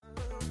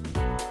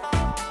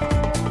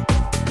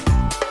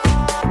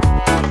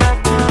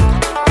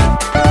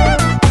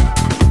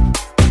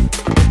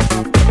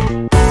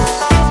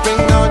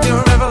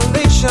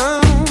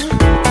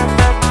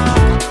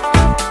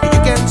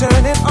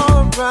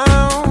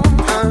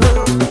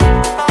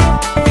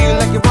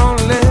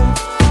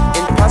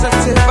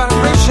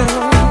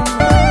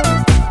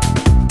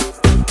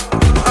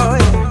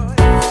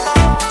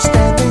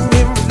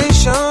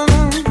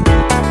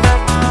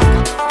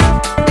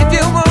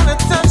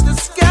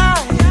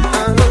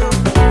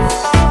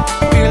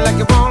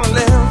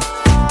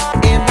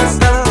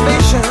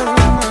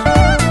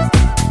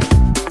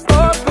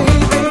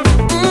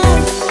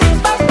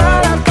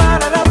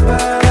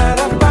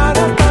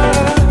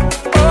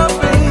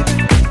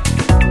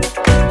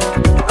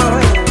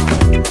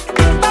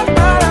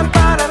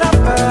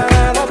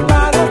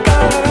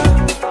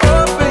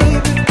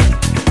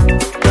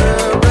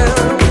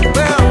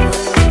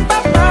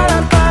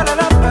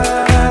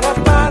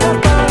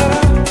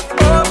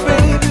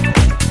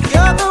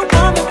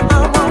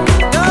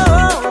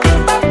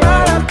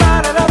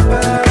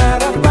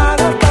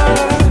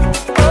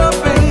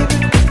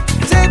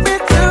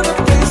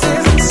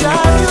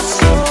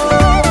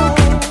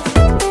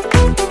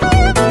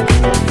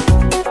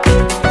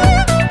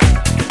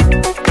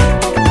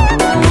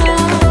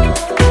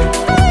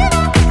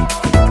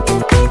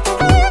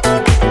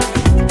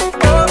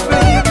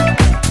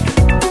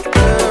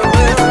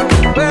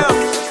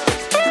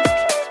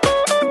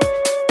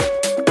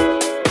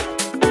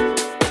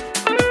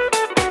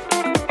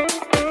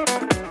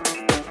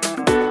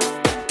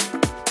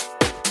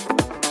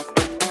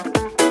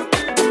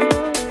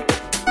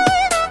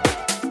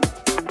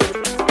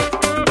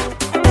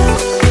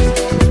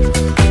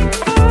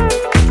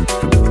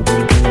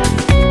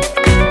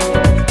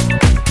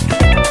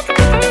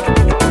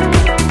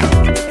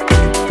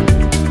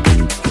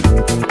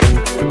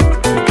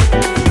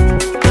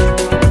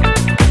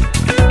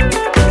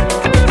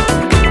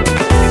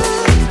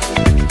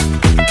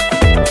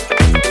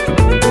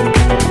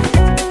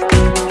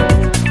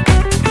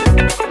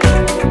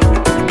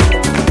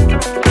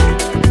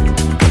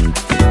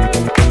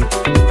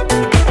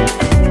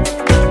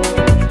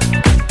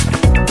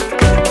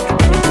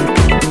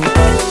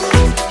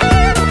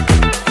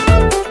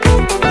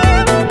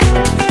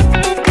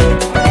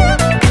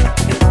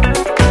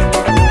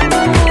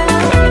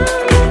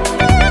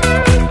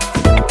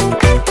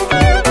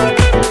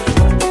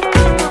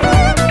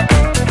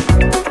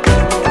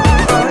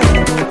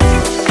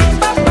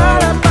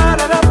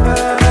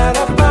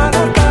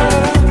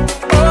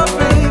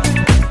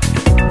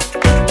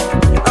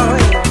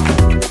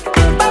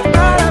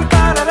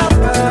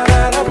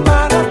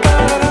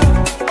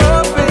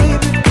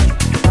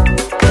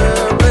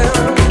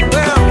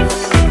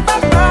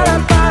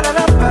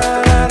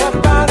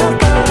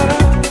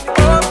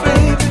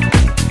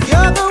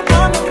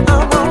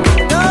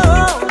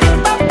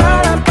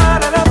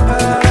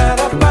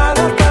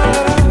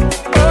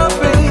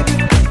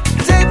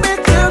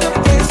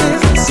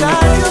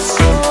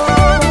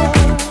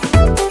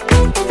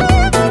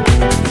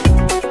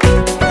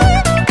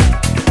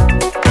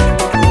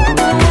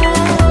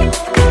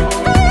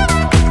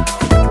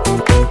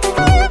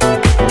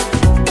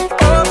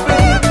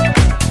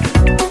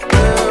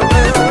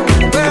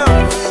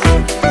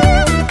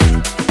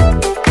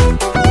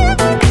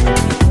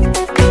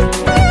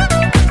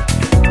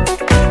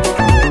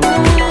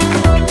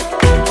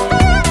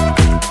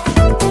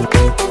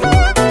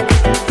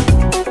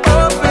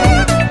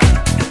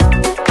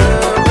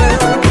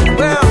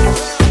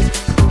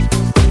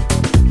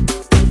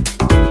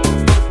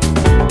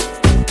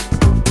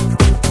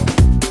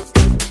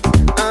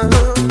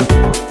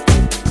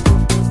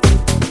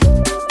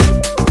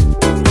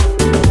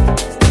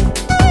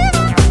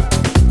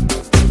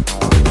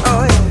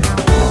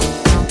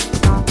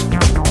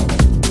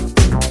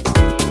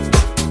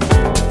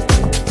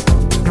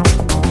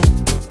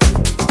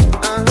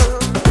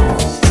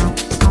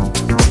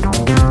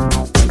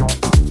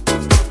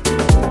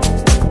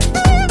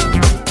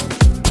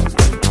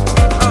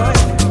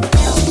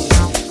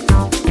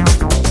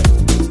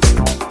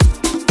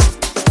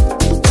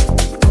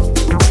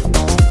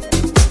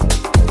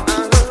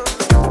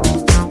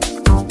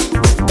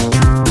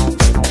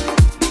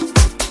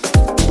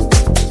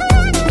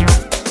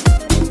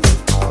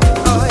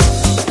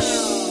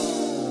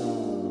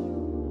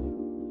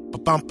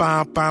bum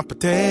bum bum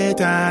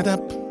potato.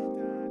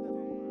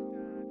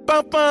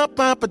 Bum bum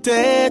bum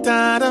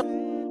potato.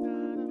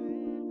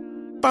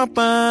 Bum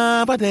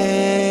bum potato.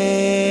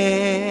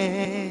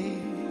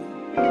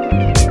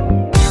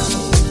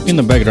 In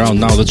the background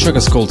now, the track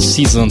is called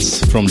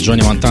Seasons from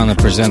Johnny Montana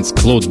presents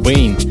Claude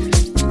Bain,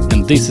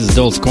 and this is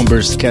Dolls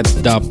Combers Cat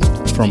Dub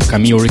from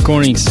Cameo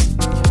Recordings.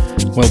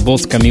 Well,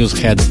 both Cameos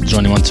had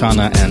Johnny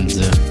Montana and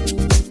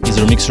his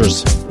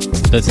remixers,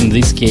 that in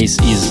this case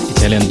is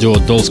Italian duo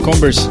Dolls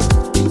Combers,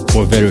 who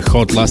were very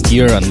hot last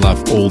year and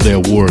love all their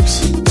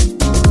works.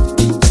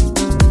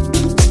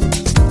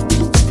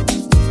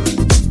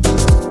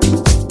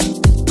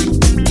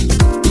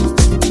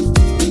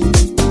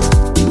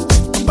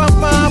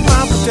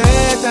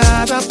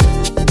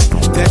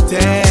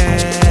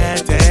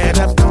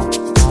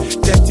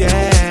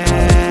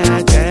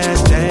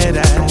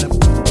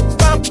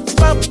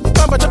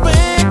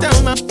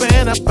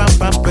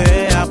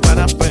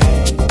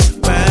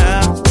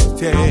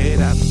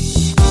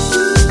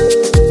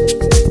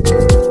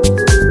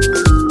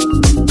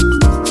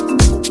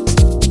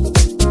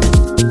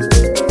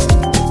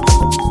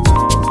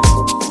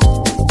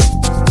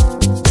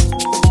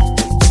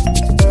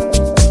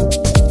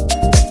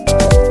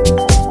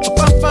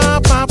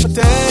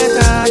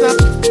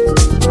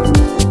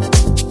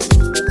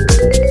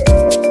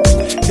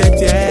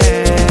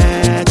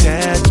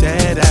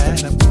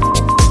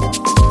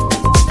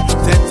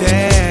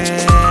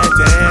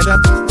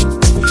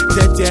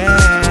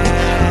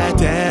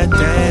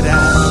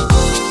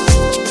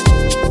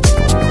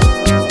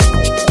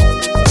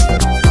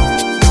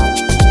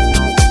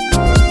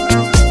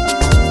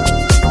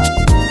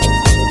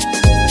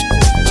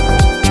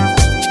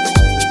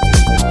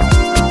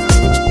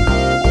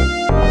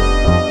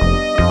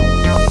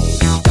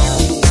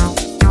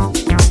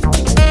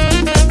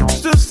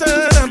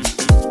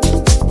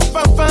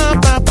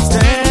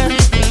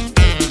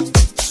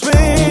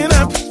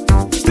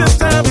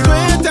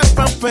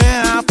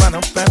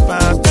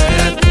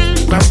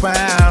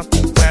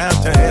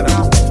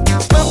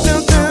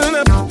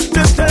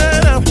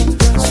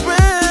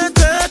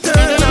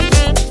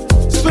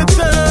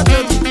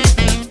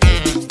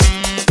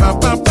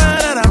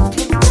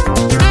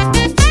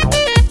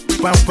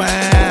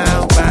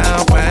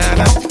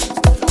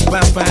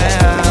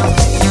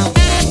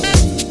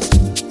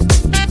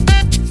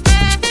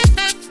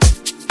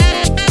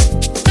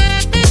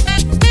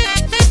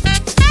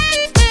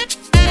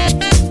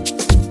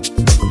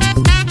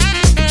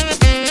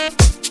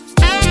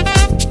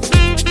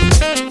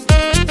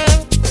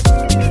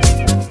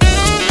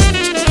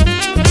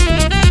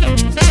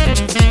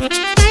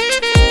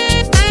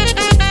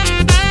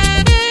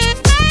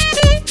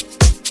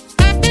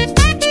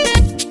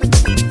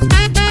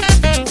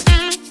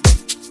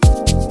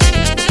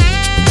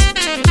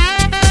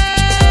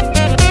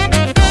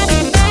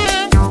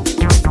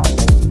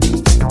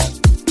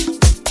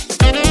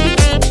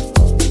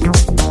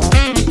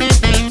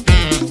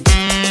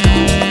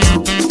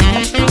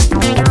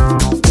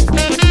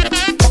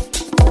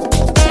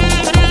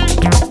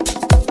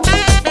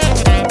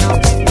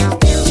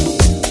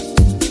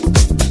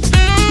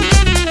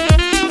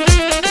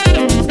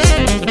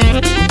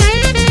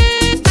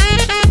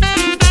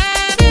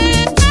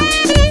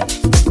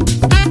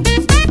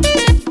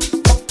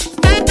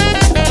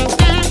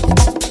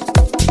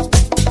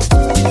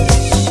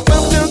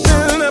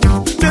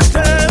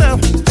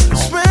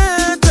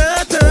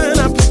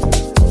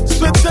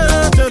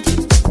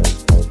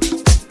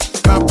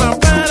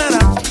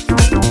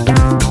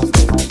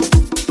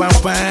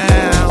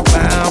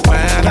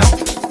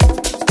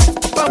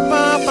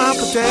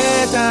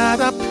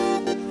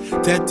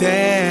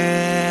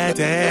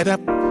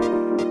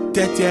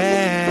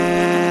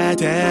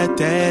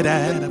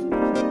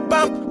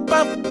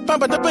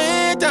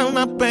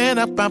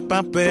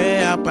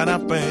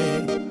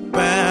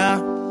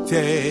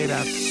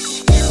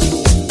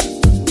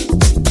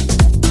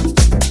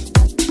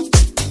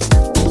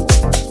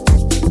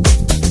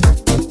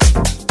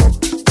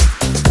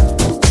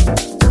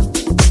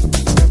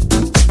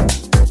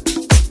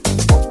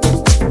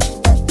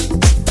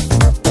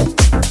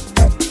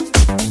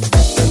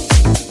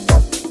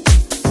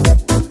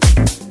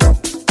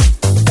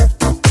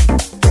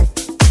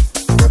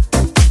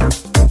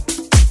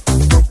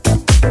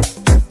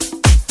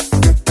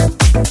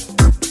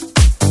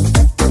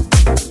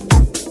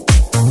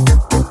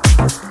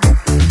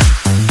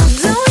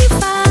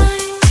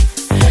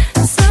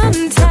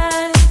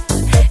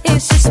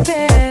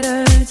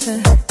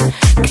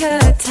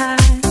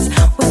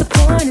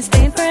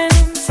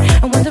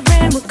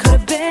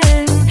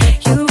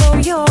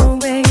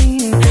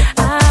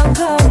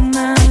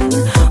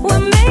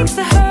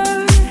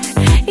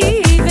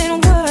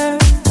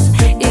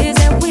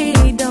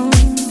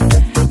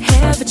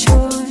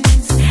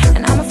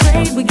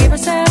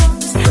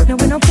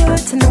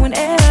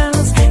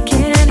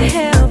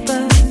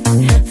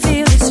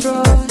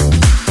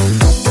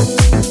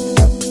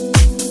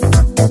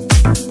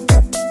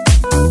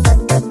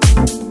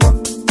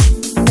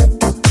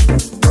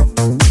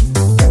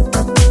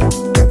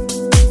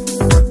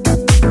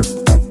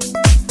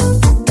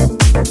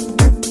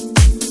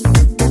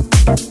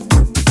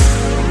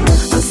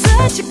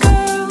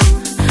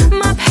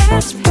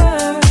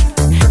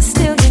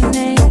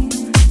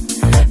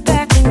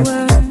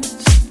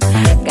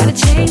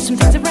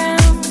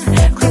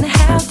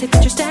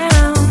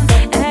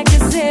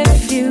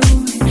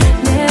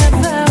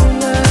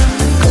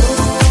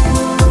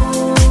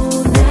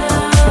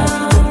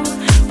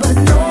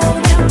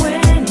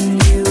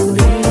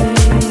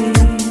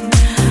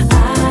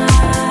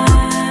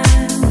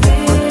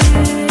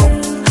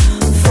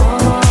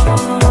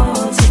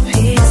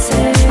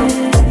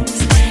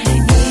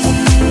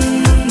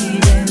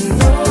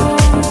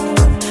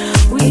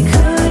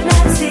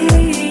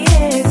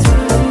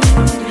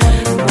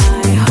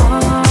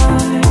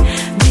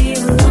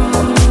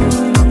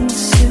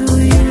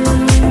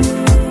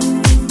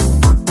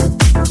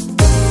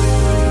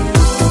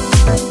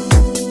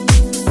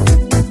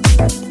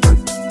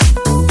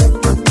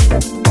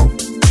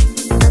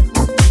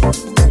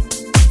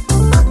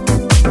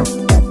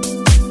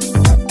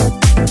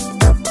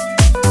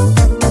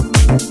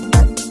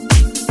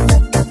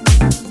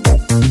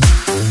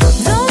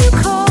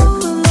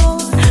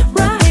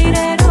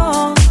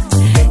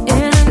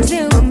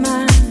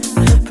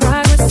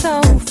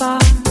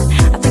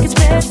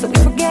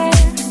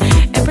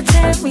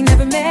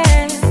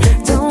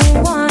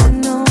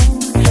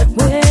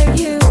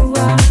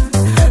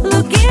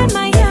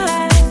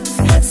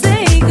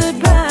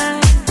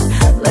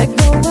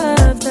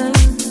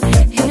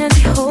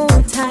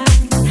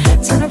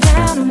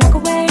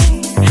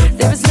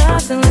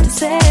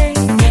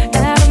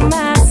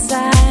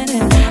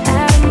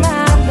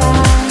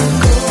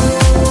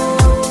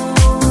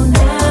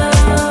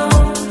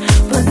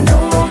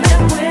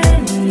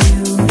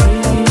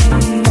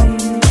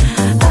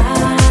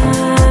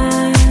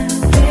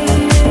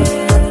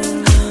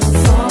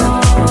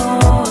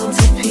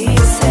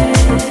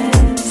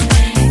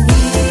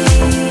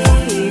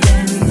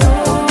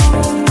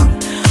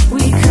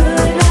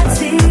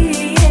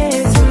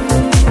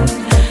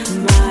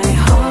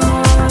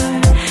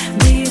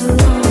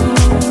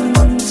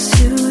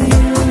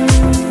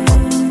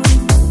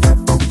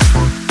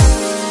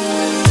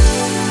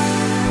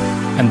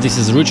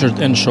 This is Richard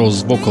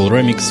Earnshaw's vocal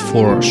remix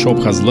for Shop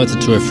Has Letter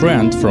to a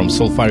Friend from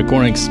Soulful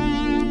Recordings.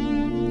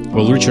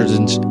 Well, Richard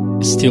is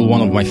still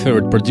one of my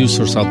favorite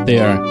producers out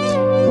there,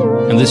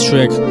 and this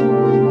track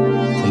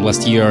from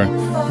last year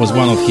was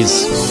one of his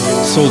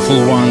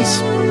soulful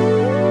ones,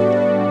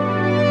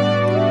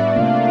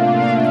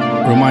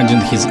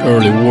 reminding his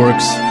early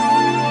works.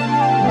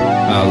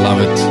 I love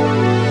it.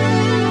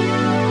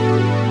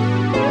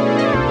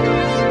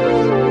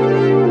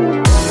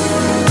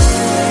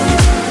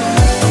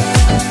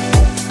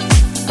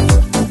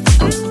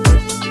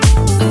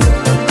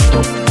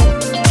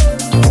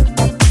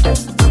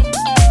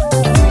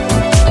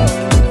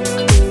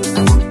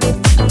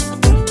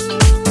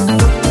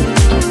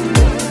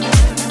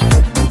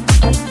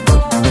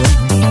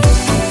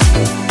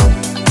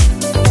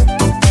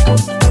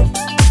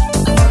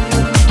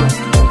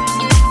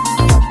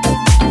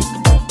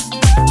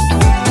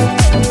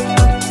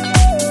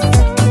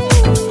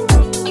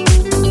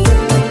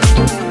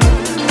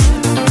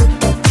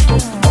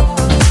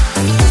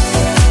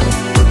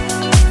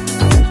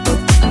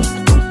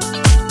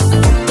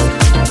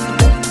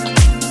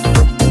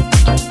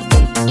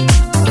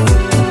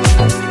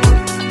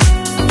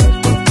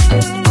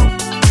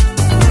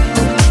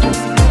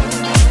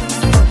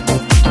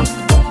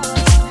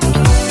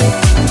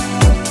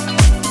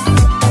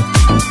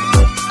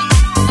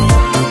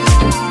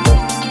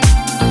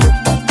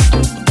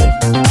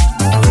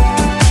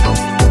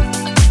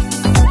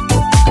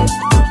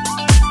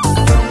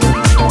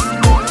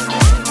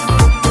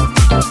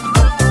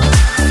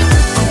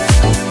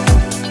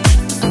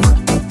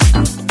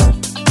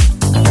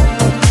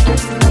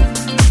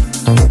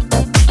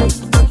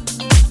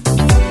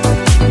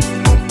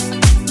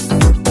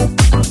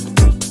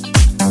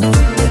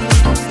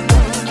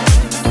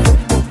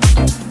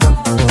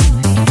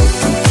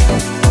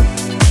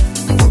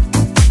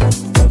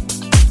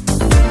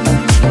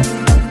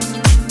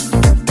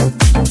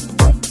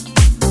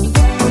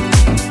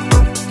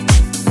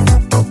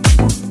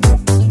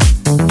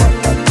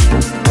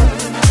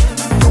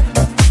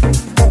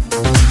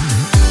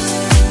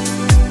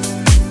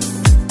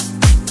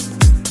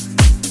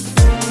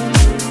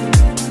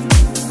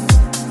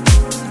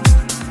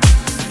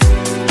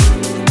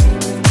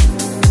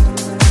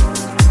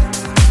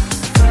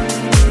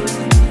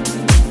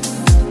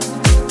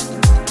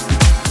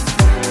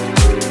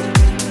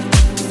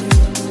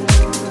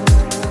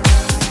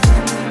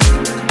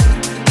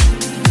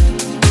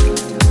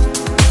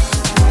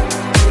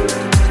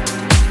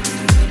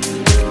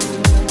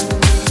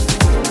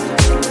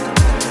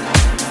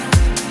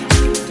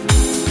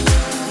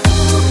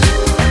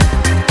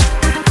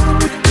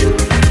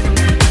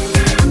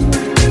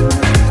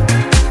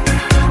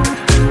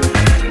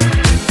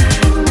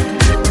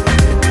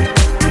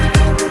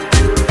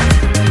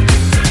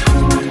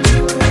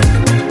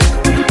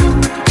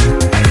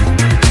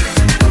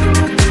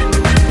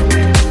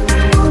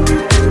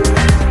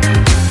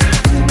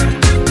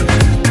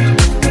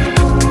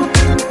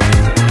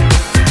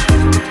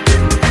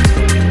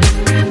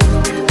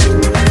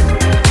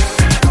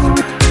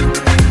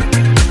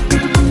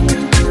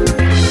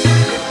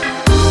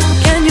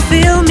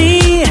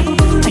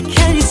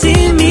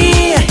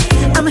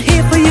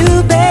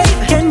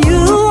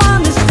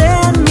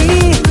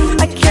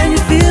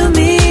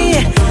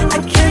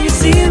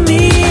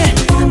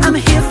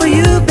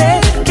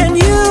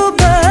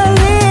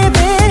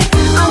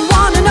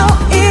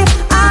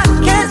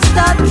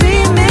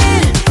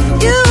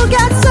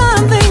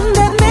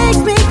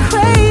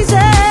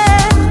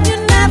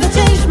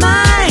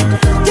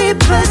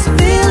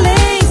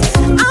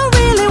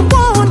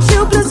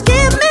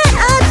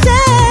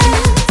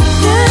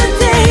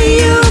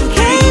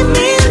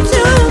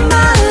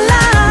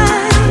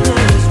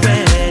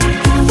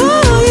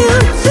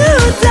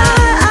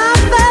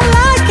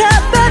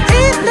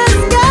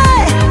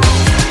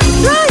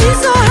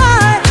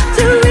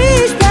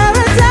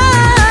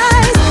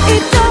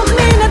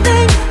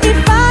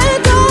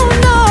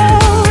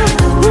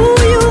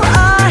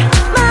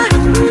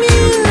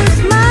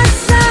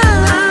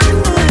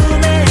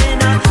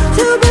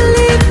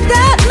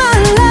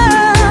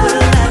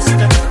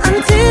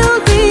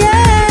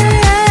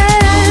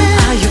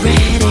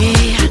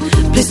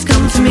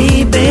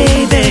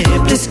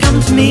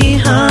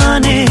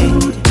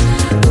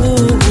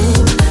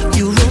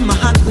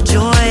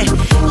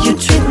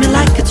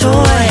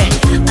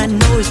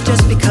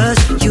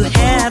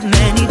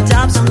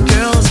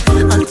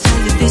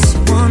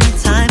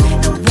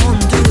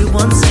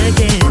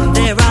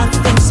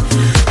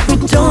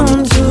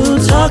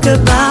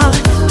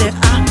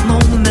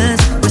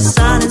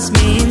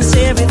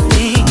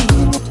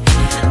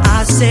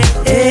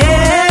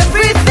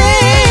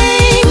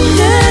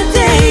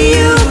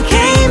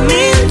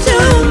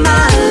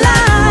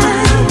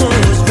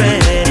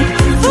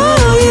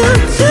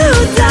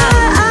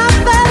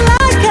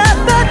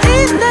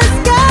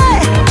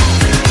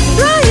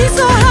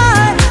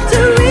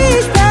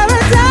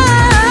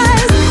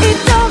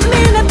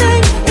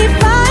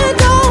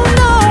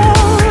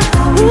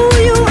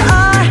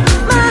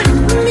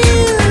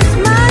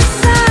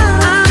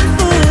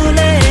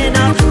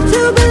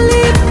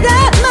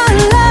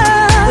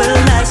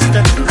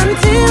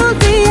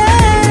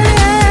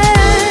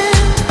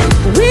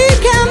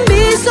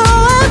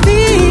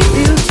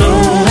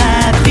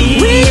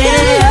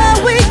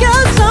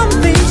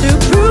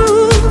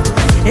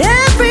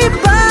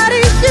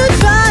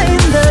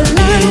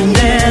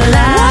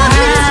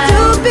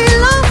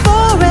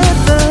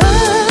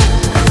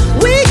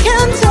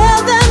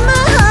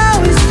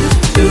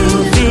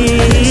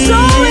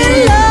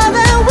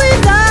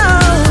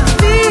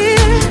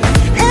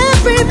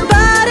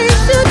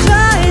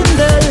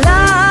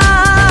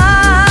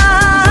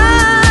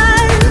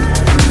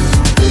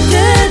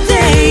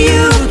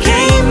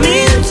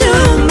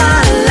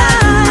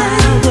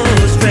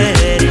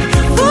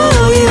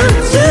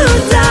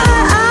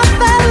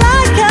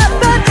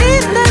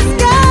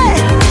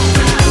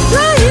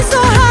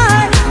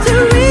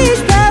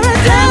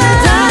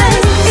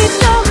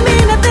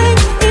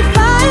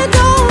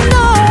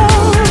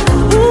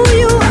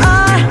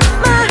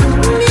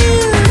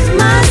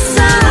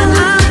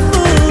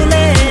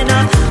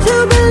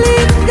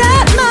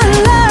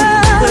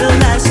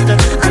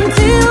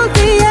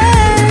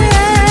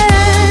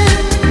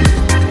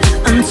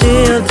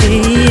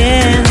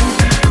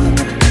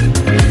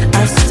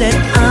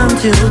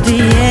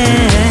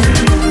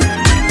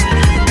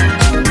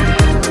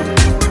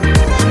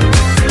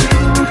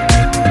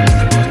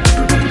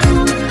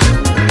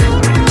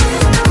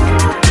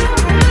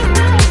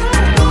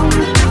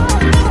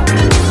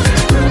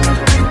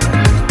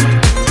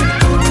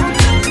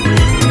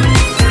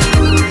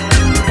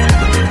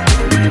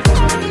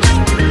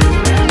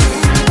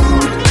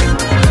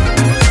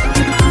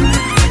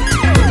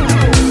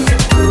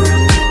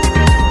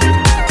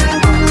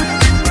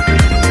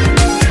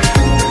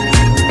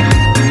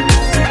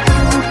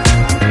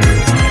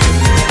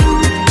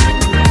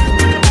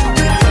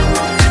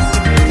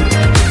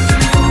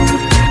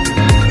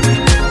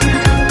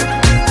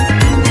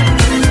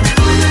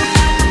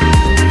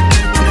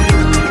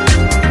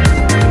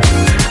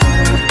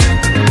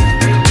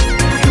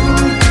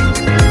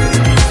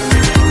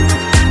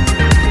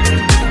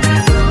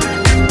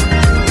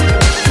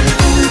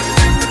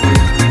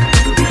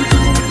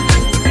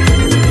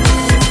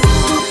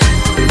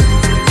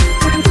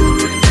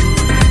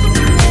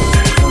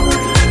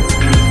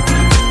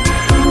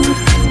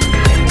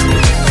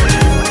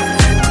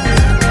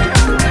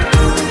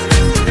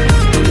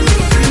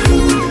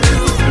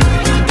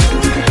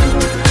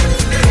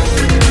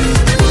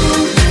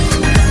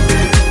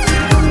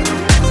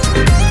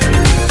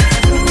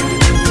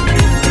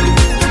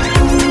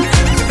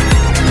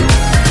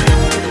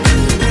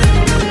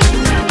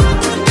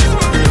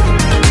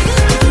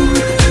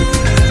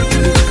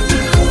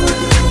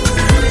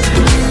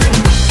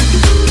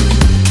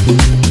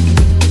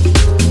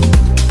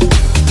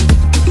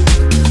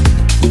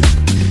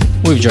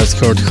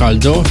 just heard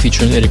Haldo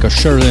featuring Erika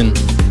Sherlin,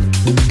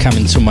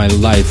 Coming to My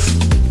Life.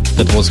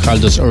 That was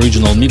Haldo's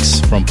original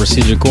mix from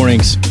Proceed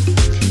Recordings.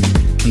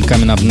 And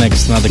coming up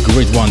next, another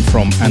great one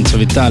from Anto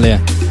Vitale.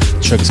 The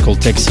track is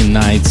called Taxi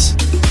Nights,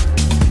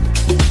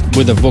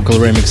 with a vocal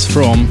remix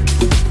from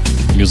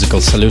Musical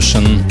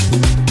Solution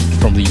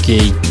from the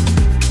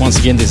UK. Once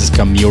again, this is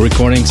Cameo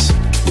Recordings.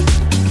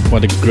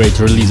 What a great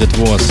release it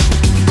was.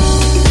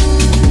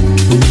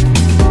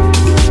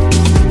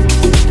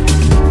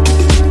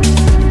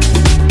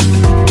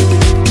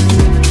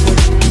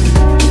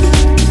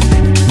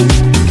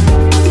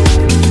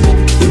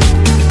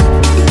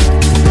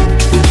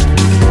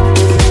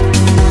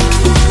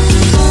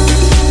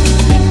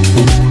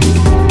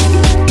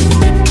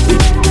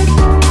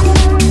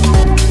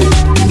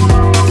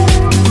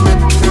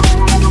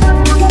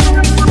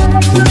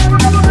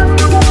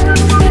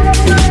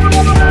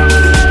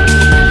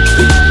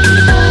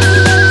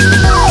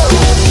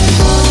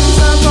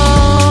 Some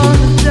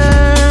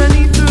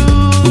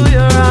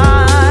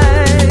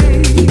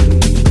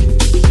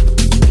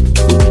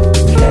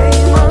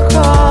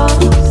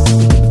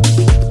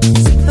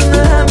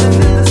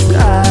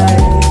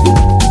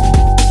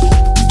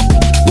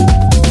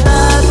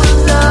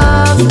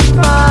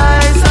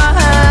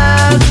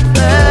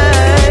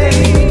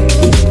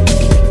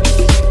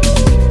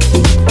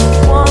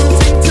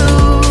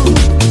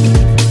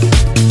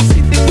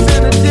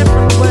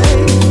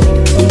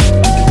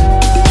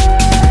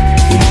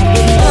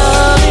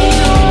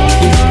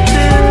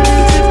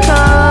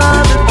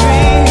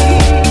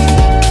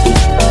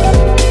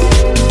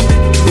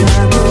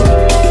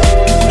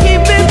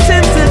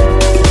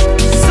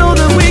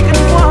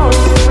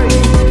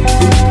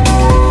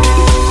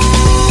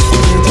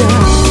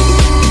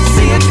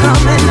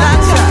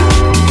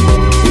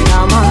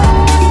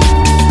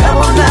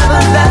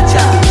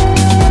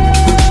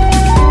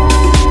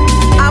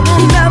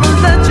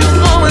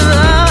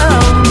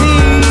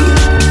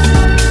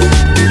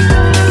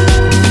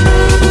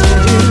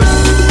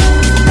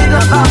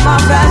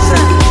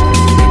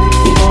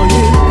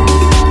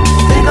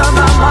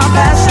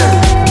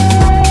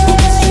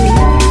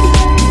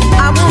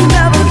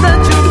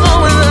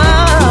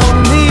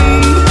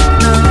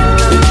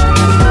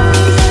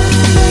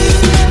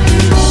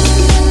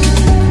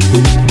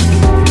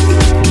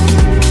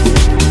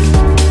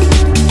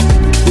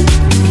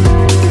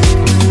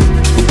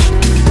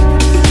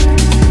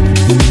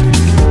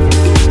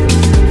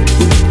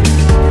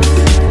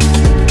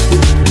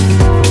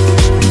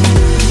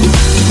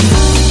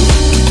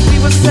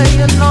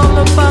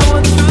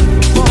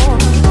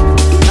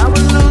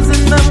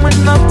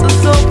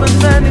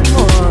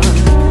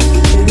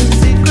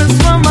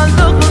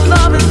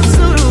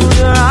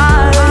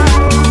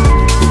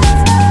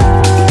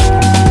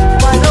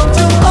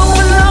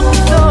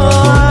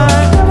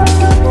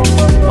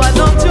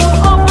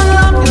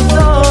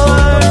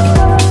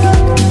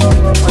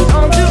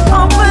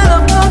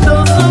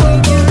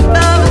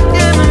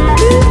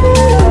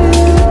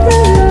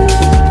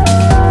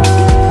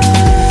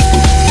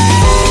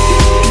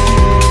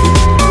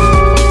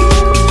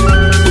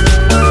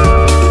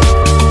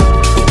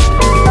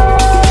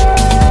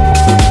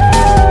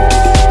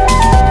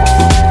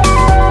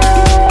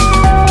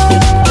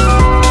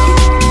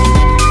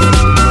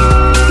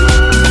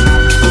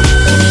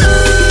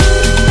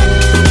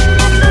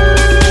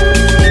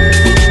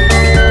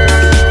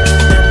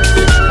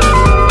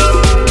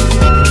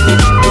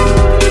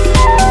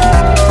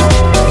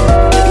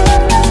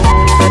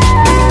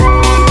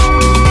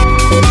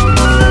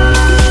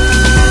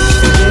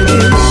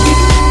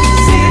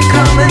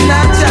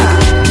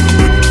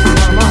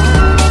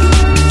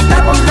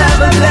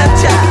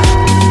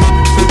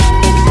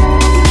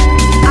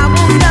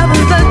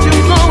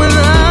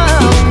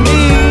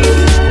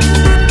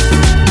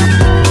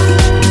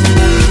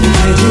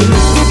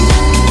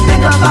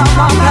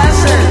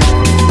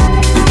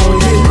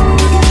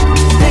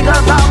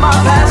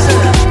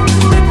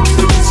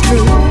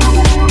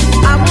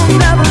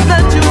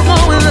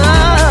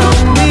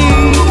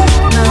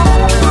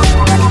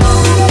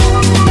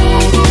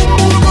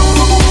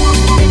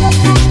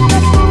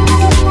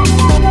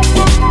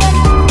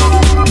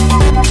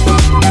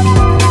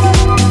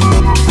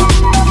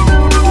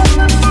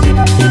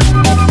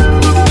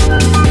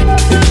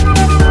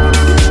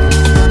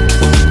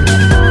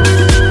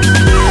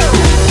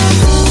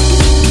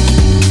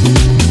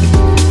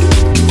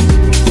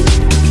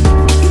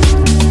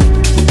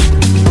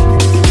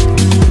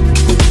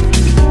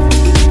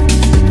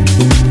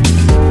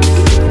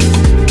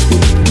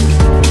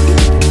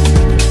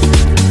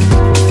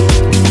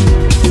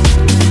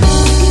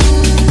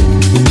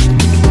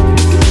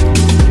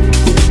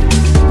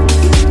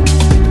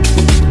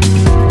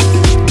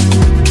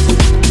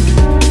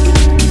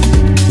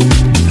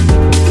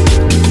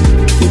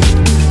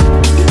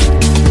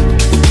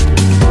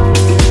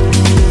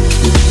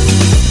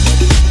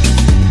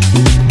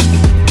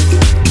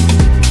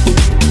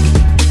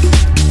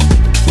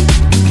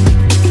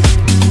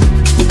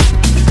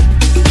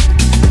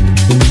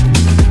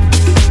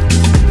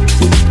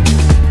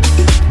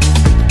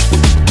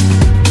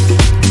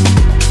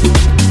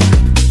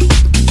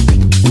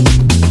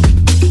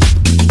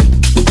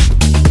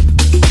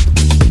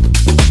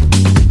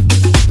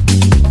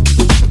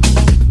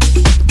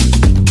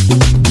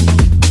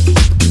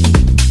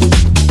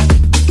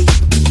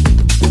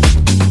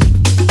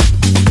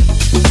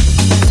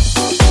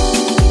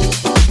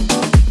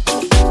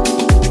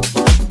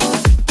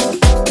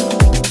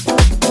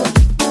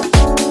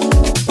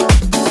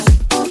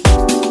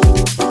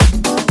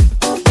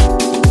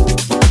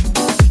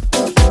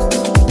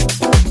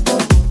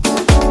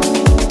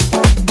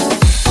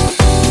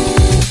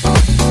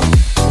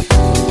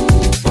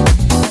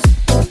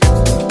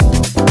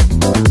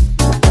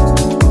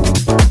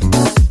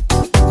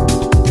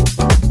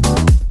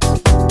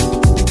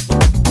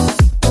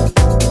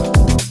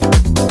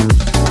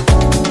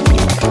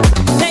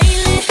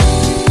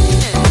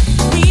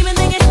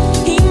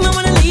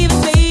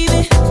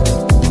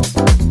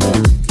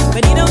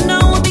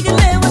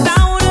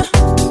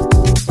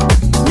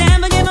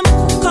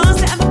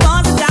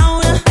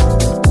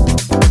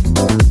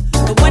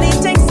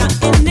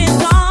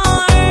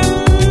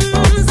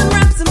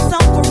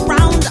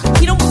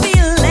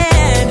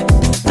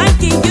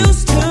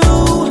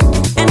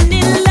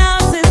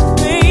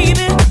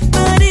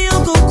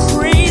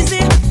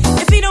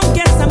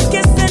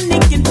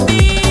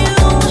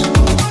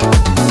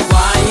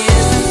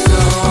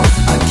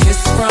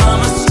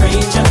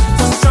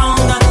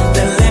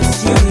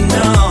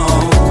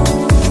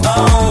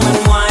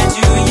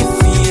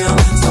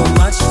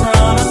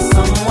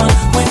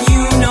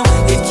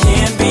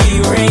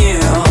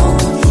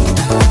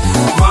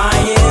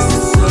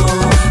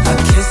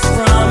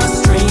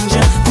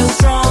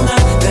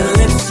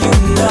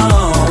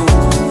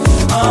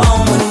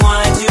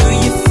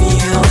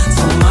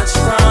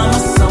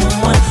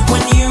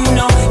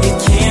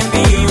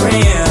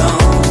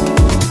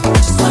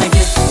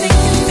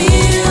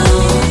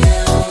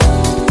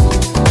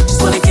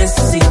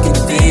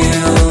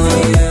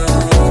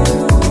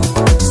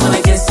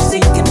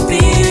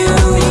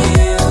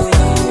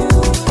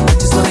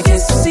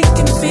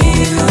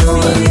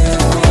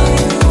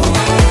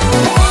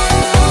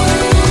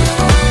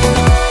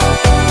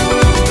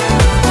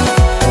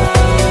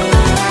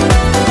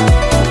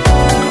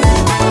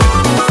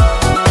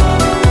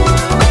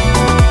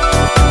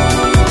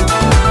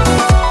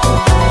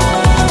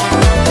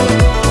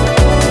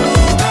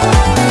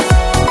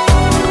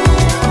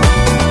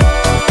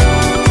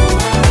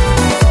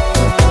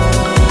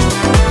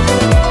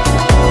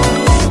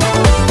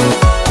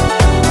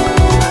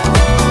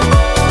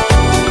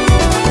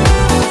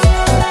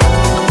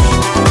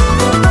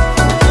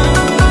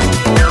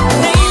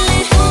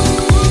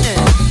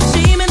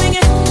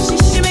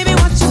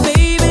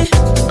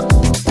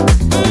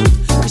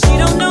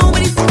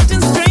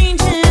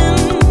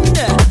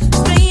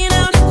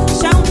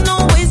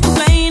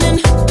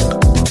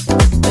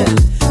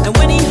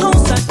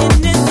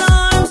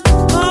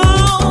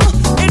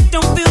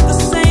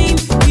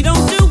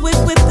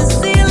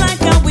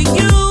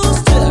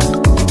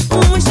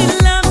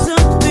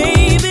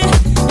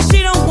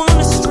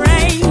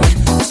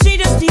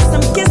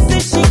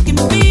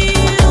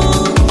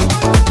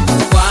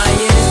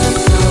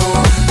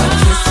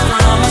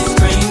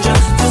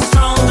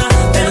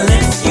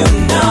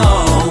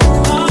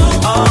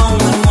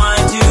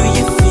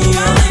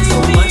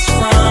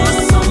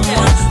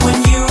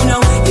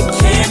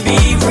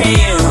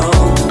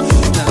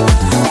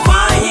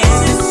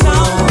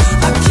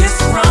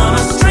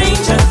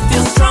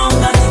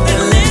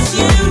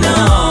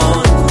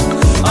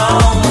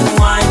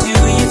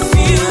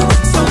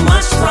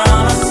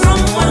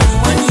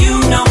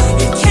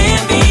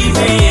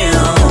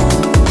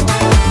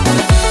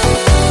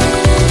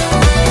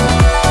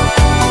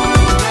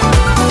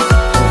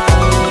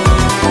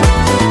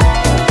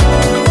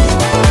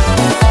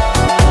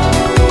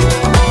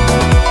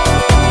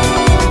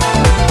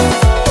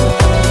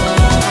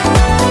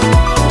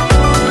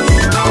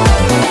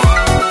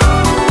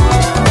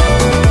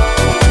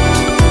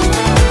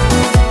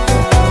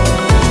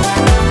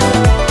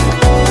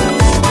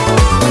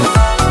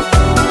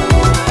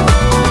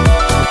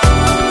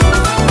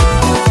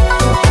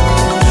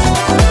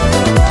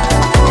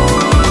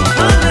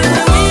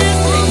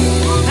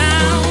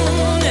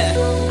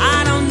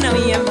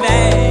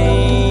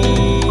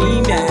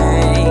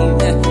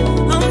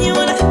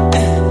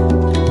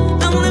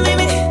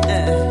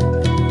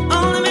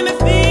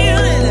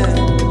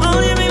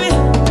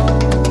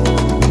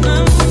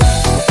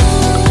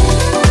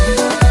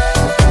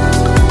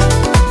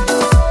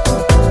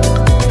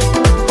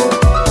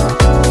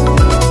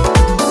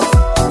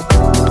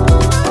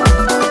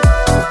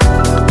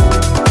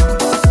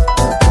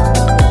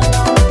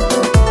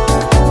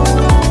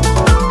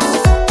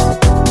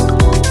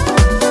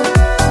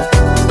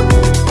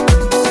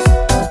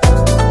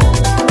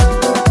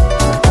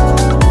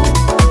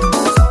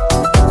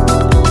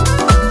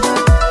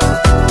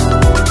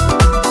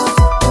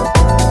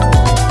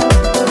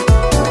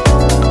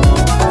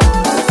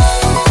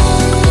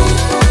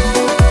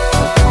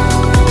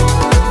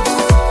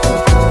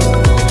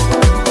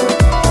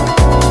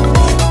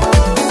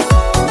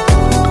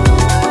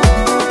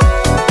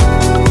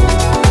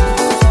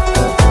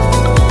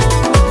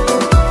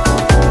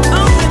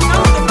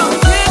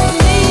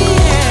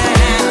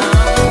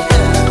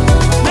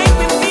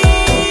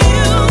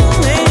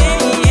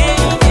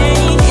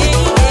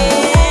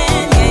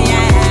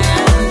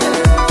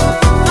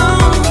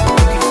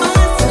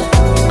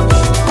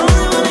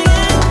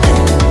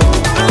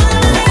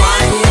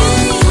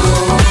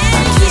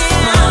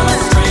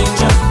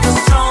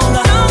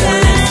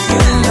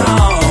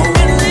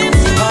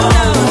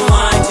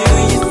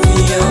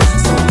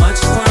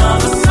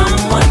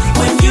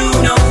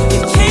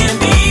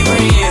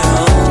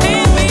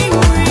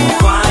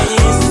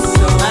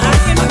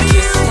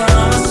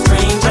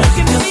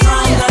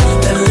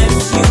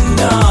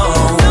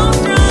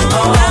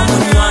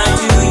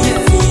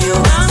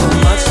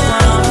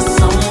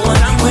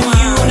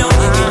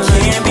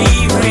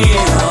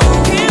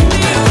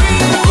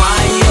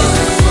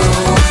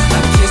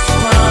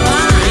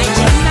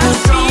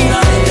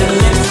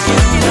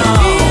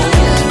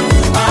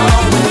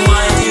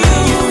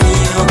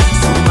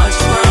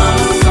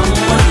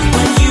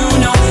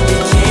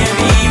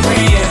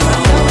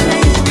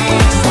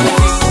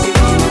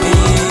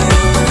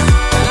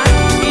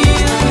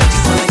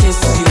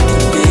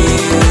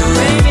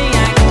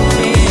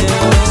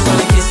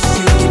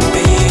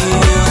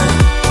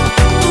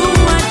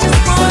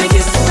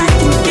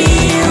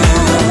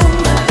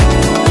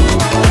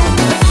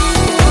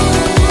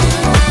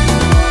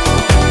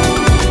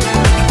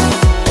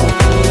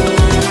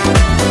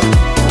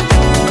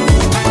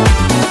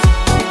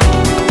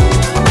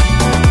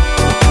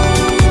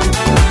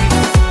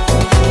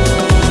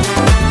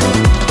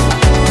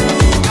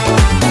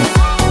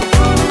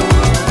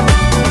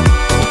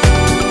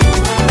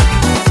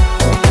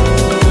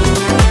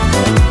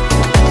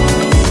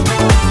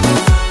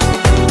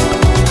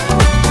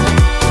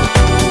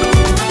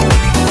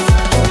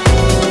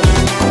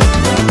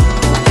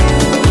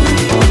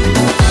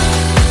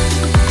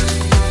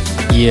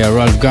Yeah,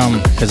 Ralf Gum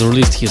has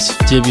released his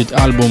debut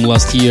album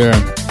last year.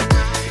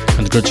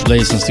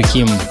 Congratulations to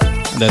him.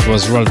 That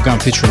was Ralf Gum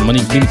featuring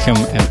Monique Bingham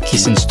and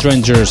Kissing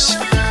Strangers,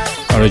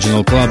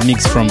 original club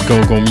mix from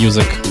Go Go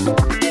Music.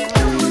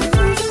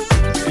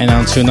 And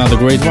on to another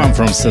great one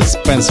from Seth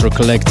Spencer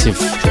Collective.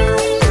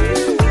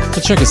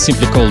 The track is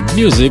simply called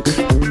Music.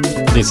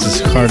 This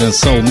is Heart and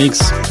Soul mix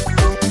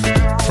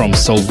from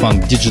Soul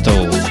Funk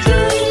Digital.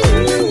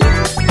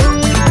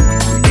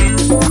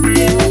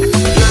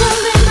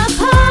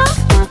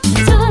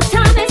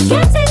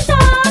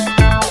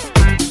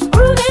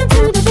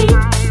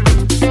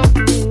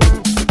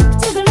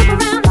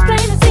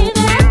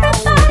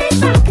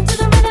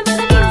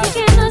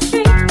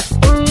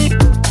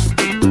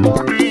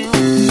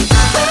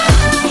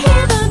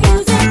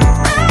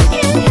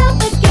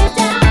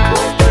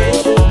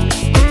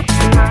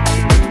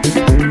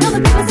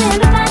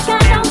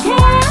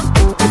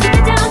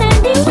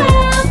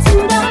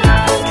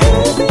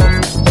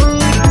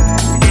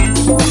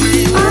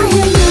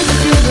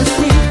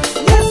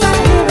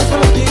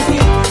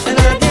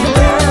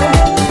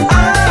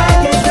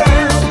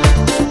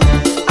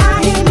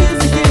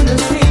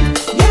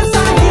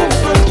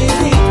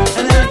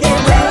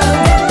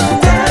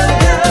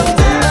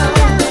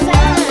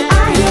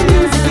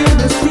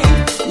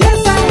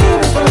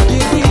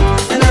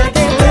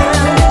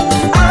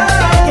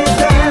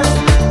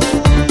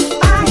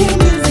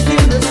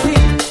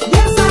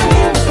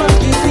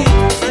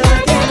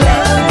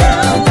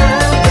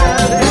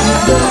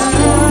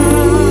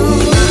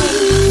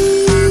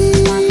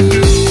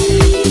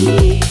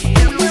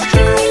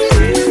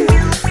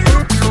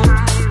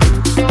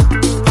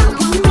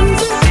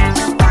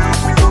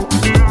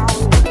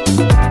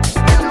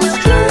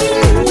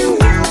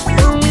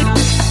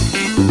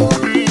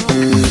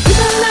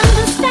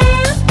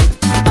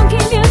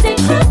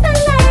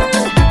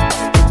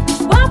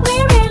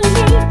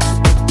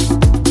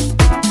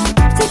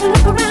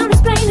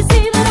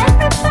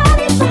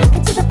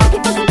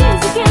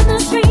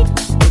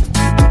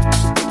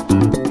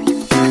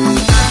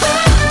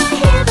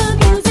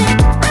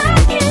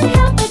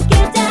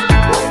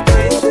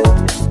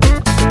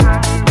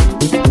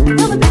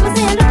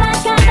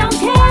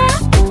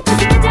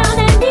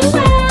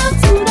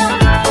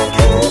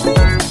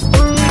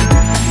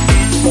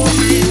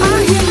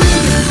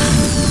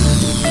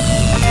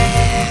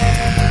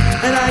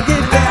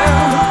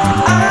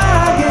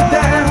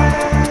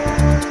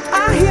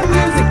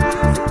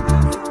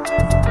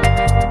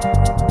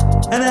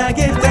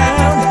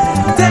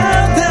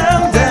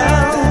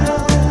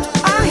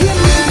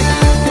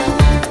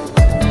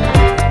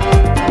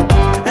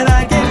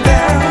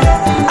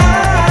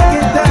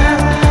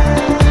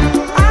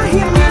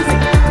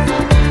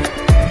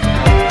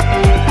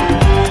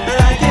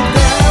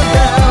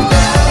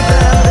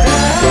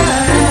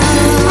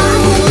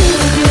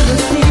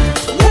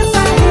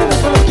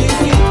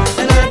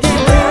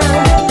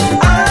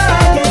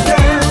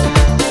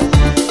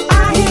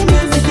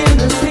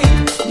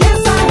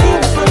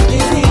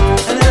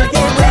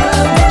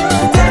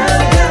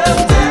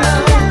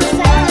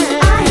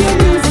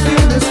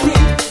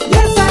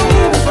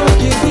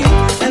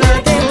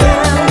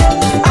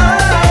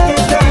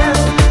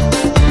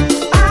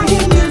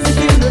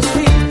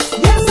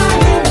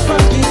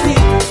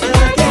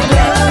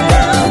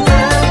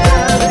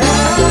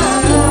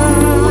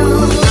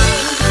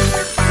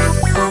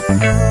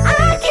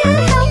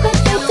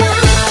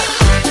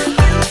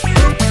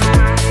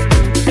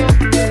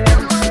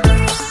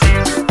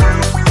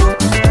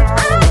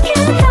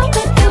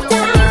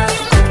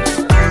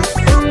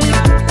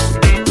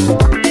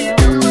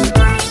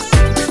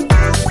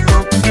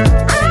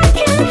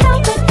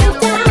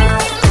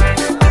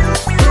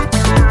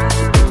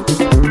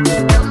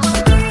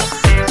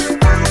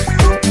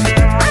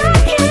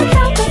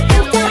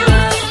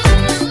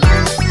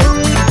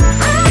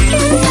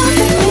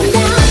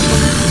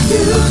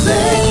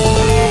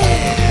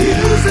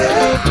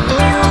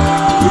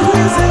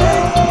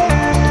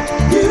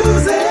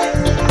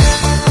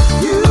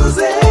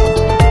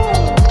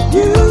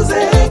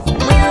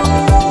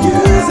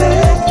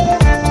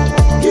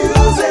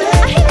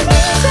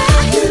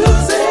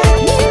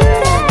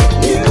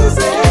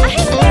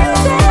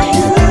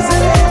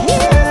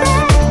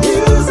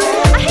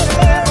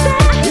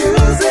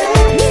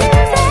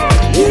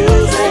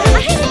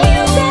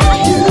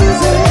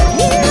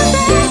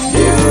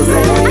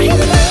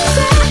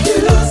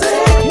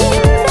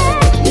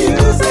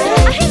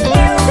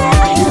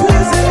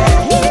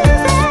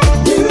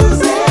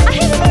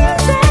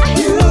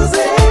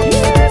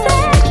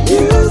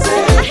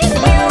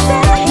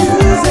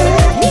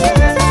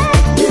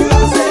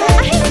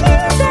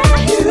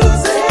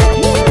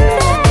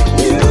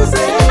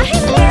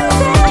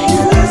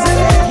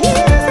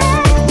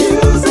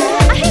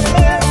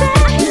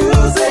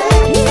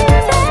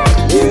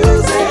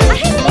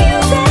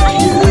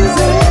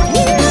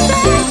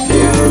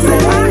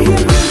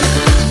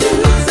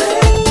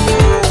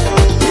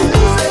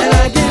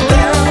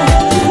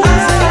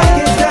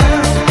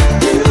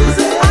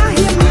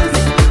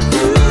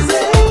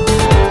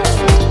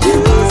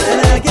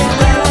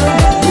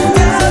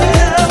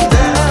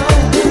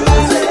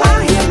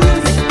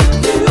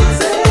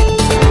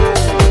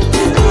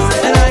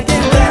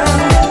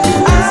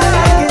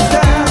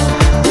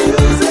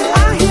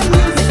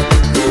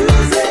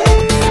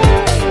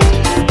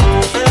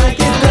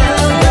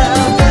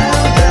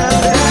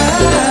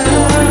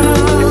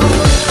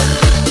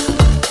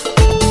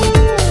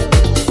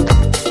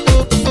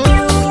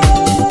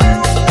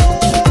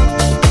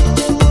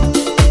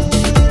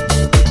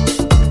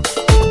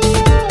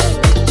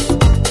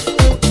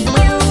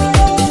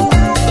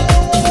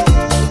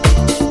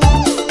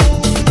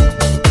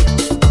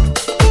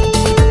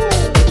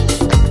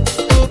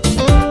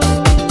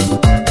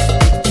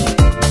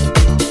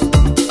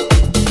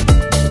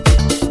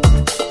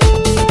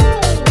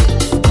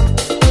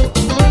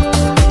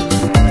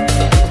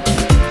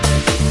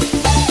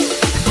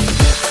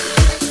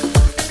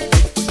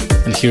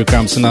 here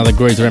comes another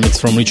great remix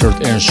from Richard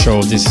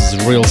Earnshaw. This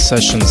is Real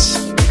Sessions.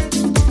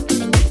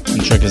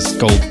 The track is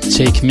called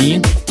Take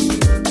Me.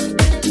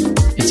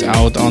 It's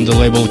out on the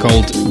label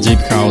called Deep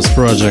House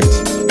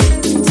Project.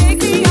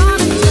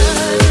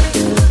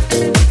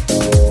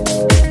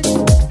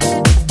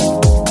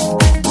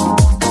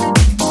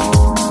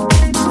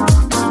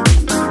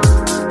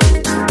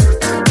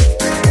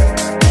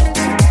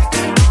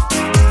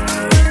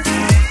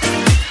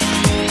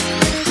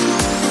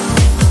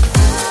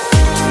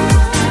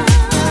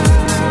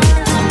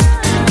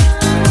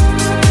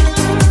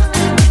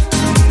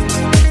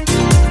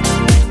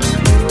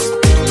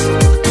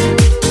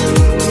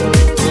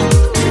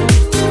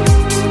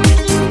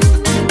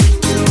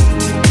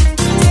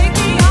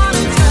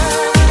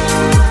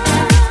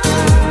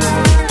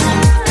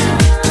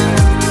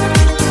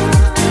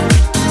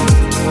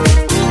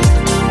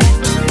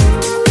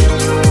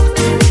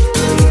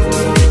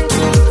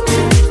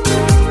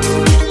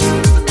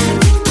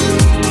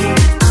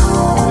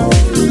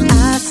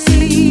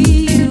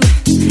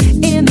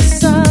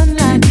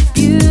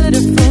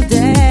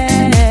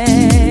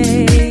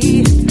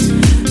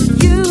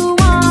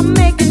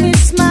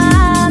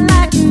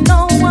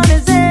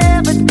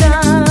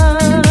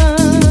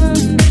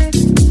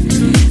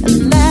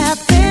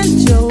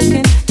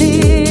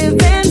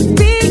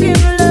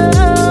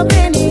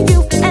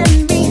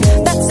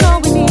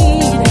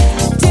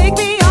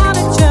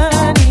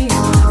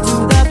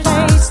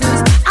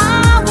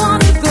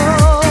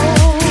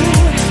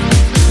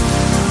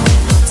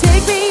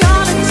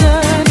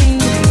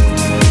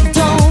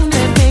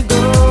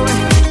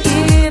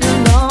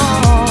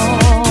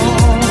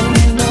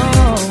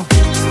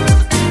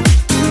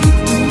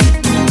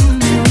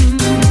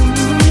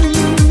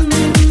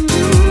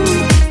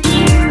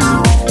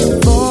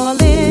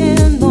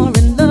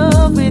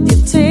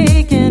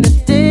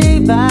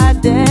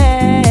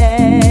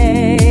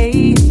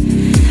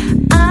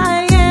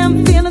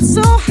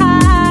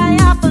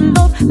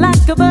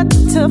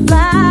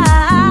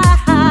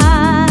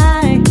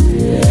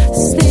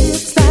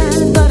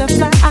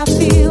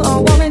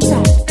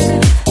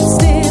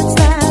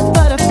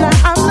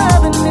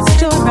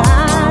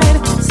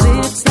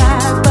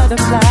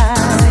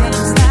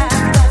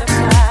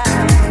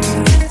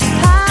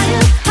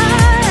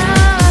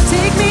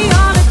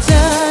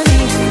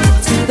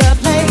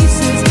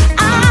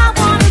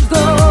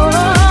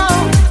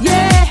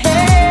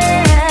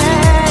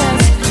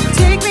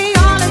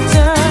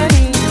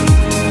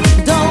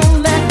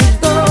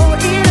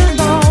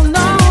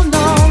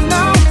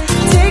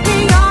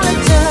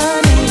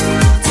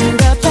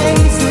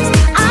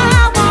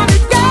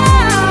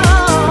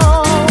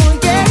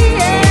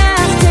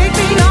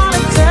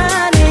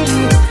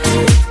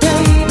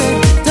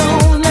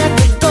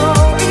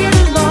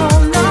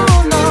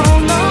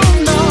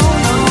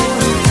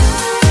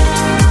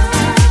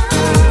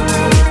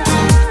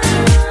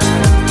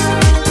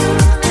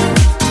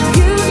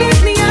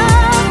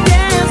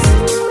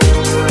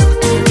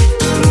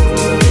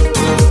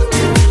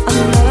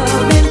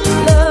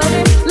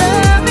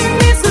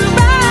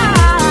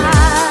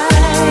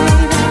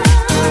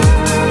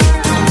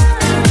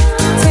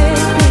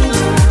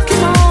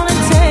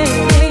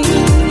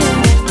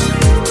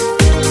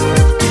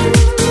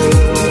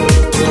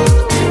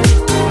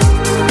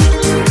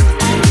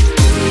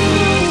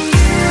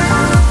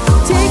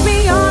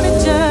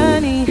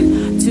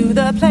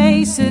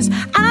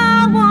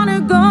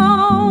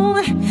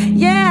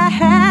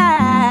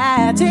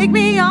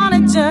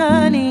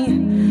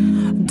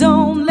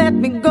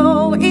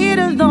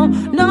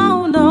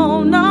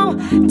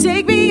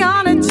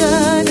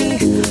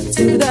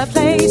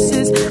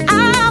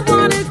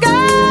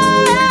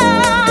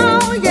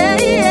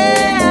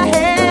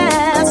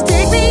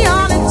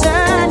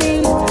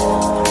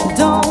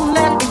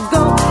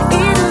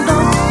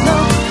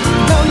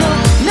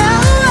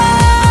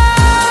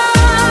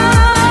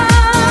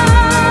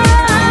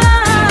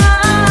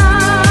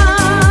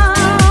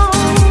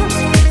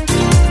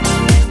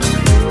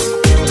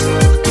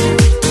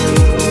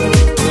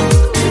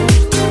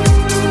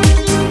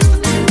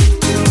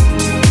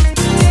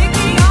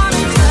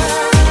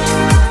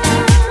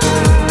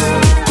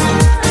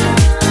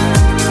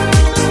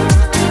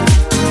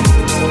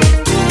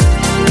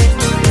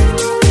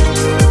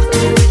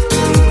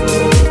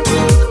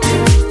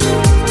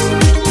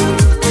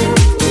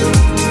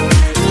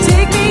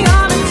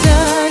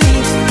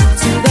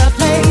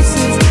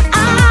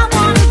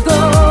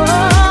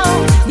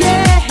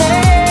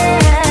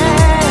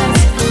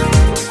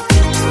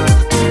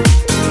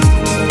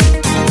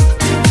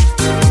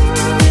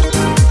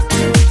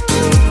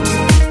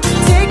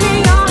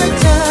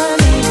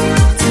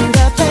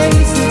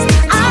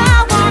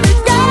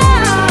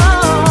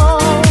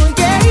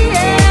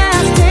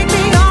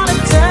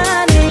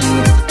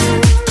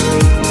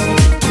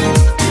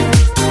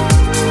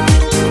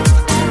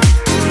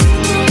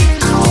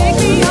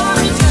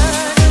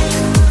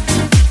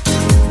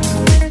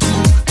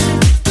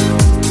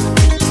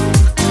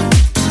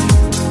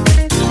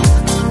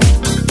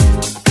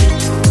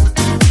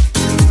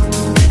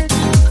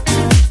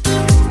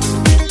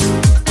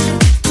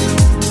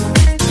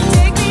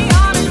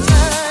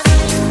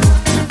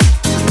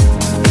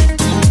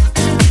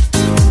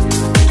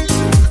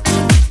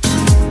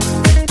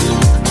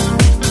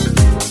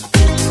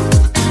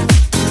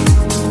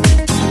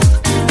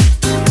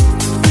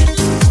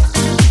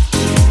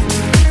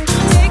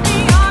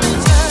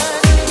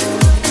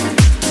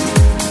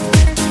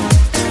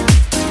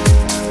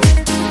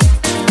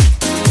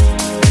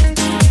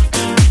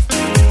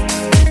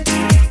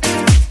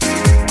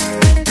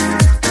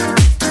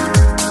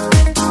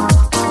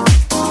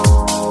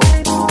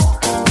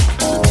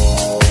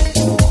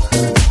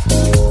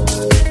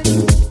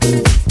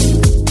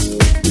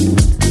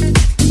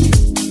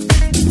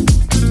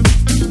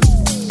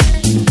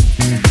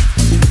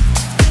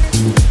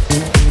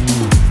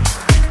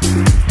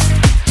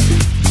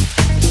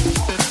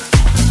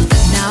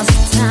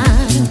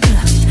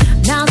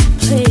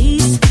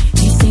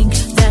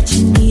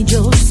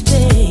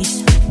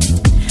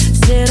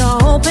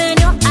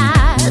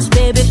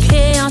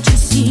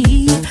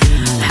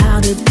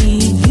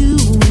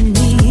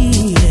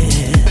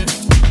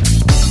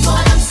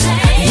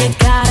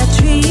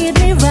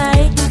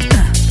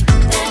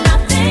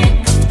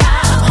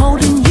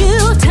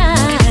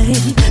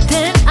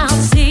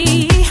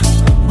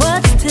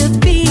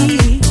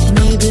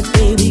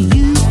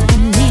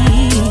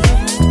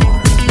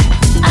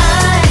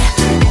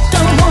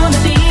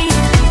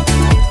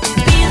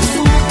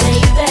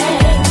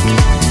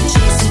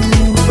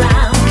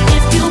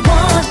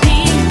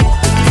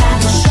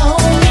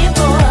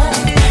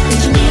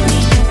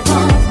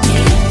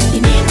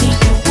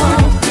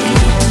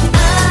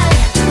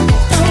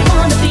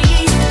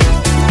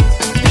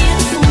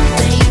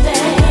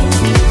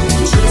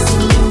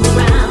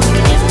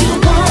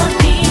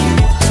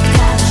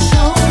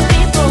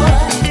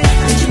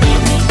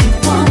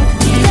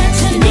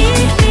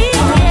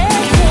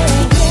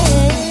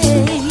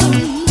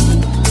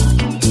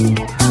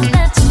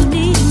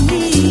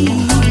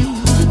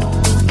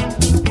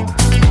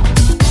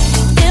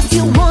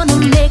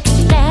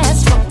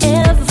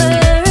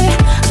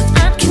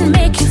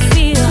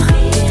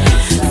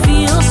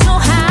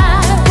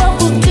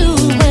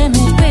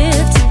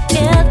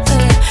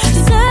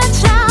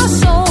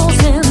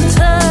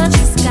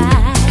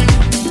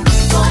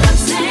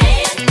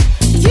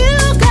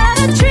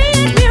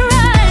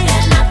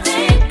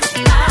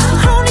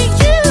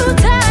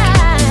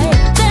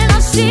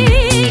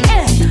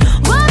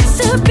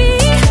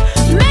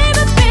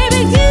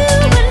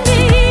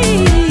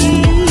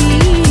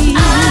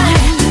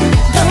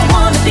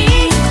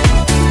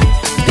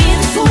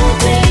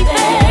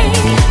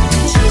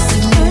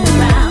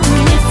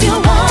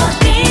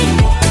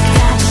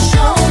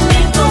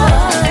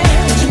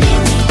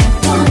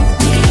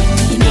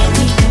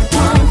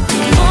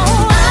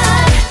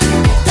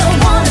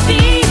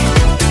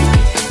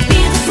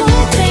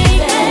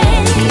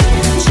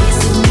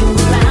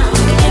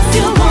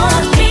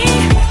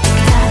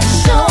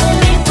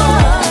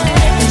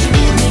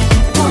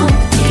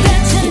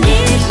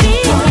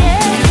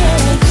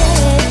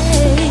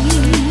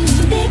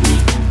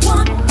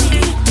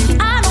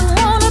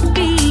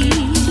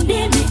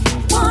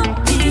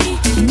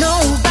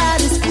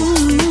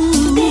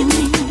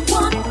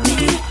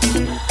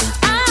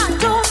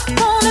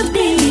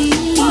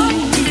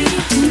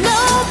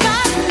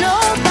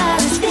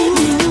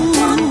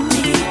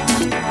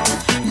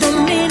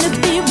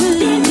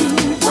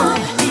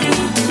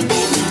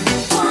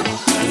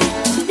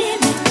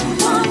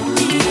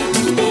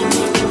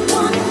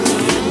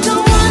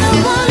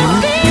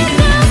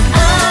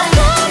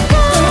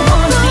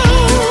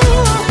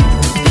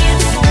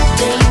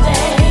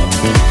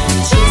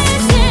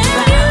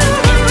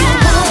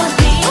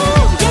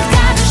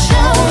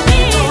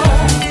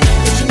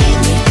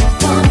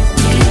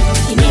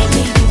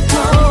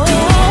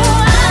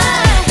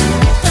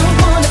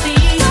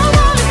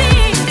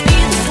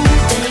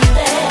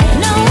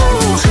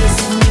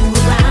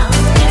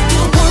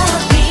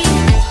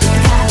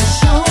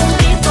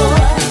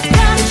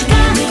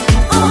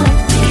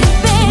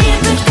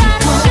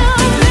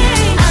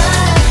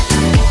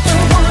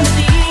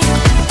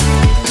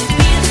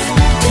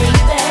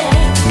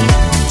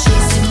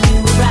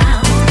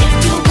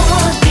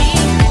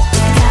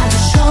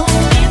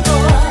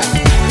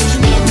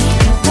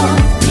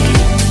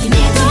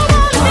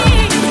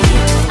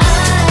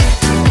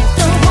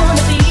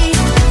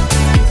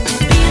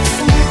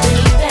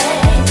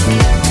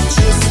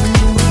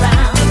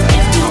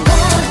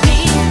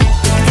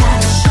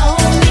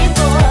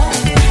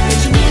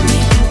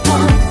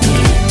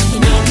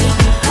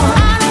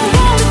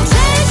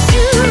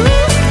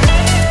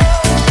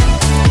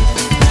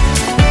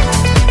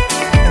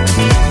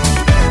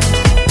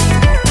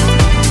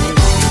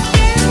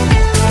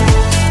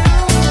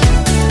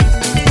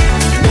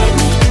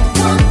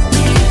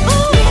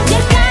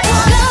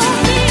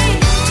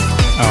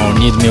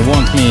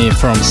 Want Me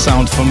from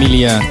Sound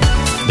Familia,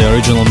 the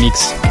original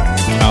mix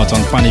out on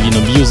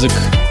Panivino Music.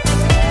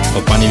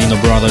 The Panivino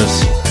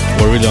brothers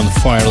were really on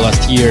fire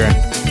last year,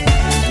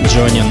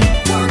 joining.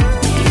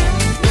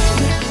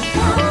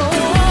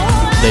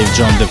 They've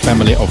joined the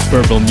family of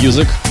Purple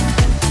Music,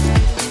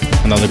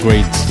 another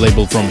great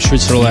label from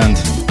Switzerland,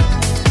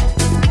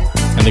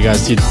 and the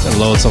guys did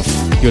lots of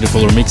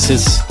beautiful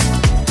remixes.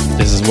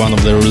 This is one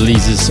of the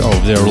releases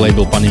of their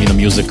label Panivino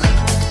Music.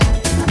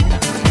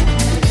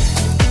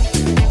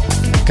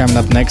 Coming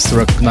up next,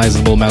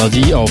 recognizable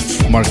melody of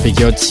Mark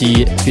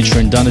Picchiotti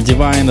featuring Donna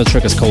Divine. The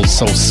track is called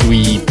So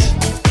Sweet.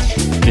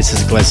 This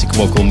is a classic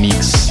vocal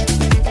mix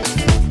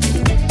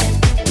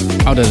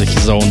out of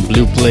his own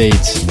Blue Plate.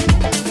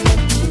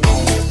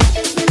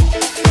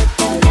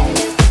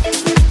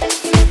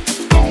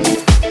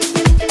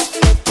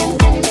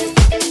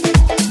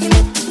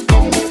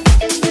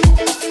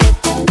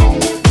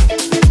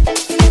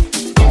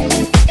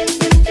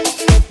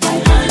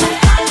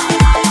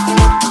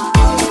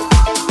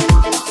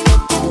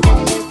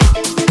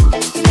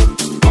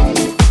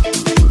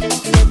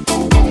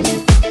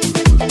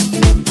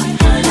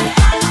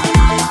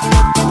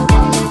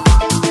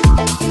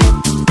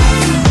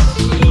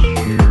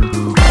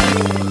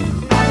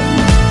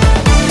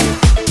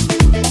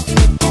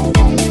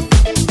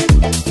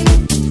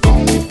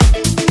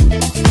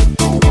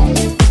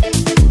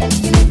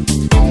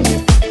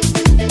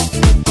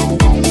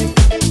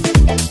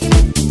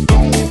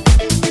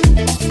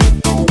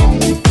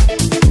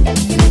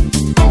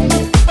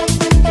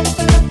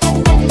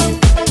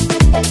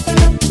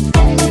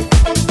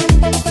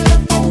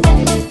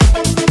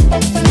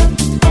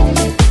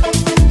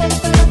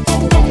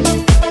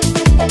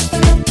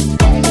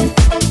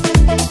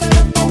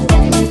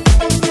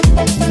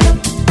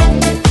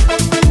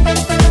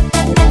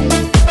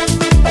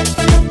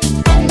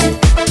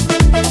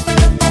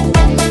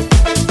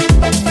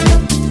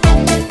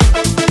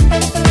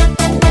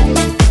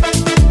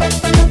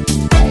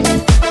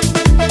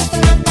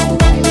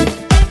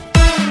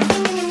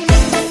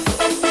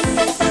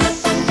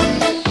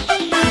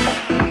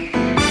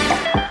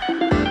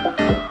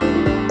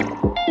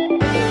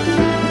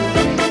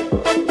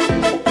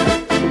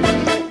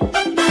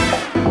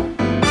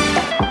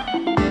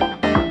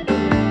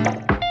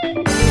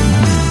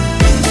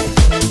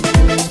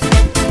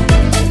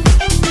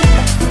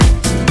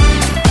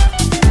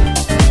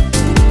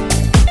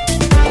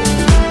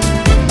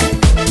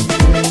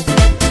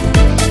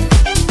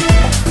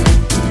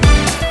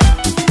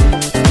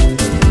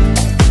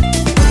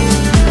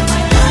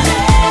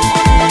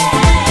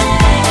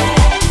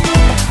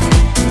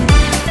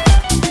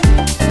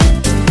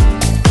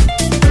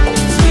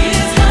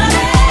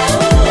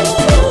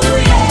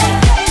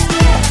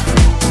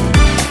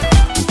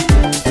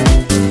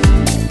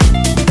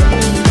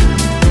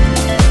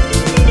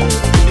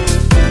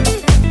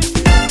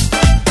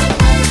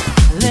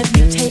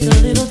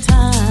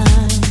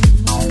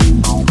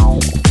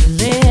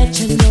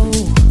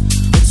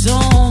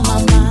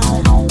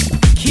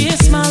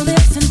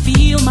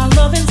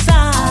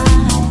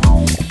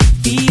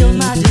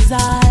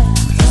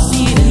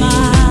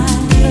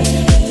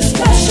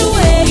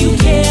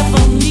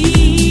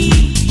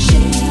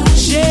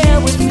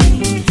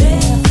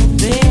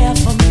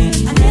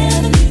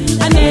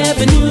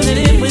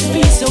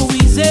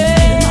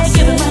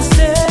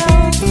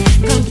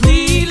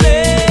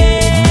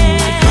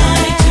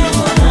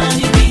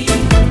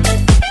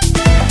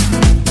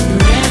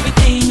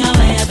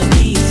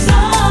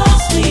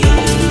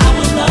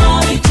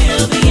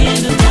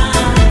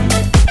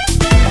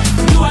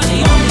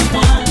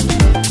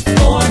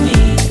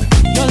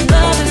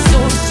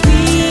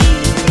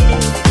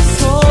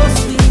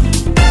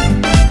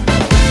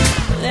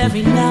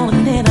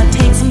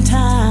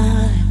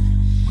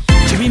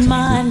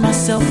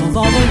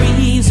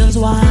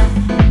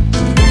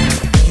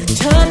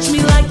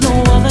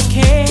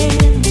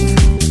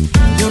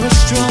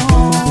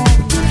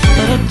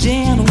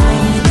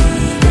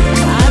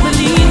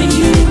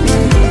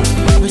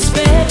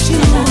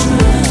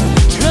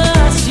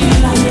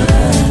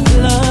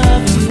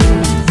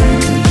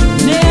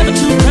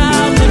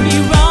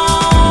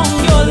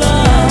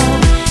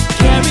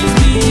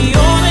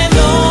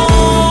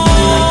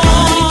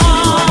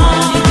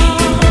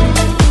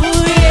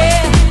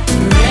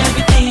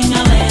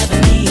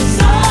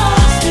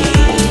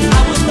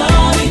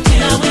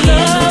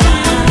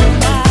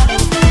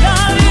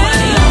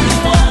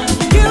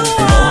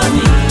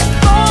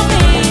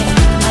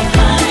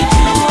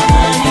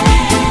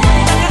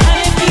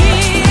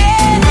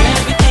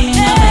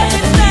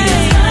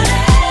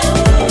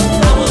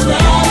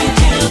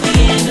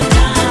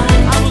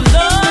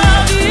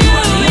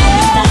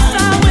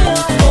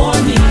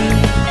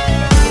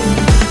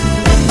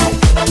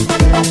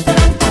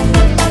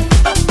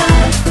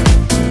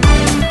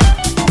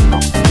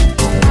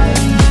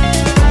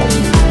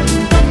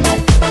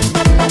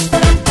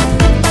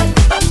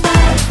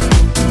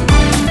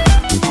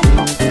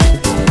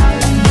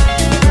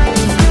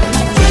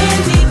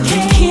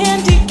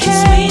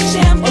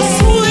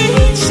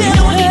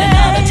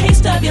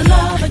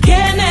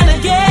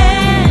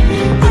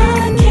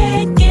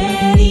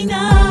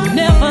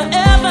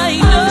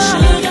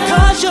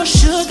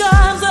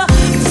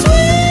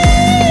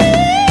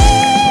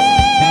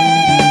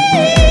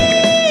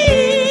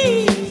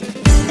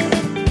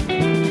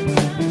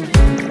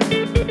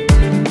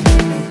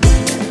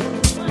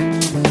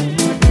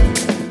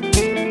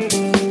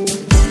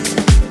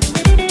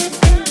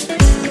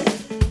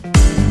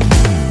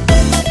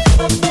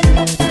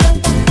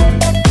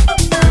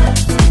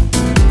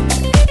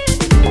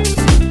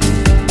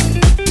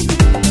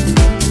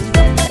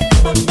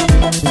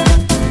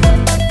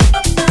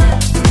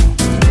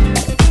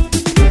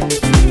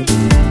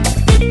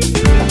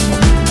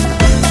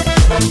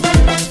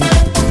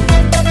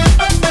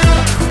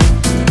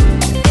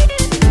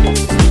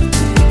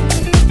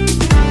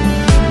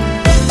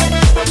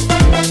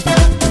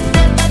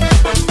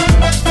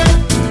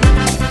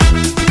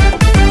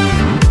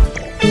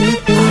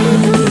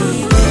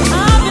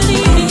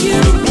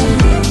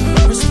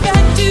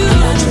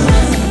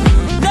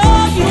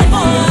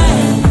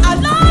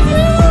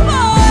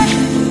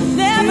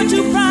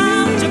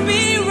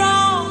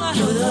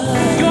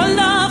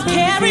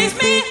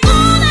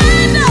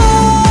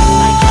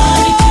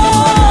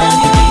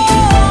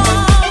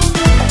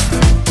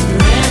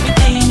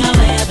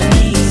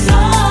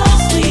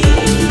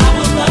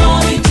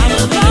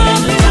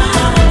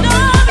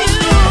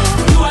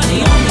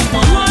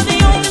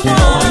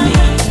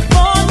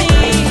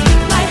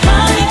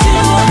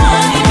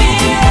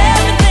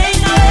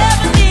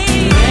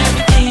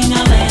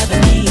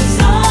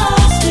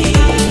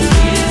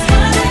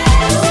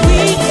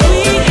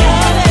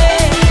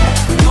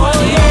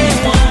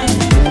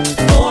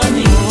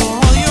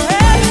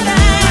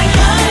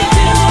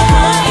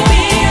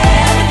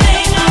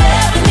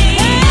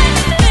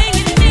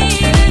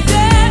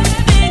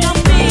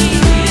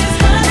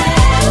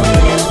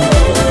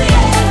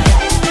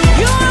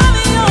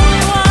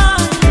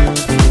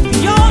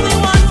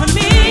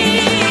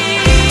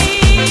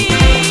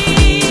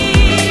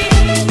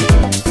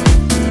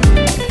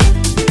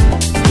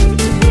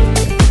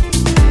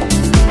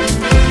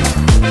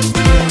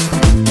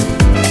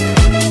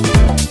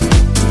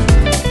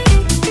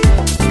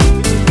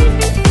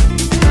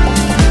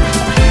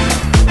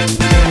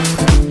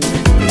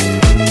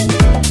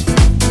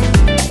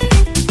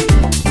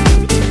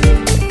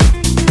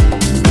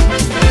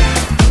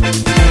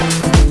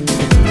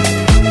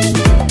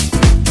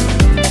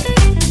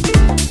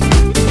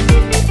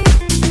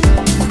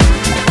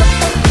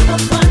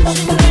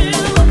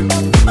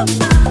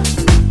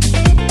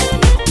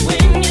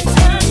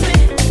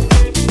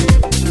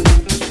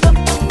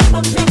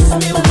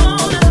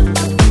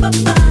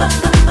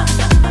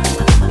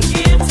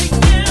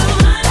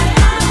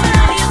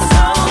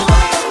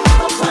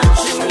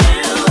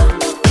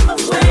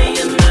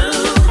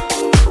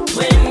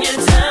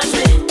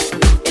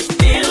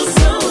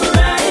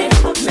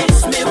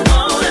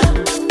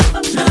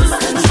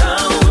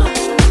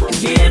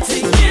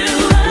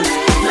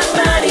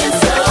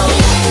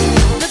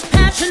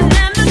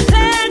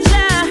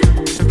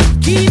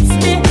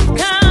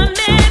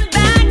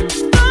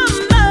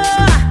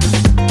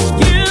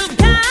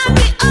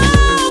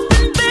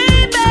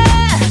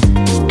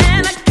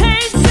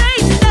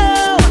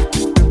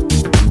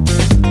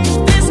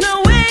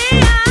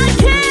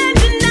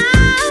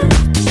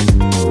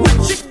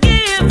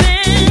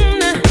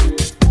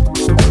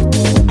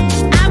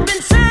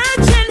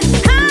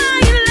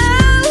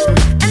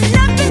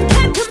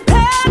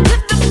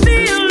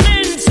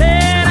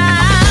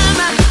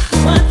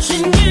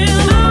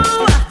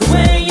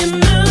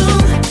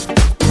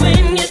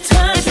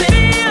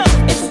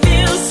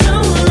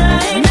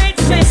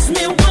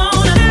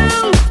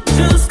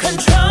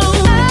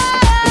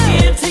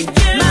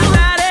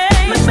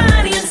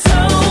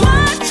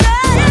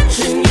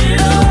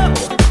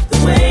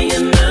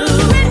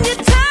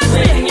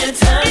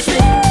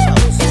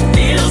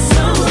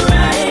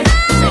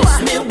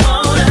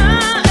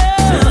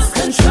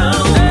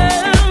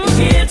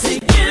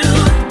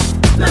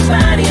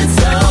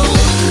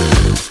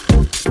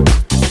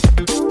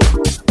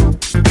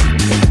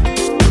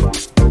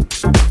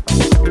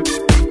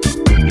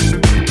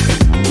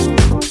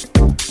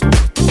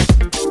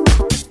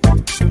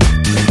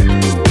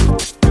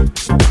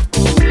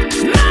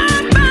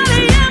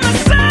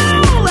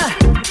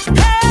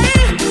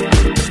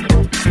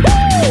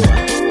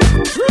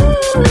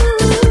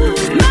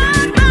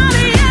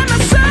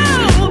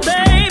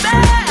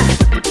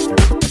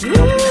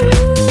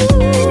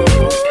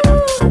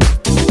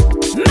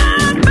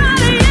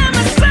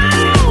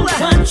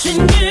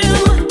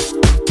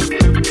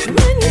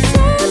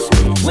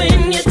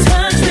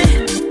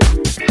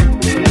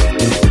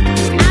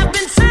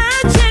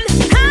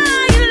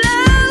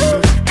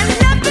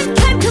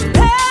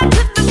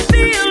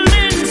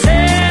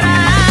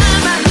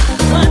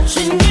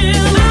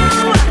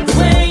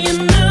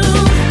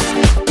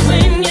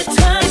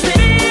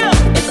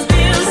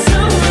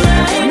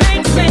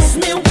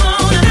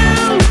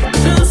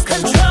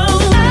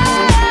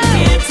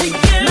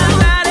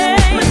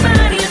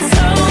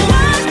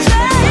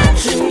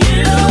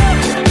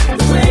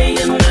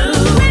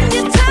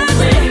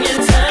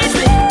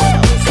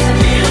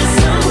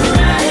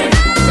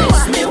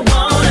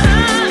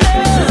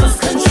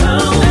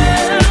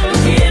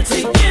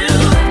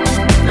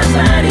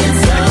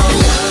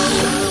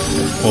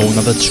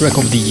 another track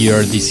of the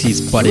year. This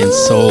is Body and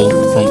Soul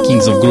from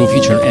Kings of Groove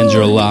featuring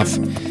Andrew Love.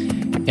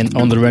 And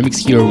on the remix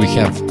here we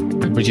have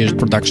British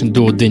production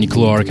duo Danny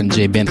Clark and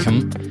Jay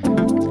Bentham.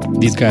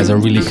 These guys are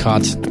really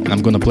hot, and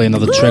I'm gonna play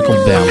another track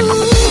of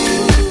them.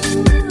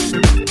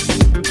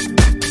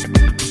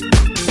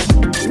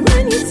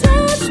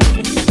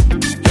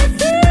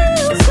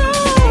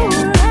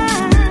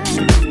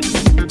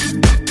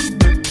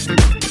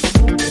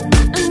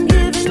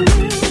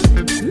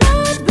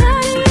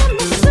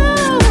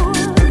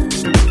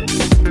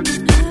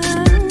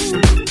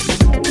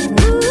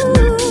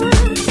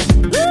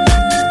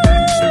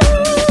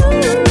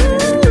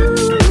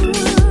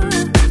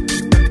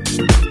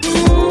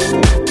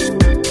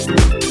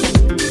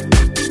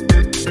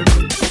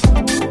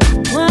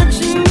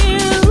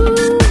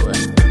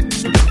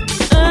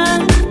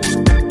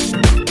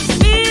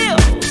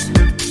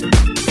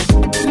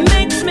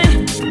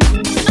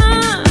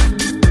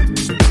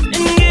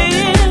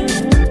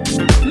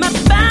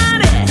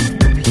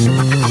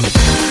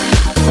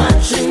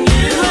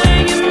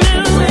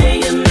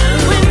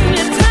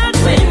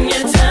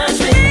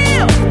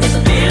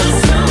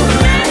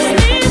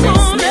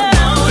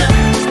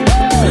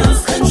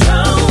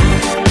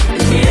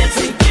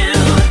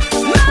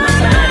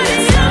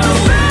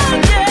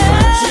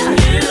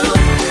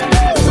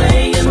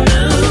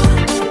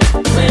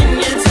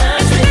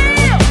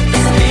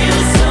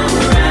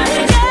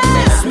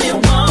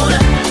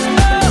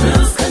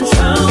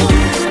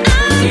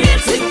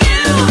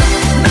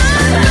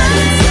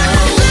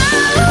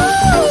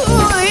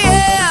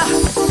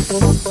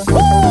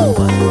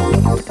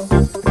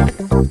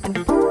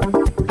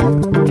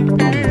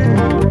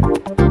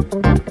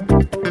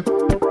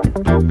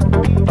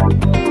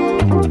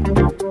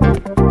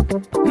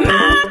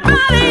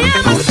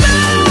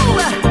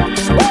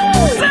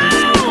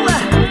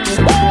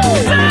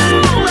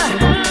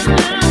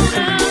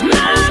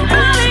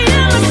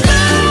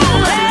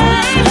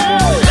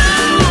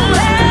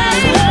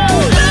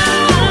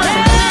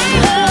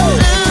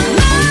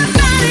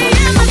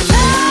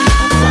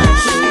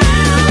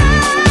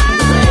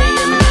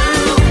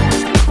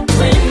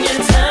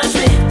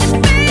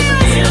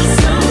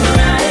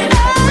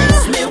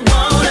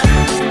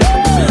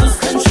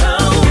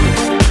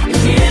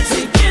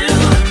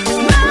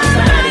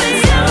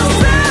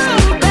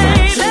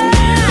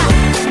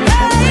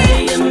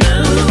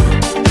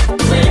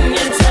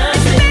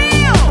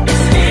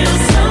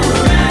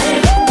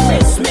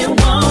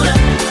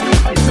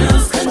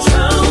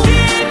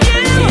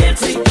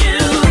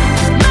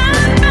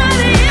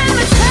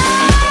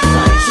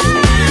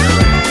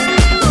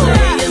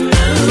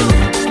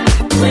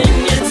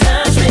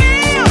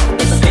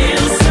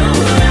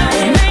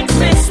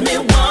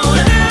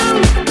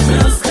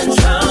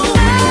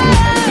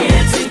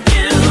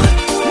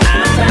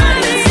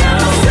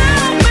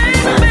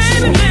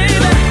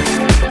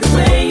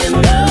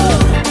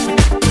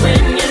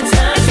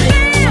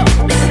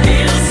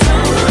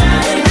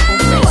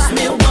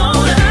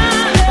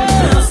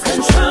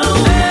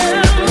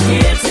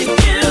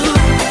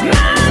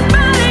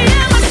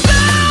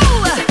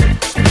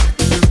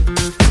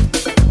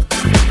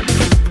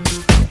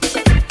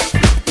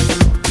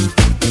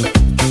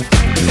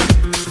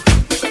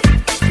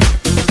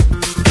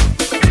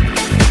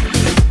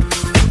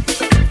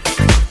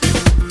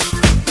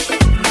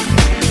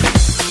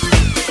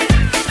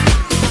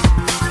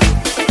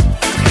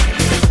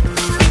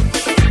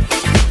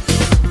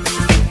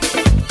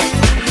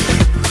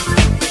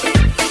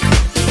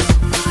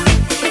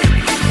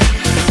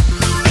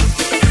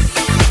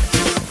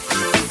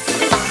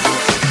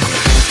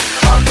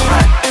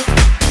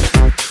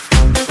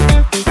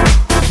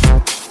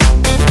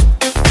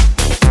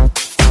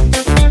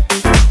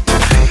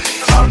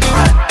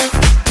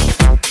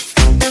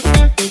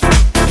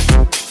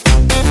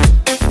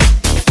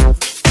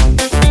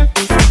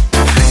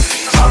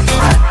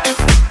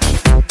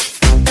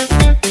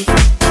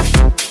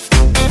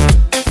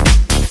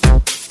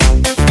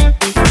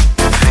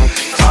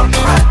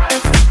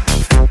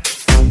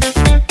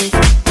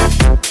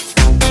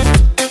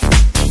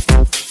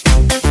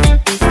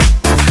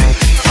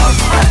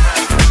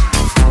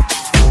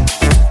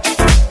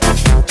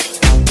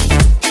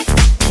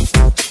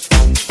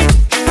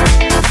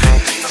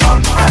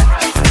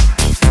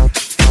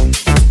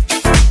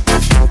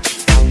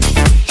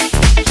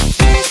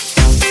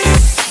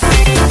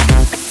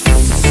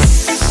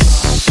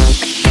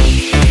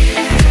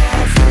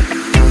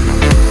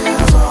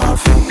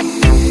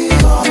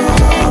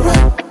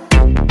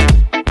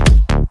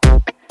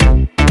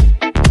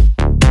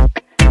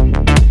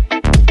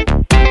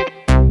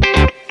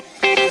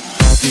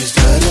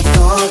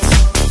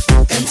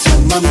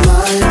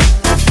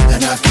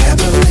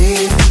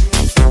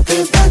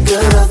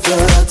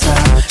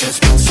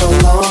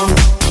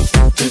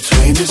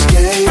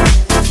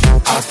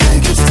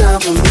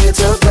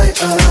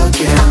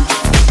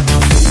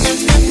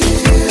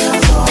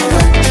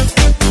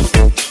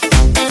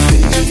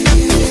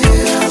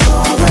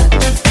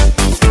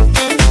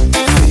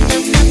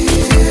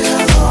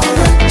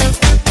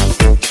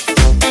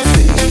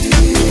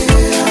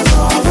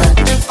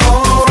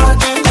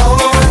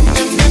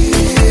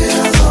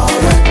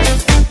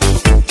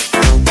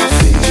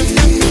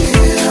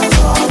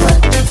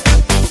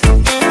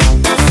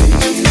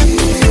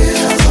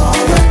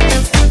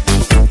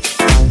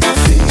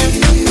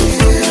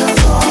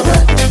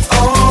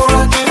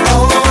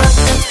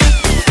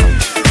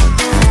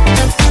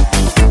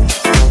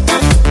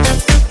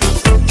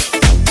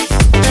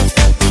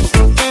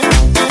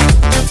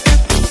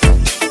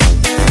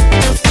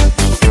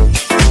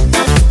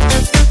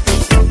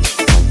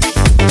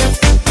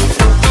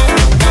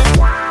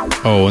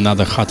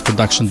 another hot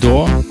production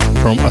duo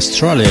from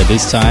Australia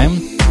this time.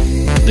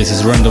 This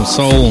is Random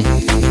Soul.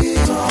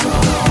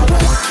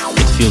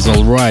 It Feels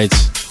Alright.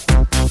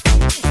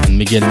 And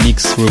Miguel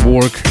Migs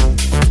rework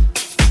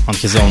on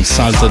his own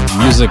salted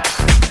music.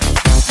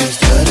 These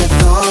dirty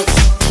thoughts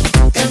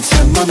into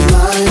my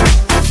mind,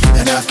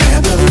 and I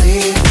can't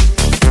believe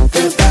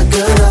they're back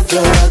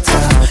another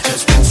time.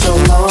 It's been so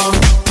long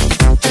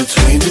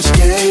between this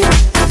game.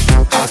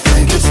 I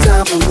think it's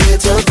time for me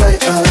to play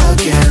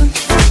again.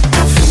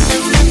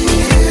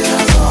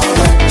 Feels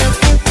alright.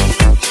 Feels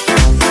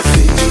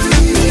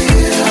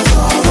alright.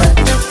 Feels alright.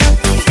 Feels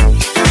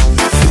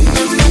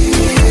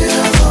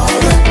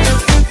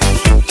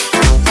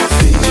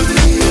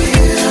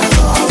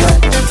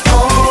alright.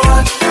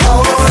 Alright,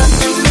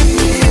 alright. Feels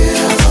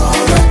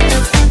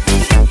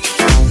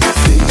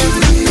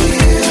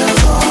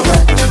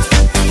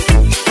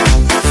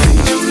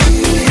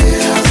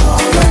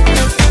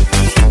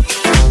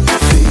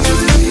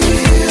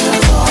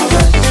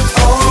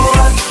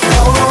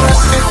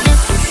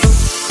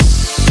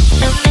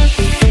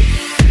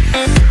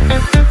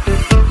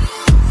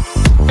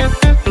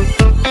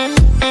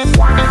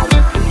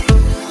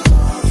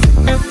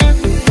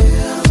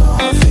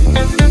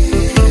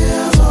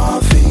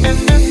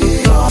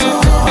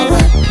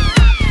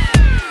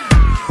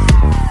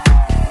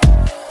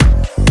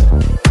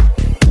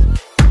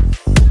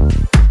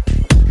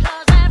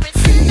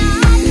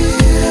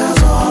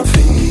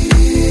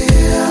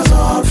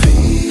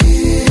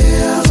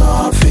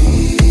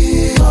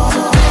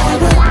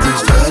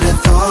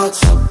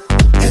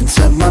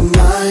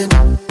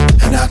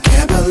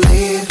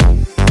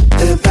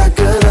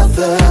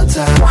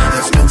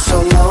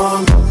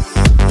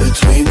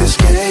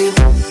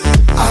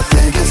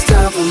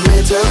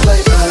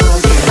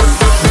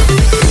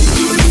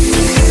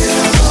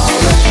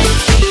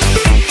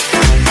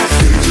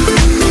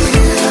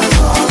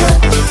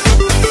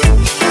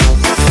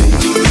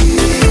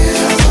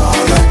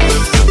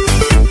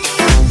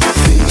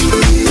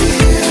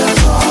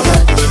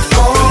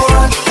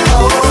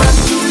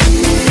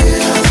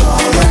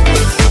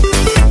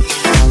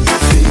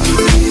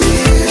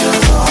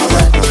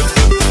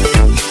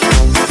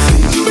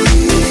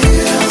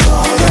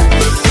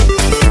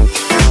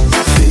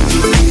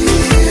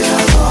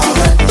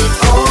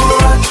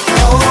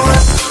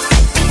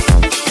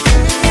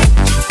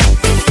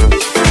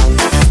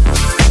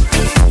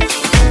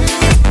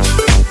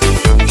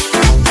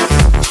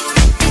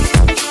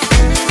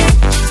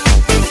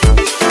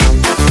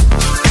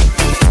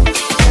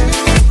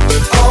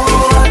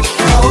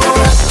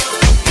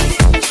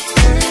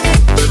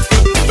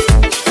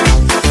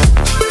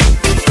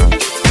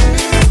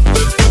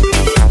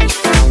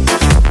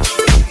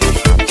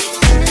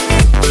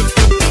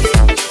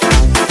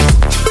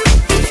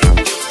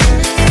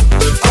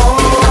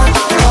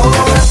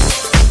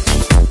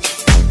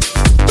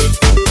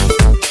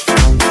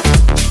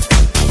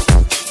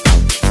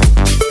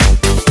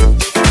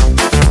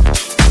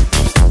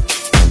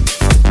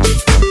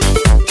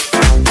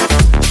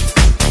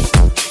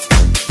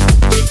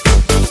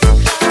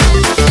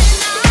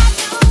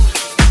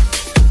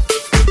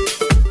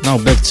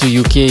To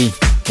UK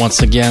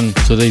once again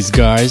to these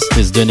guys. This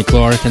is Danny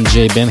Clark and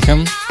Jay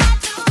Benham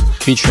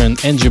featuring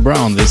Angie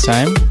Brown this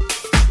time.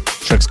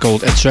 Track's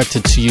called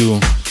Attracted to You.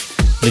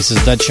 This is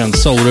Dutchican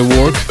Soul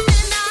rework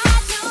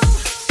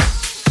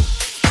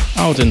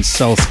out in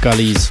South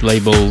Cali's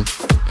label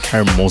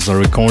Hermosa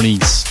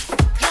Recordings.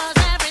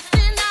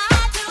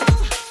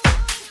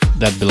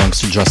 That belongs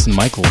to Justin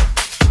Michael.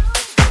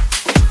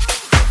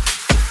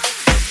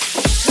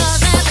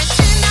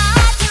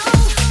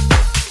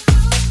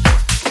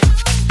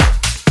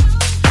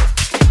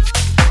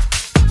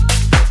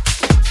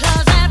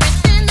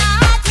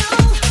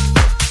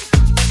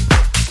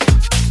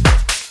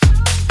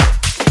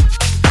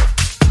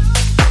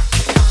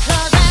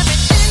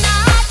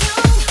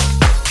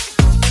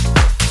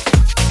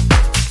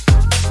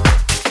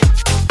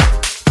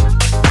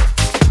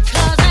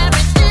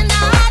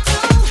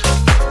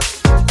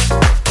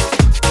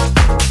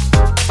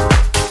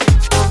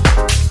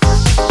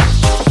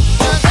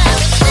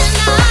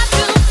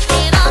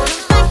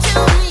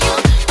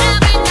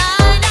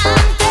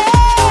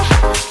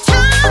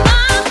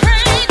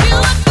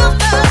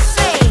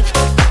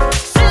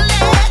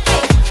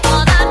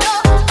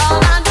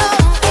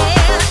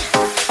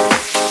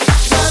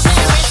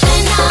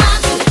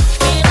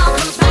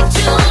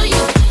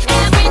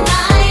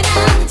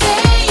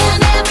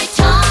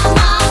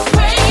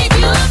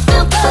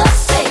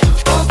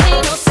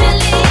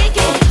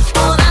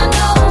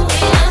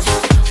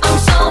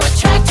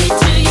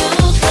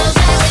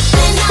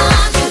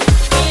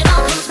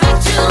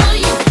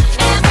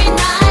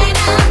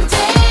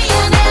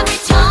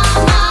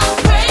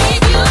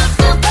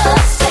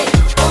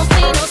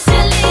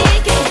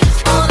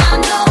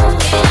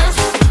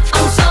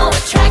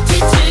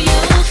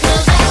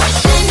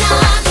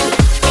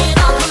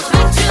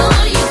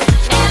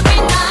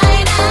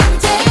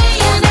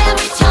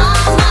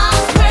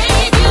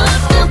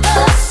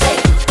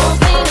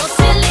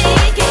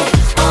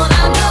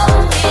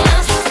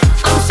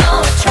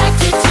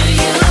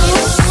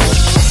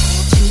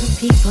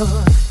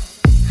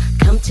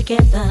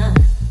 together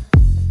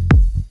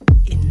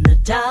in the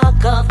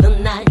dark of the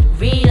night,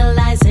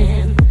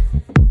 realizing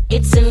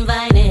it's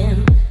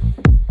inviting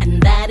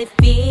and that it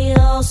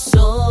feels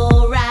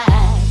so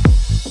right.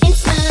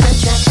 Instant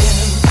attraction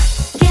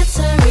gets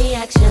a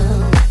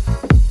reaction.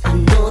 I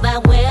know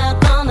that we're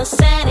gonna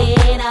set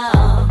it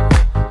up.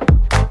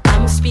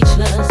 I'm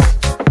speechless.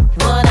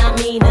 What I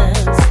mean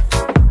is,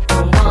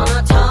 don't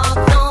wanna talk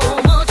no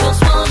more,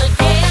 just wanna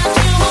get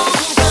you home.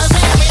 'Cause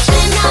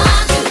everything I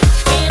do,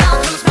 it all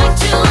comes back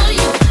to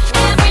you.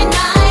 Every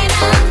night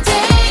and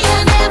day,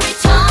 and every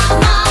time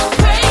I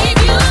crave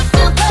you,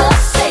 feel the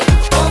same.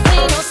 Won't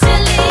play no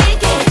silly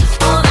games.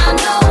 All I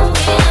know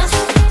is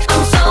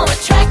I'm so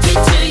attracted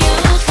to you.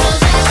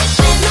 'Cause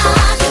everything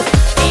I do,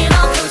 it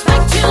all comes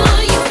back to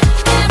you.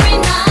 Every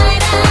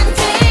night and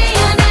day,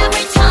 and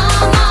every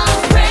time I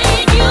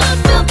crave you,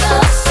 feel the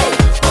same.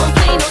 Won't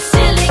play no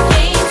silly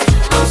games.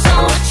 I'm so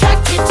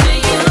attracted to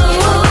you.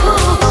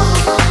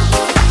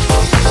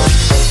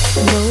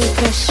 No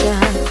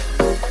pressure,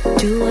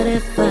 do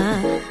whatever.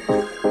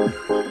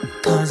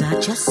 'Cause I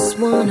just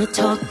wanna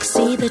talk.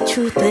 See, the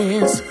truth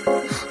is,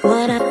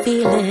 what I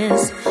feel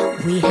is,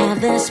 we have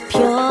this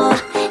pure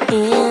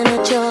inner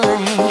joy,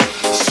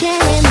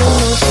 sharing the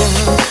notion,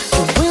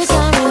 the wheels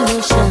are in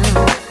motion.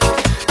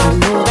 I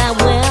know that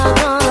we're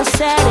gonna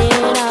set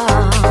it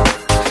up.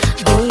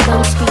 Babe,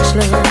 I'm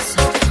speechless.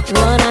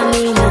 What I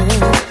mean is,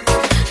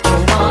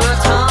 don't wanna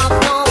talk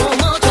no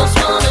more, just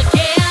wanna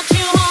get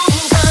you home.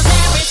 'Cause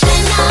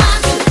everything I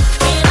do,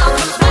 it all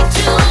comes back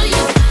to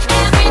you.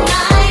 Every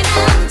night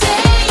and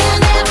day,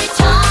 and every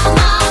time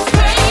I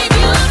crave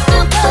you,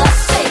 feel the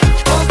same.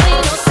 Won't play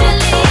no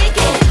silly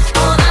games.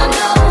 All I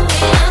know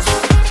is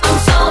I'm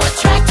so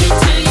attracted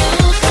to you.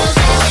 'Cause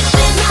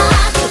everything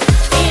I do,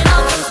 it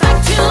all comes back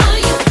to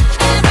you.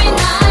 Every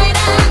night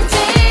and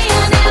day,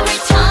 and every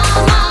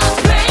time I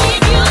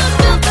crave you,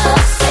 feel the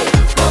same.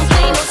 Won't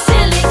play no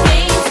silly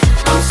games.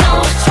 I'm so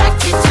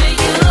attracted to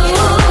you.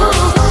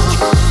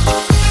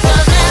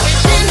 'Cause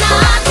everything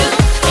I do,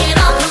 it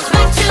all comes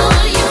back to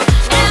you.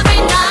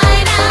 Every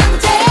night and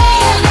day,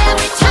 and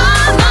every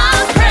time I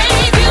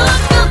crave you,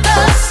 feel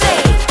the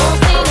same. Won't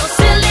play no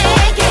silly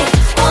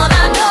games. All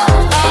I know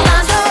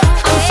is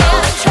I'm so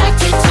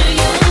attracted to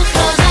you.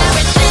 'Cause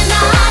everything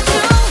I do,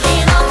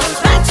 it all comes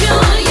back to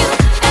you.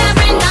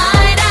 Every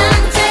night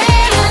and day,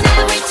 and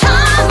every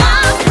time I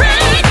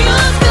crave you,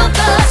 feel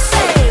the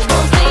same.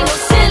 Won't play no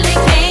silly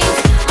games.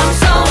 I'm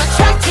so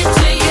attracted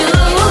to you.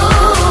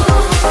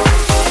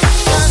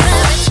 'Cause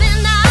everything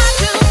I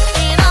do,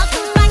 it all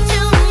comes back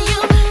to you.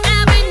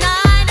 Every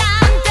night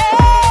and day,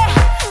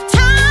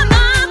 time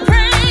I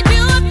crave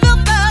you, feel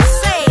the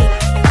same.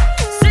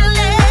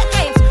 Silly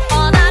games.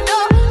 All I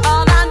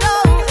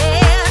know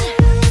is,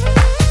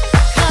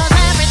 'cause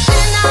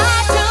everything I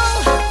do,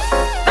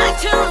 back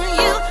to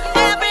you.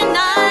 Every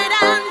night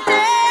and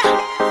day,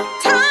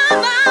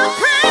 time I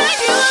crave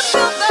you,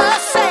 feel the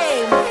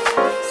same.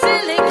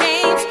 Silly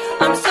games.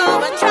 I'm so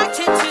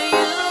attracted to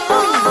you.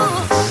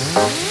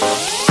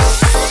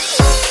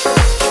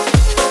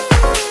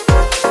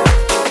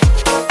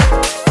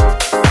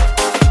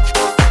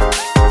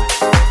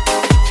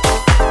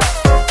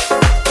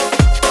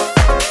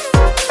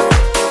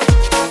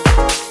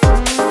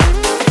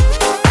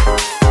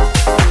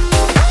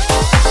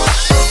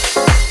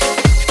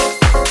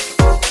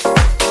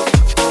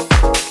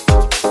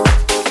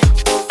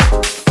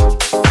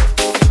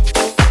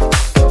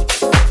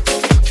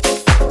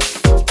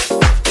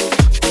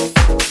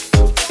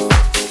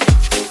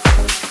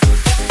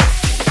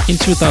 In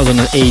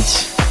 2008,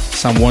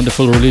 some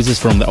wonderful releases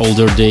from the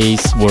older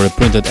days were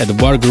printed at the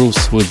bar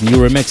grooves with new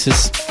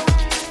remixes,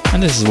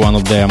 and this is one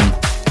of them.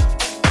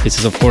 This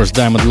is of course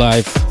Diamond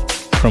Life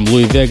from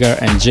Louis Vega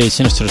and Jay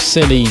Sinister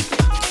Selly.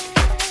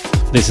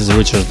 This is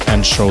Richard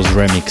Earnshaw's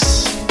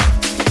remix.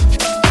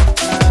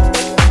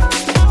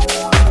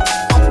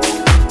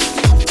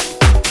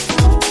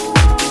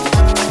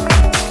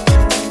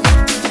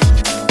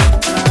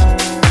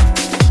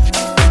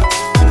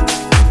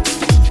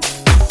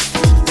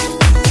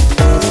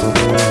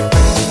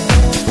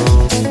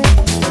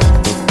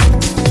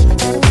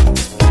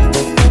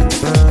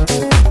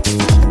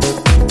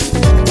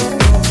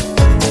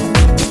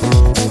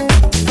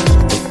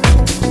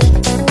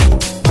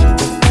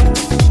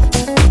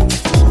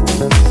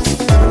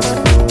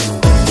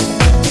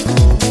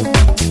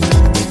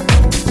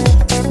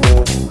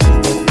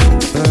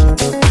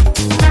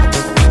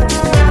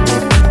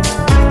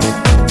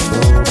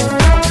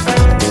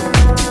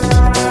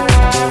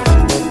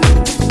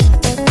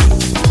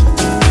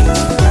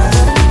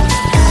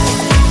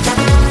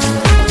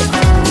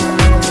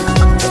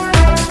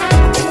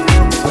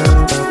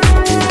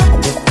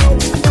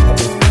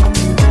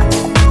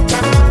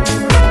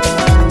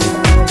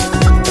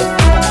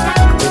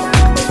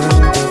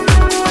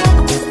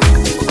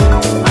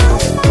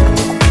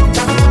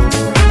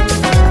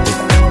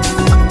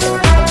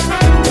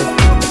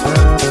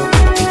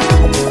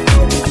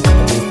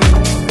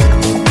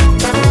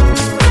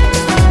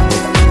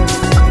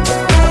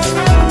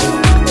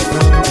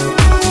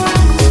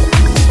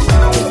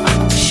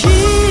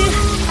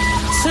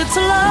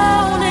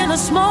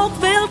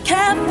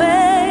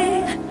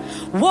 cafe,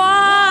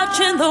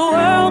 watching the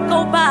world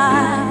go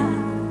by.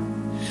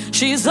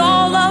 She's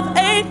all of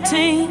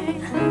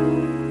 18.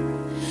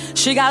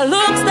 She got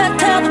looks that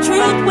tell the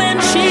truth when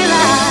she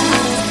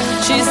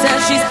lies. She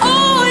says she's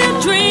all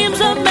your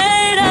dreams are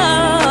made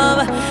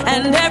of,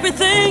 and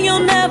everything you'll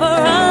never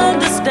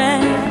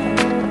understand.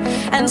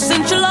 And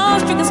since you're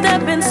lost, you can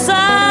step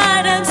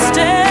inside and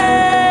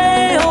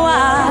stay a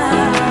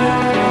while.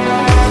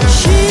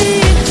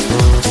 She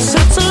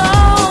sits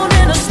alone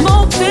in a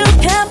smoke-filled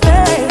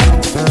cafe,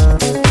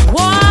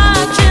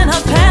 watching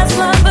her past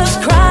lovers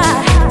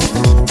cry.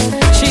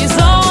 She's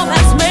all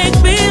that's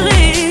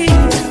make-believe,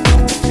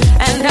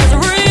 and as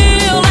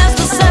real as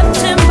the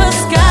September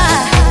sky.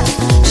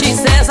 She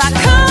says, I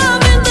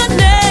come in the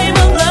name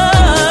of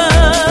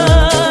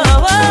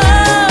love.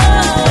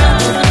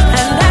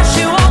 And as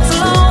she walks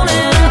alone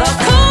in the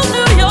cold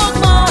New York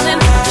morning,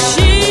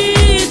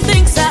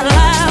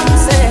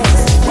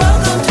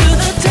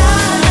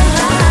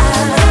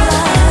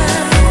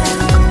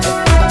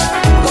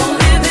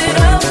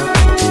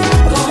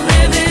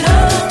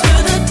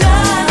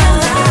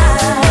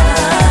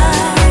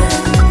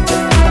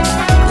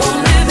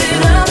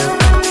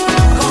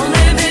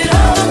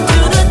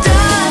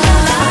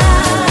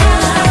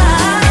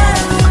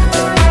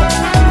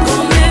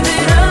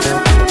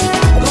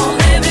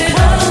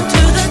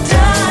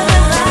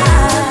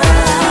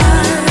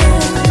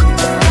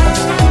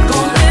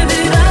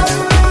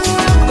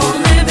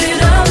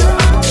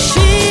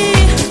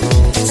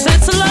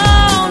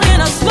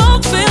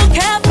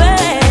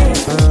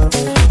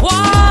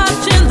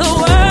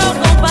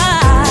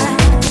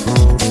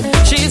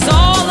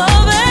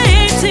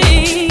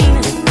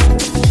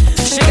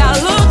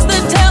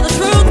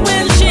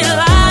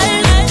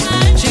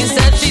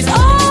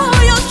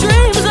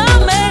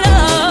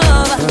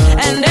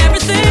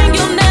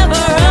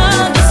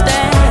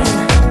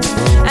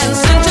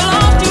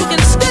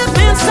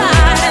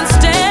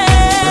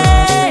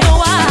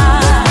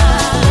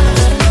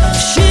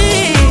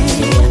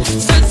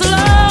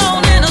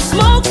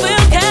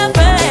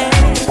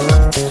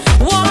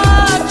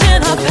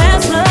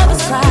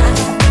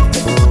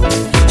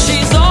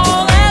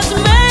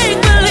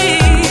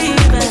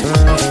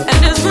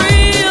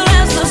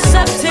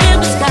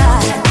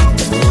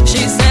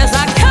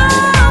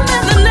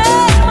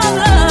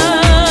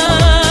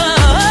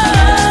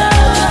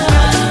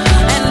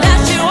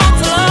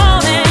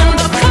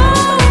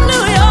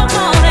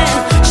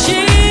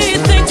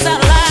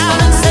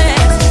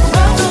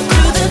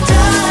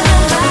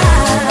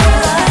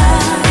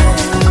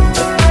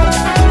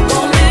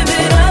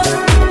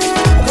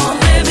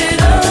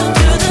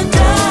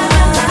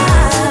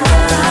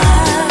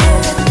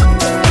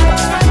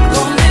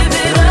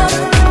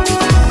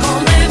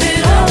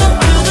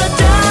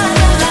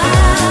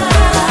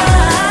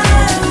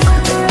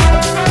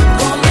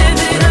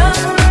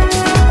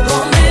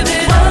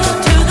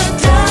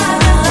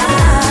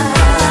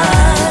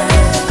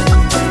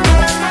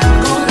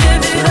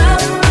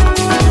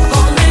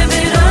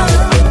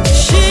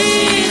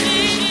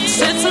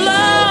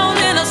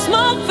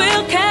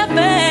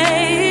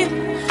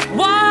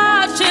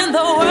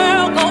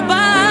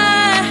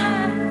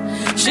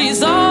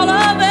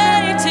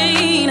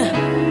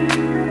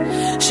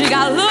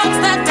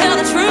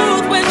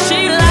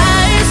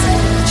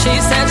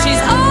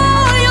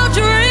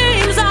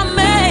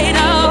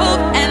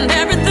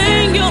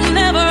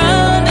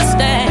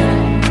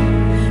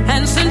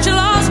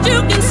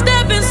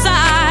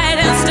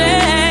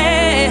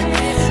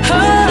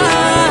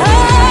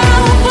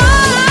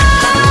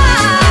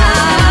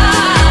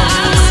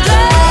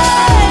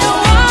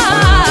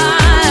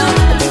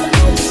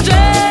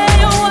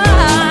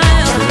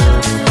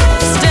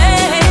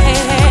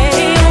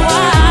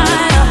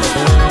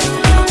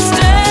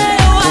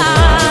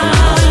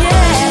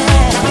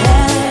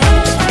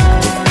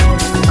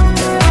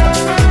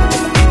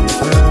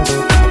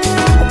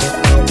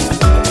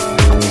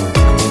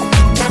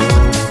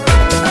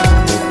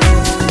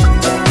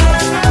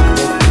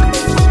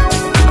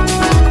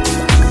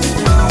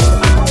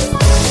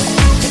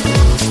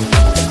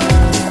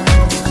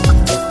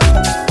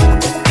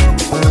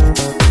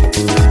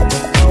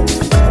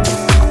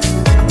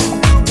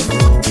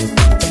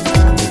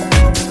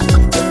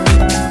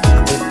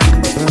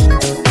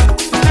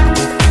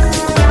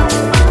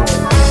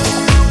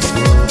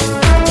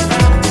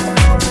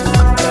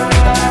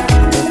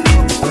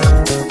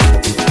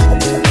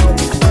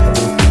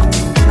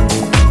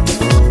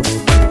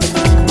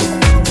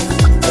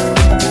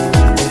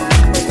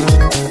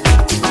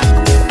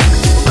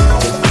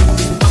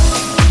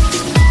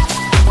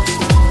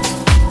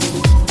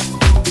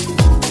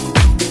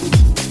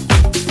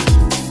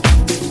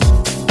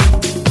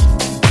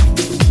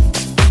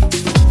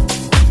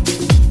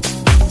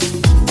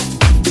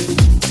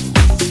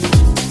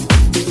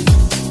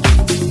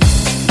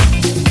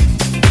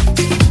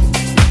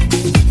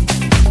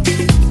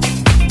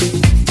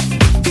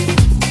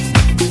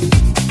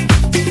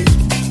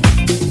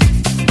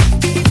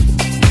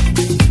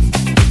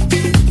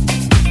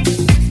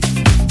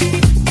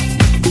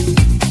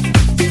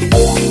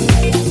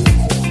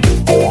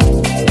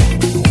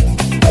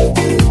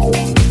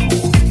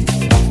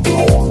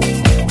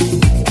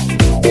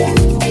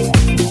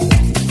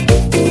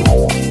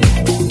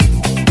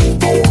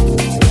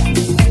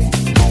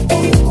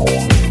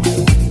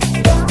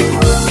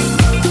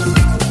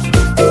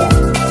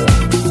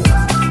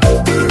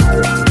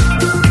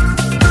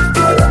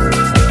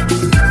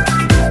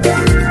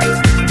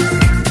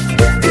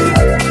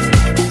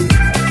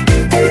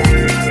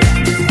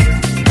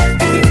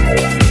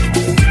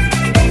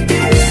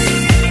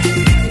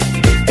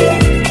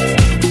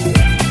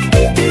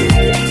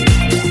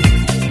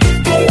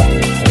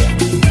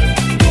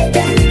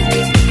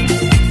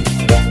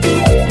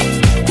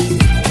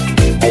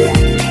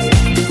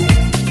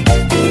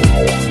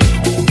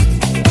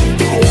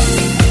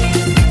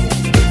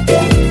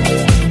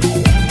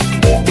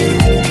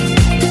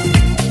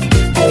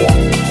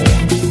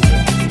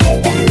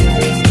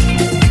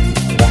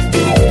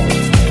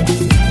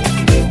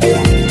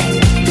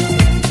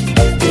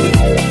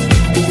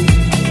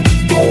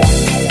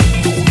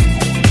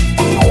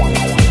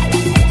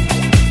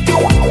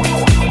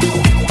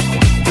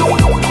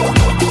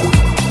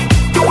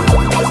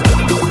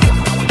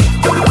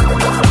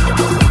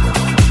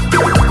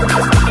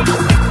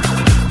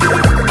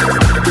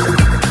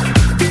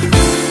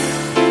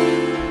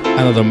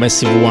 another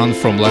massive one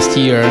from last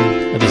year.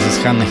 This is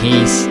Hannah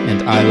Hayes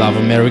and I Love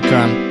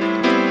America,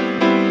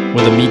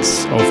 with a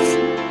mix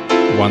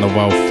of one of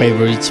our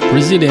favorite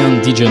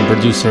Brazilian DJ and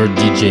producer,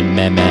 DJ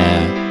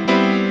Meme.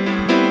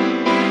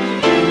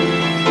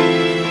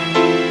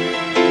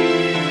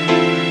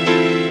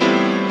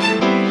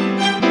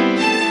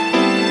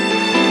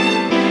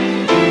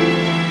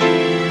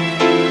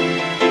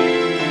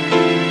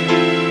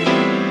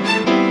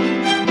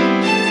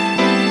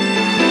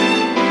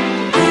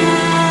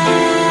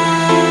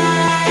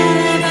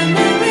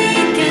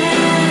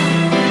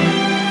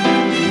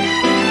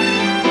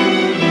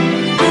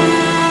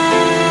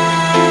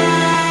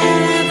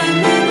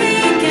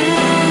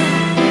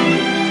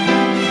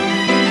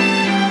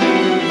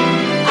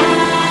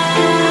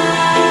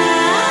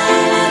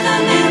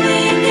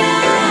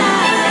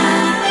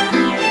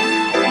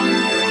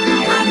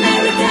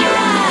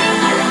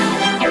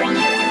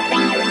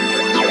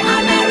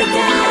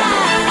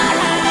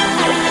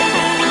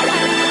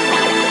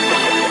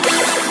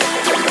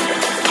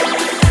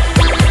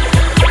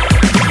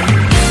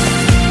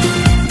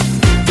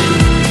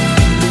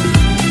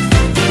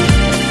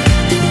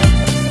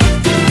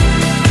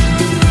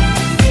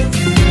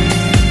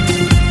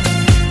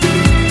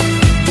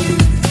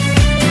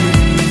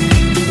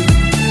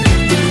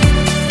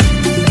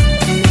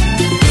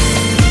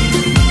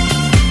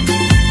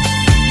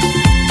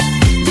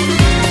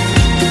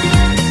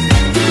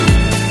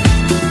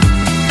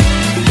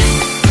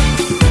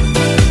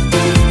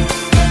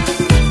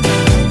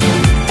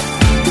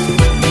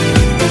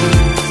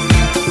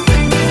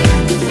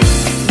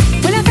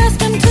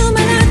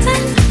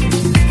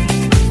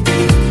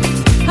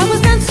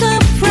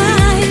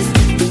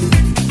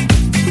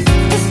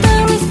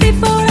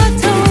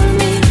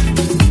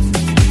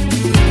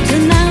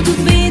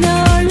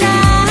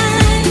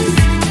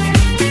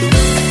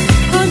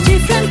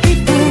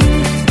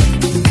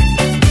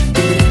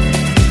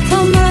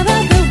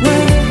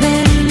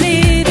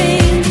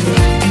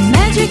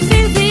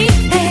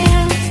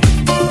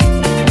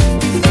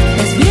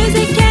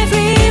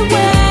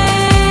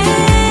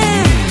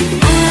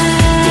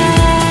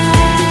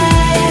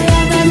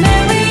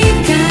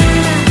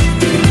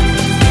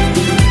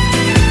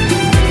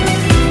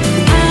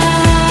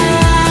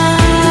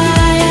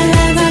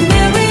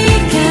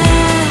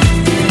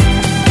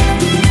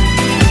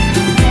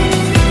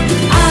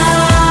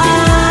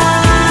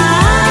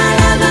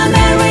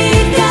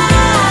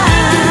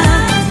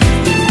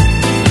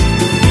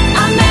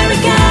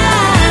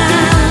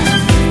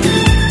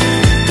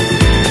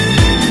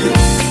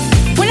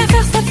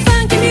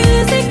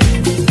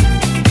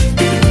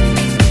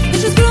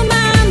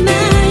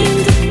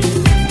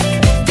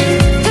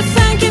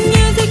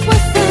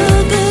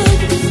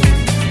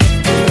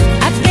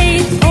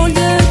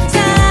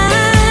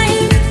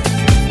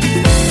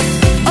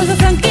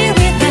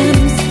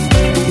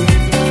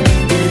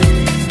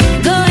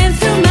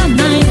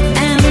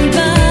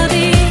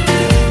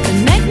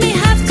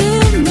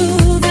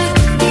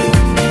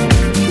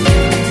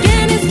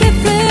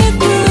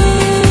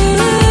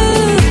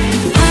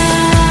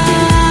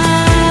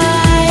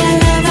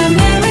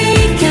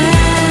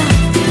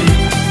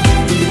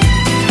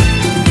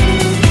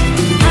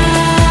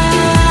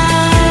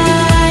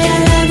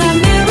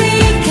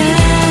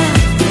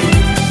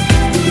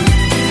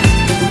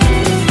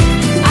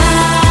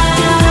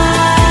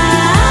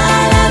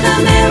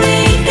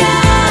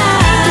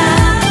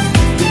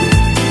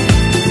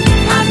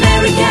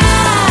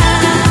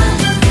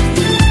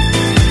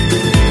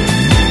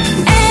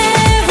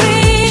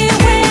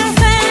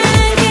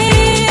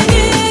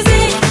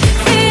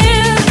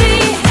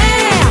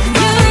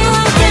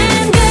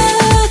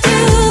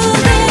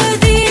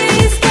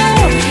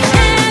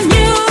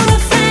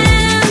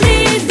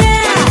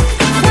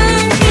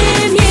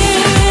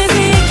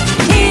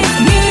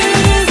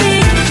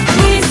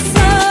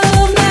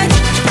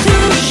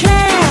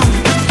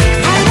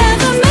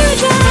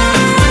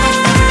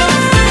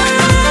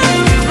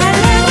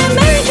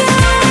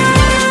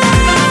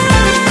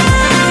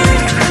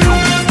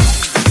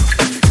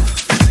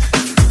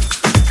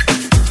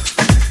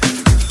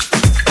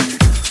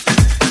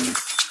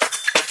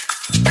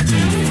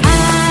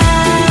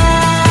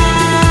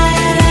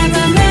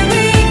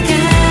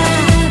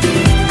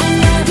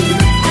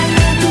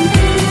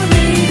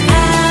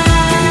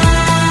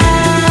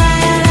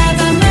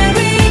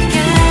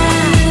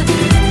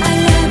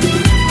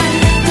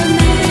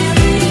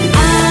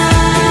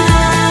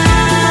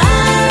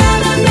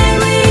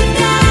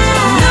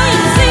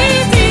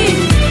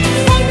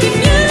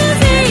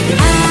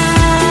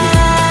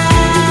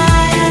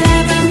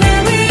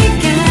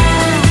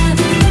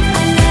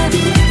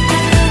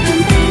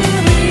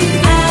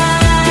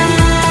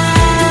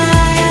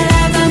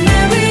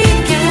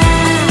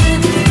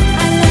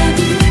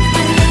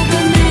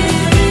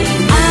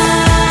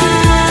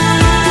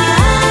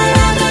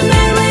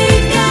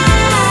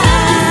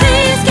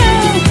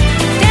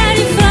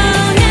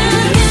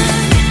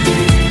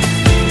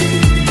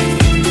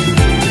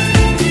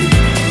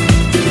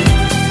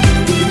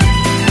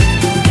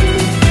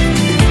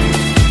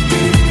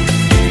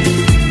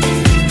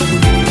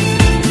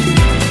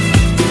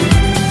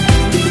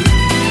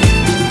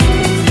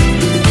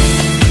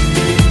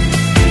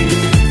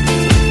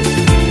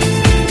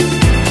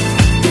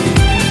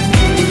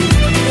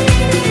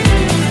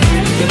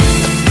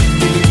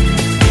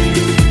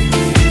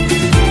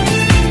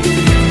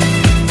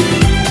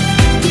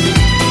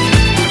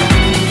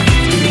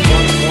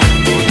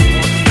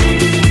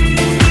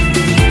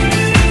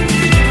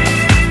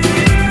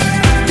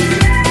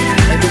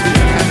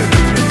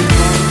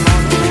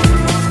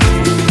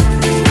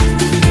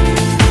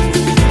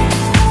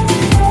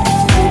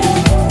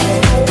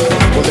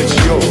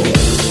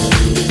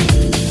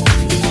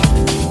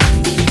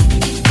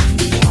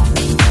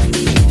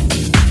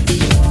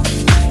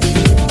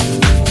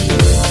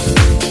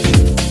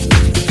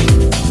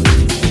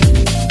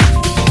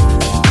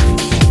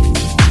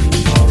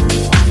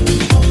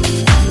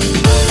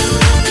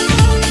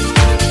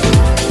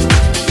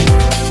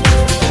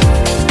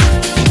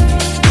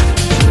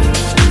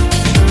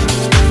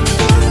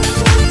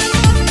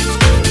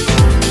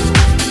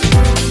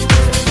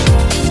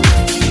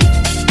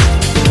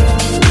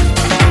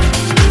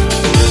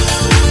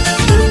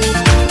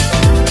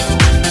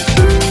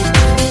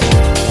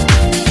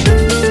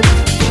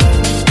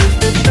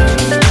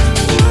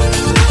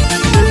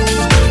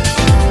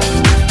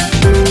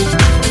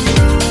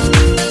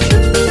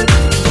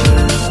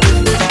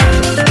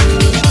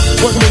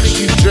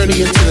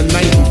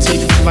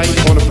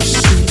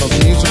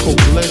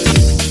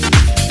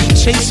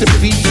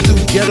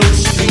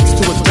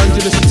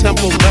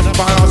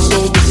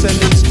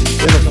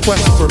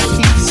 quest for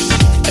peace,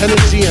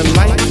 energy, and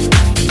light?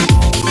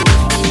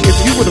 If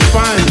you were to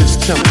find this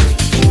temple,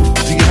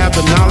 do you have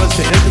the knowledge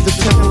to enter the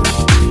temple?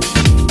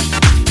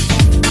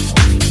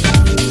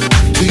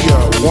 Do you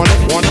want it,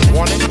 want it,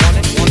 want it, want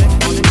it, want it,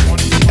 want it,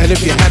 want it? And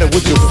if you had it,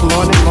 would you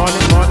flaunt it, flaunt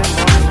it, flaunt it,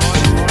 flaunt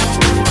it?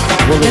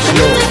 Well, it's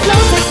yours. Let the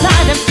music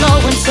glide and flow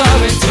and soar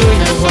into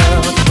your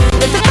world.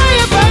 Let the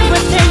fire burn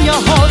within your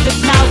hold it,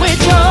 now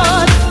it's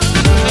yours.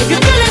 If you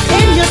feel it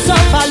in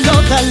yourself, follow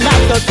the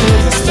light, go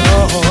through the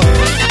storm.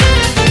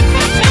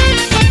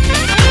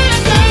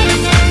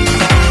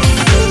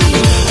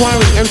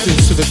 Acquiring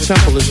entrance to the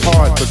temple is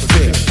hard but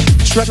fair.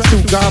 Trek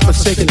through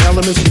God-forsaken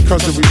elements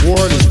because the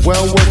reward is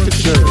well worth the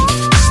journey.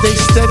 Stay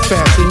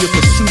steadfast in your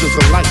pursuit of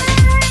the light.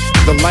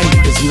 The light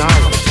is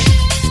knowledge.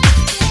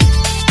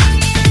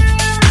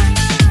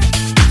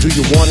 Do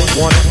you want it,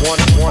 want it, want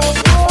it, want it?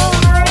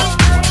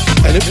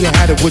 And if you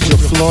had it, would you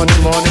flaunt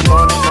it, flaunt it,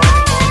 flaunt it?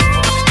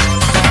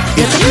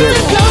 It's yours.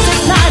 Let the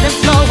music glide and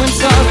flow and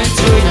soar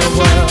into your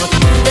world.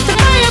 Let the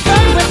fire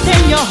burn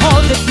within your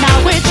hold it, now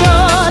it's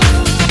yours.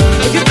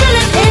 If you feel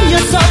it in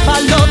yourself,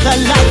 follow the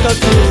light, go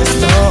through the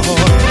storm.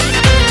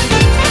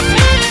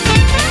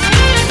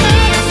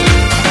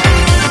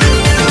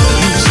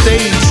 You've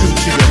stayed true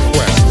to your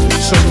quest,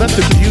 so let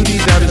the beauty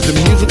that is the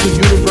musical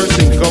universe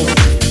engulf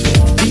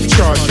you.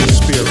 Recharge your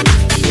spirit,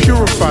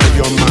 purify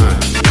your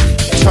mind,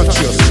 touch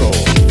your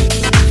soul,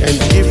 and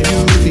give you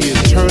the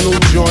eternal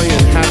joy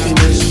and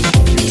happiness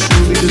you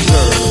truly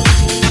deserve.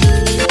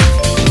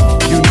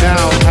 You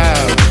now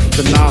have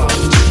the knowledge.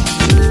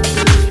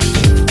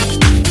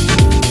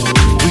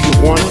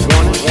 Want it,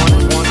 want it, want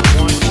it, want it,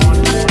 want it,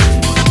 want it.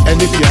 And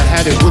if you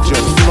had it, would you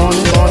flaunt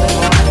it, flaunt it,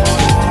 flaunt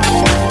it?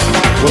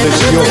 Well,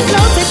 it's yours.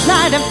 Let the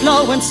glide and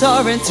flow and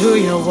soar into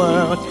your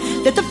world.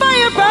 Let the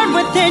fire burn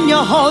within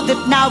your hold it,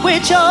 now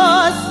it's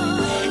yours.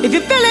 If you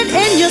feel it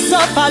in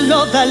yourself,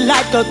 follow the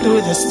light, go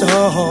through the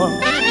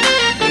storm.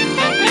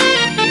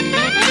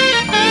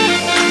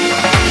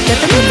 Let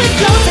the music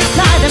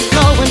glide and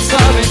flow and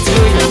soar into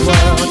your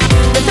world.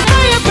 Let the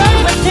fire burn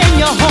within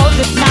your hold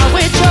it, now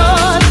it's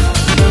yours.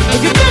 If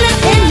you feel it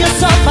in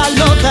yourself,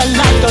 follow the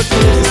light, go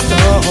through the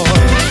storm.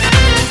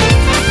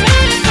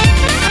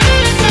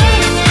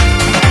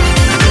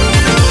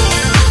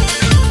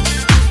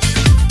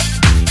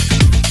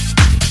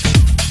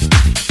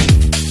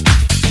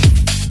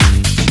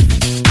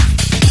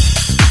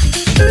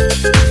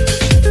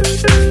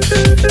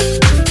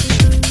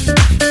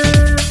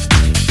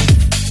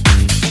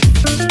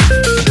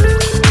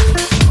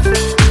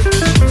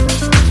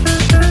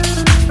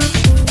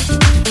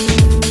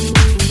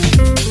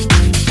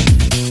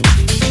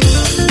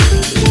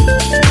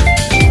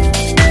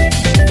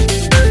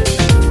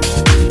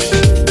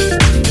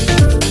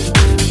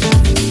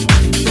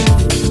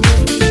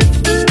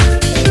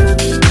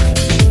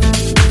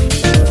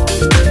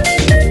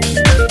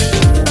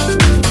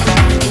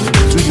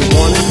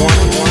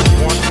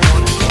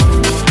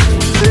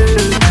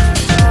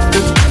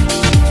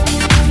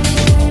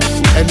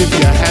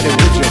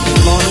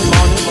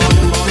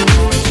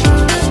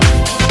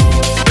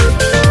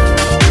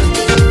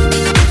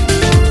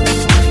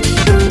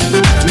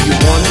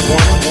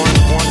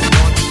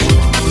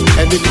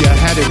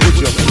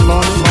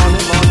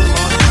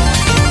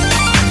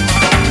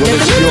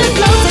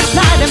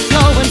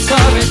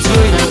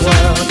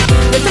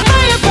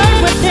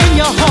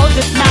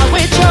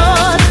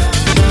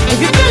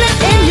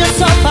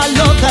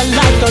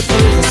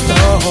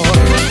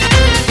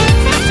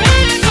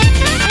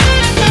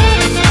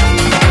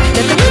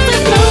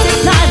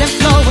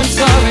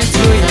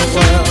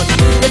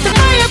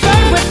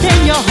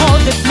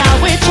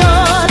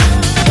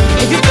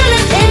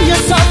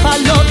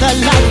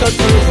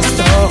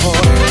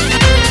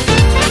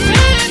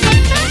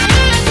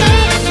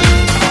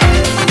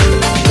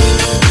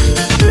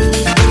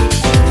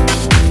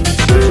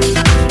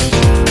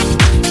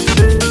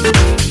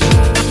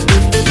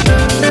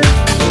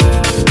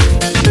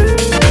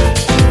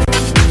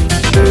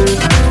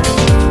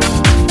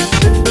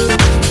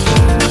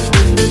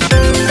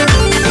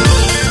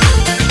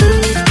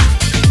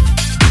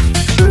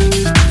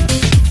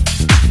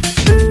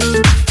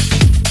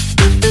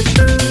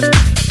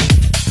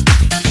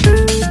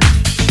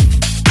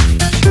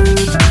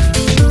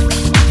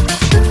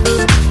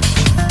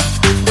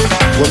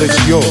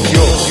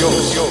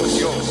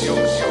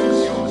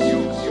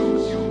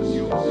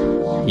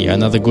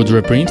 Another good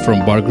reprint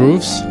from Bar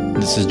Grooves.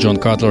 This is John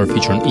Cutler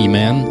featuring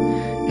E-Man,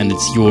 and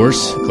it's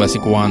Yours,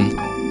 classic one,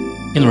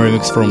 in a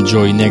remix from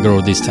Joey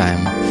Negro this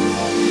time.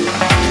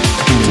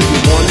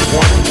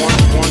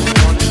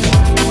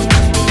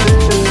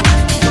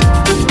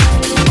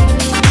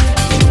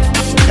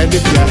 And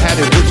if you had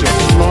it, would you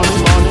flaunt it,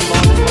 flaunt it,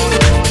 flaunt it, flaunt it?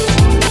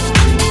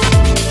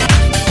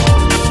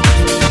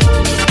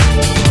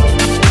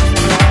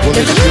 Well,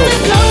 it's yours.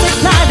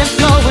 Glide and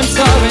flow and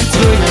soar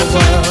into your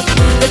world.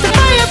 Let the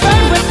fire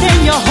burn within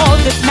your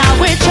hold it,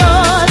 now it's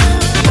yours.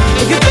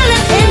 If you feel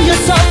it in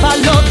yourself,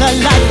 follow the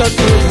light, go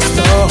through the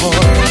storm.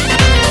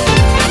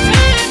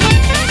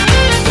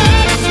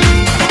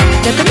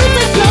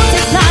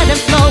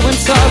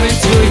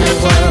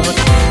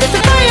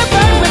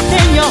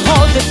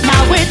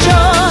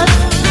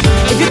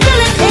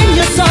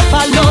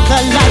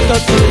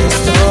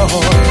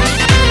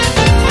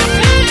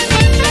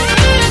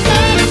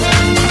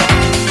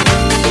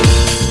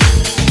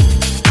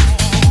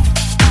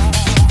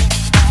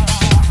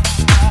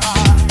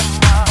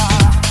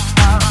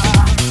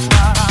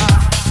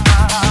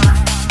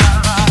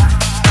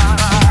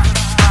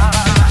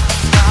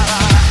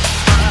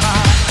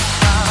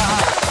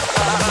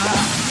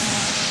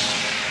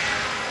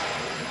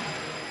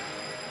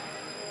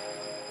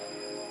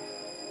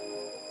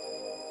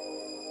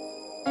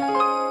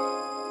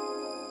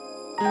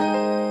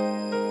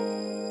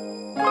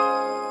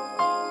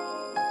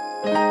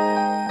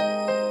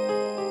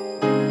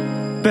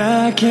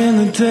 Back in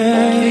the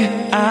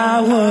day,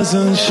 I was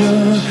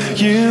unsure.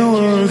 You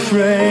were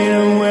afraid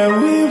of where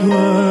we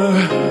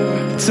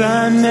were.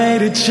 Time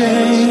made a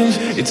change.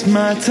 It's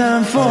my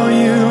time for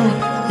you.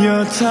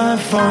 Your time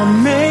for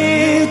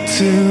me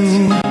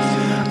too.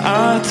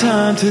 Our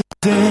time to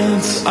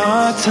dance.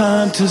 Our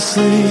time to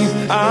sleep.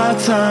 Our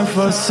time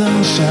for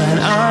sunshine.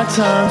 Our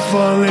time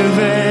for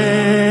living.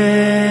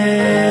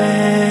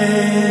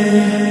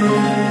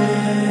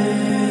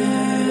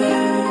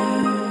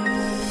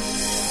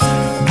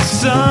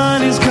 The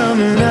sun is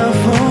coming out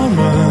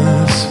for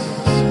us.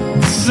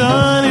 The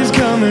sun is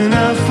coming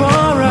out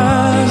for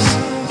us.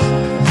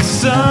 The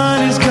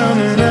sun is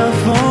coming out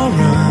for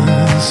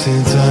us.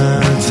 It's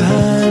our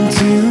time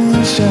to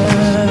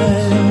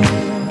shine.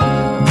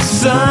 The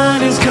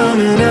sun is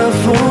coming out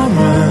for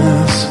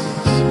us.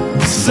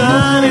 The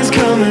sun is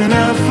coming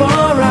out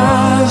for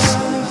us.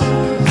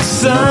 The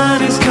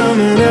sun is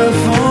coming out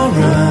for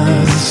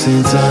us.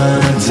 It's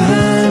our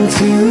time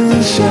to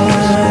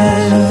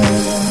shine.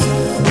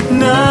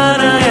 Na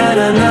na ya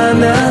na na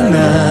na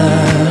na.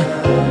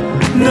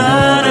 Na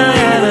na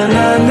ya na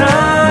na na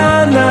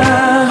na.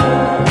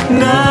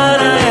 Na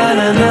na ya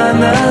na na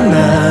na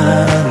na.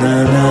 Na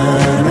na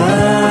na.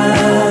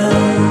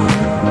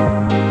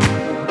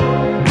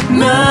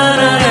 Na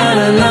na ya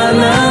na na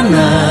na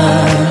na.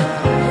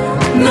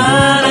 Na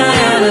na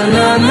ya na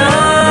na na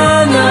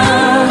na.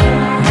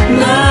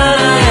 Na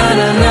na ya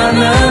na na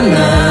na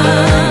na.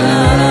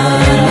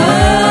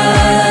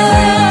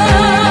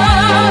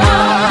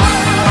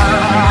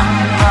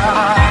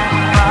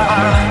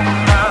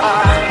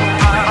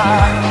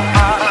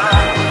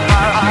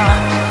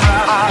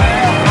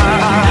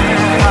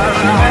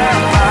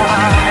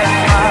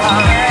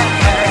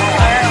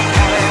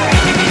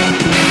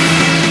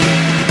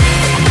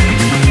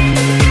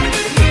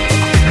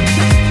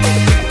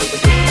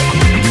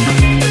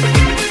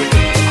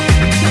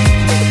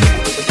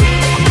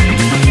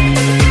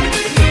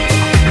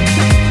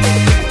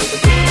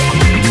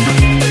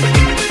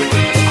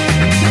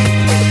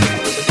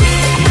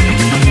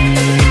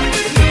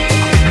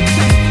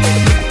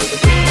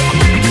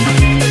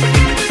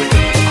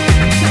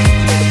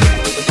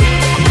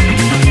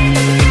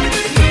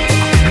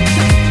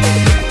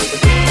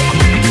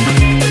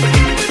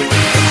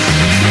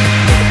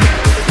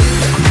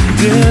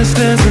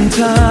 Distance and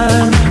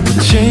time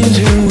will change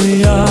who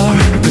we are,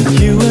 but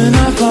you and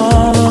I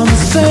fall on the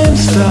same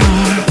star.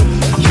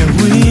 Yeah,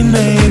 we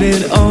made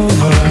it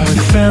over,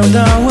 found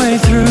our way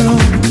through.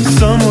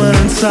 Somewhere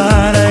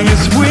inside, I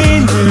guess we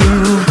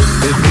knew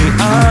it'd be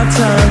our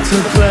time to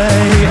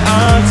play,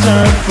 our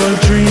time for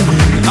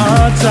dreaming,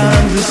 our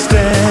time to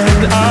stand,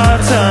 our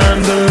time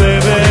to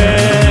live it.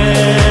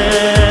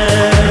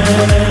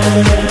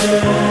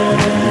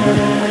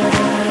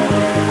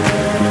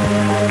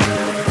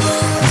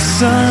 The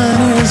sun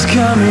is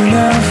coming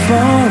out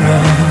for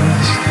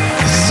us.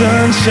 The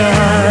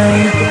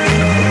sunshine.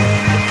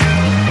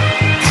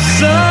 The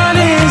sun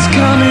is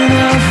coming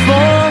out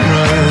for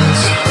us.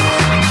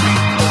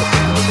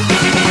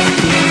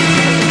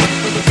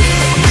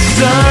 The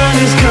sun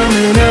is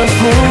coming out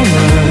for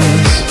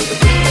us.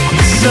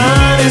 The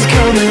sun is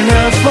coming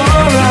out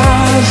for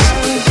us.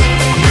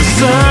 The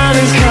sun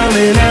is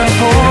coming out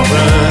for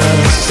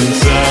us.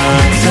 It's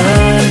our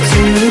time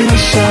to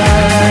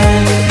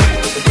shine.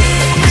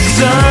 The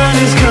sun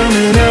is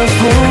coming out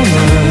for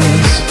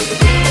us.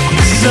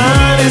 The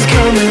sun is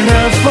coming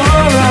out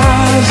for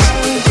us.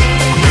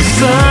 The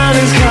sun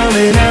is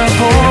coming out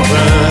for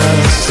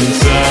us.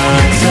 It's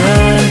our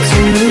time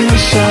to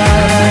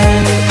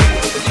shine.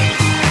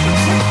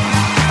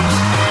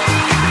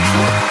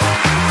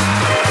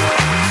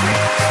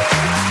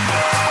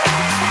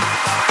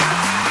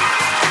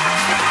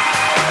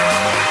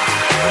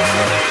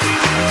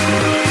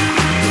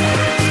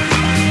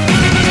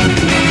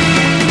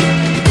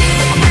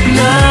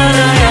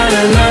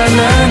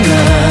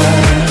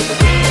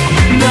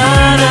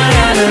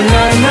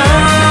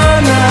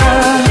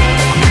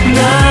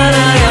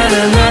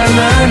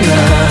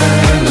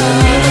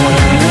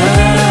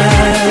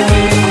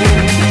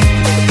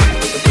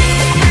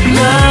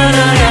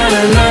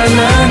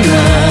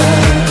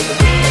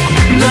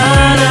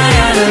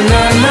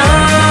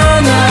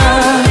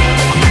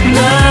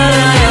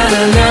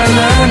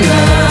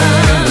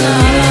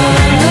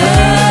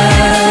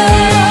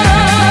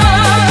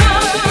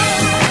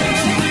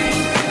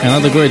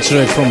 Another great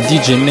track from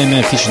DJ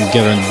Meme featuring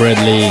Gavin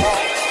Bradley.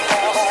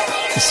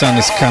 The sun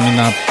is coming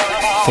up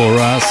for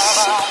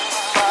us,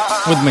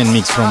 with main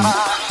mix from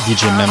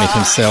DJ Meme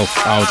himself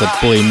out at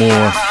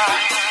Playmore.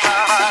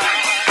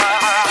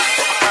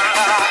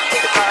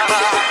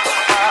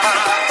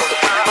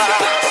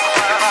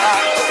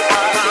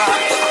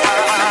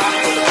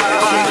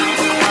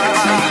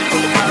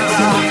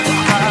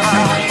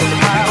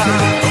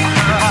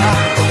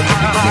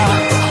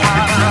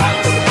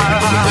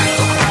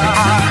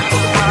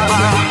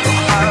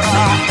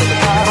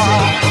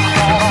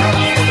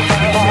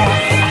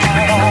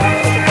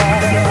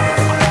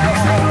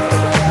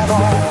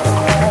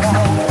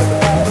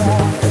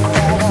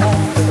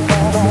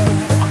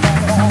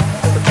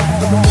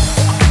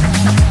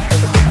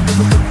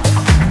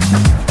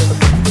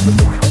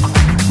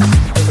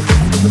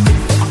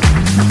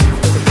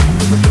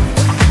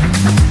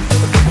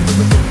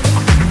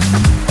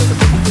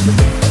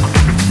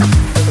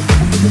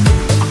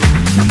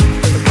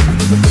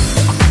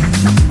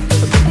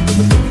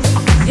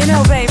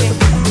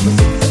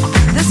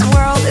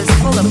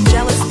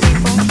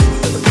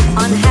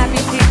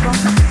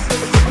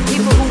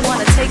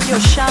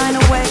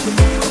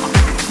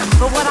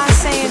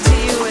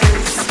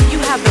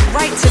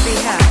 right to be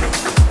happy.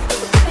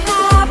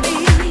 Happy.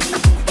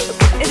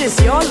 It is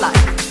your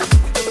life.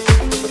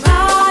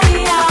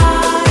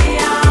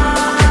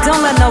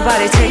 Don't let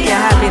nobody take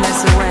your happiness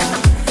away.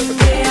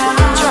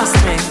 Trust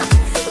me.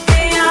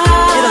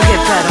 It'll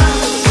get better.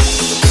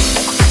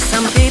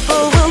 Some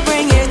people will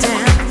bring you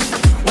down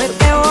with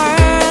their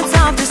words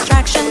of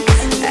distraction,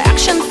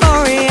 action for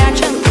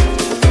reaction.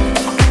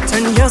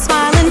 Turn your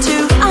smile into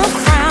a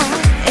frown.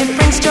 It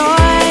brings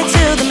joy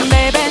to them,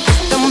 baby.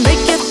 Don't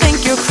make you think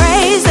you're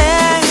crazy.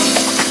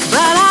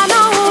 But I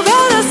know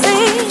better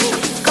see,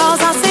 'cause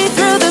I see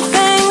through the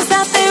things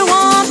that they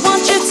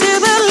want you to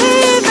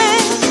believe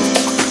in.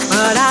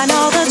 But I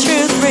know the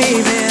truth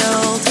reveals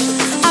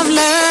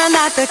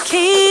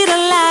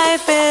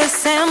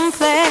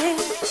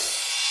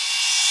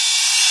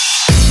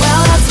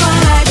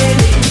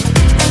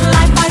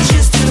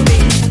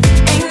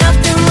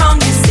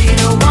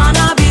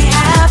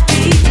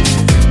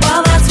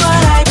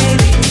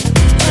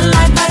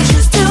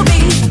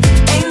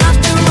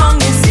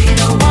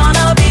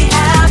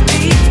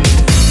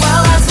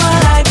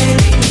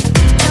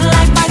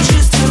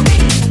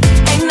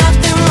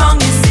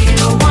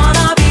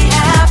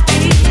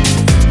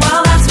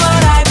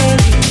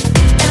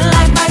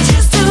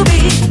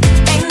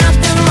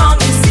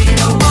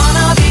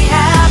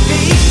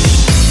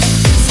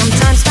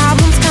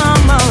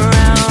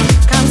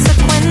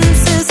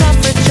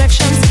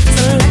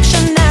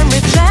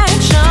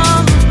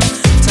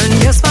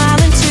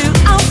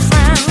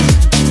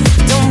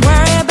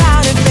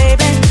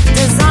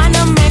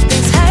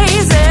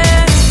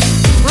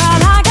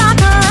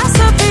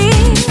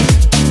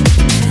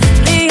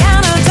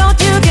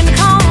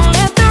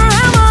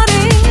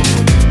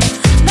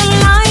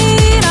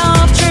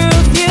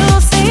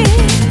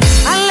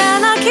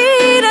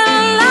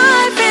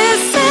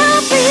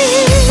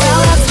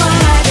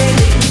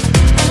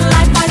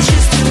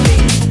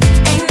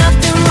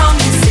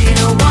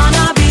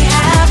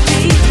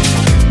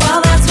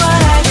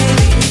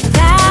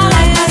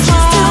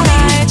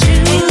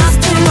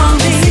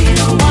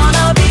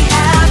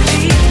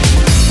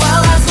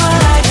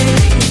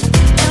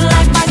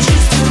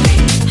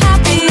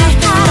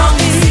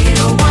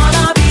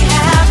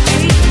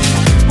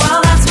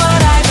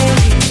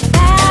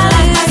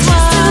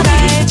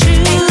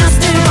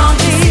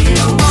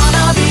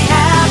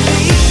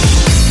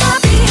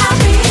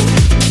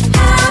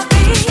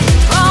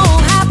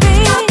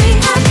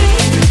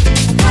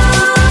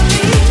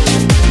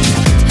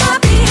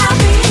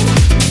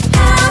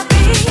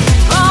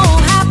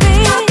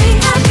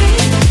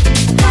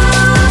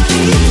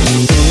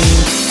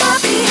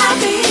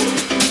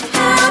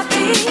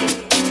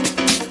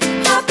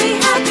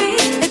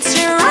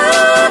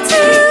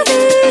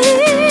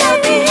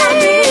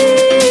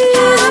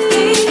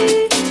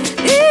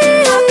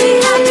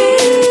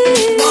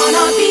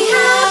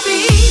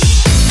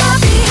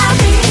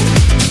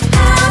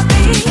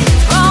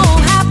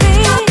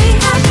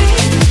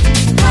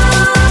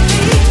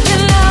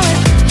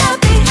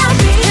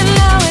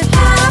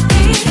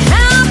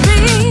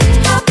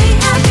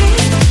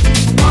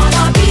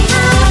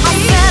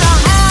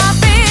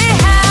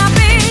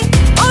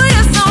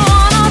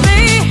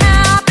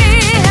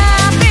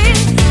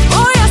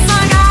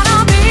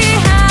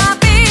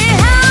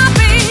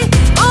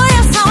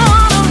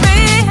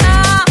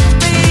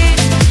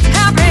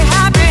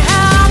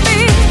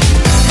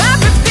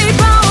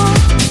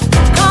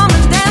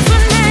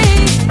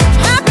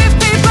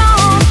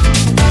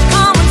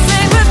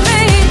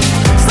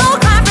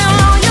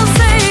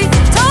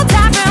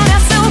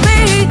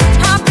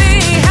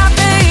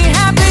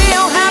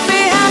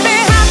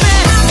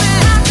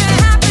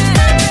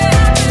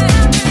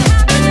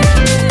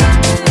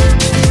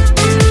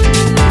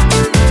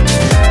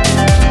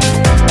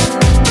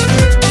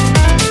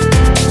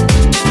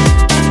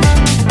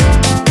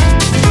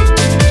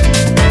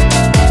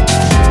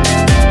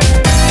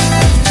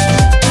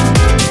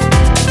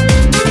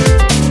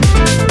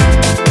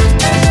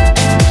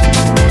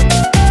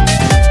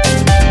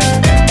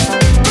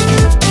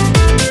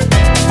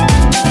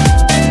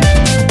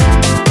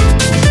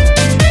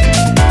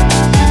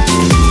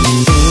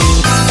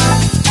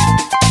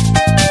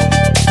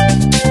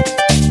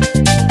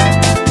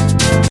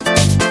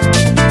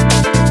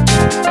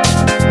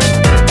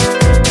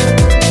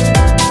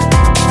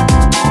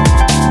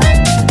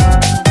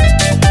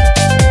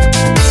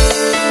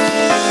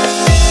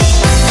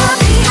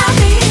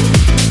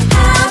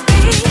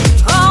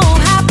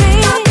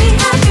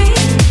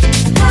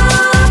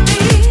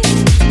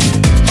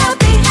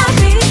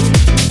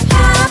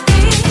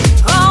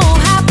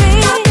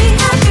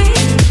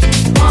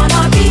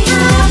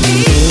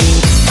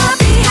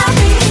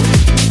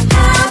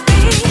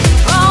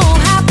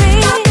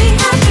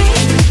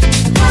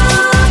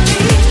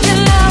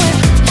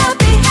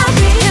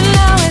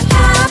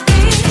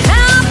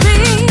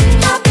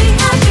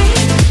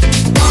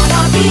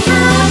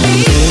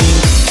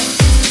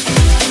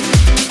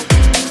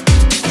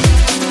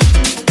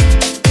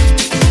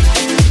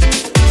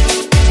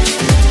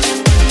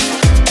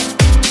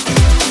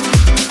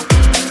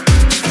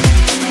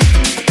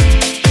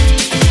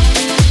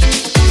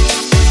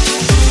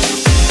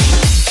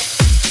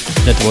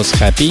That was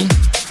Happy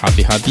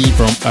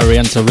from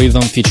Oriental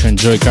Rhythm featuring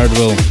Joy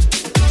Cardwell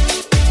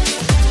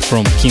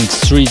from King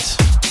Street.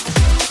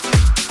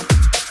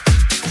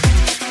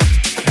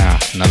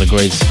 Another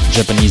great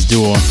Japanese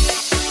duo.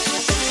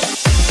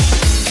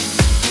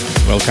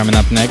 Well, coming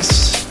up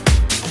next,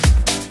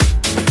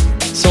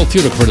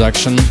 Soulful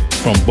production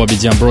from Bobby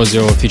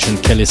D'Ambrosio featuring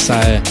Kelly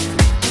Sae.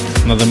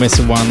 Another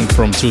massive one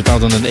from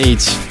 2008.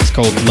 It's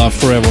called Love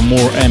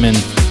Forevermore Amen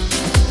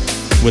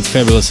with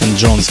Fabulous and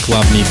Jones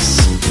club mix.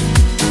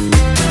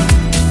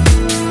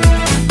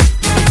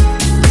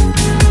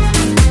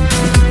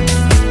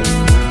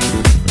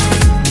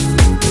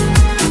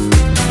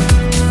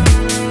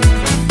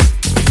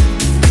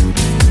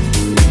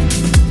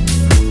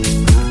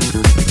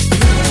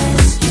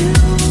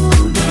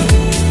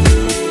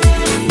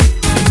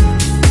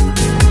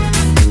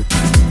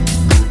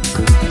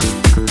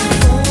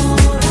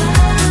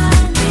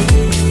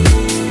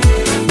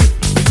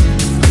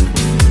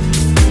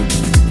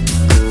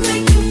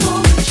 Thank you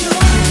for the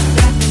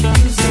joy.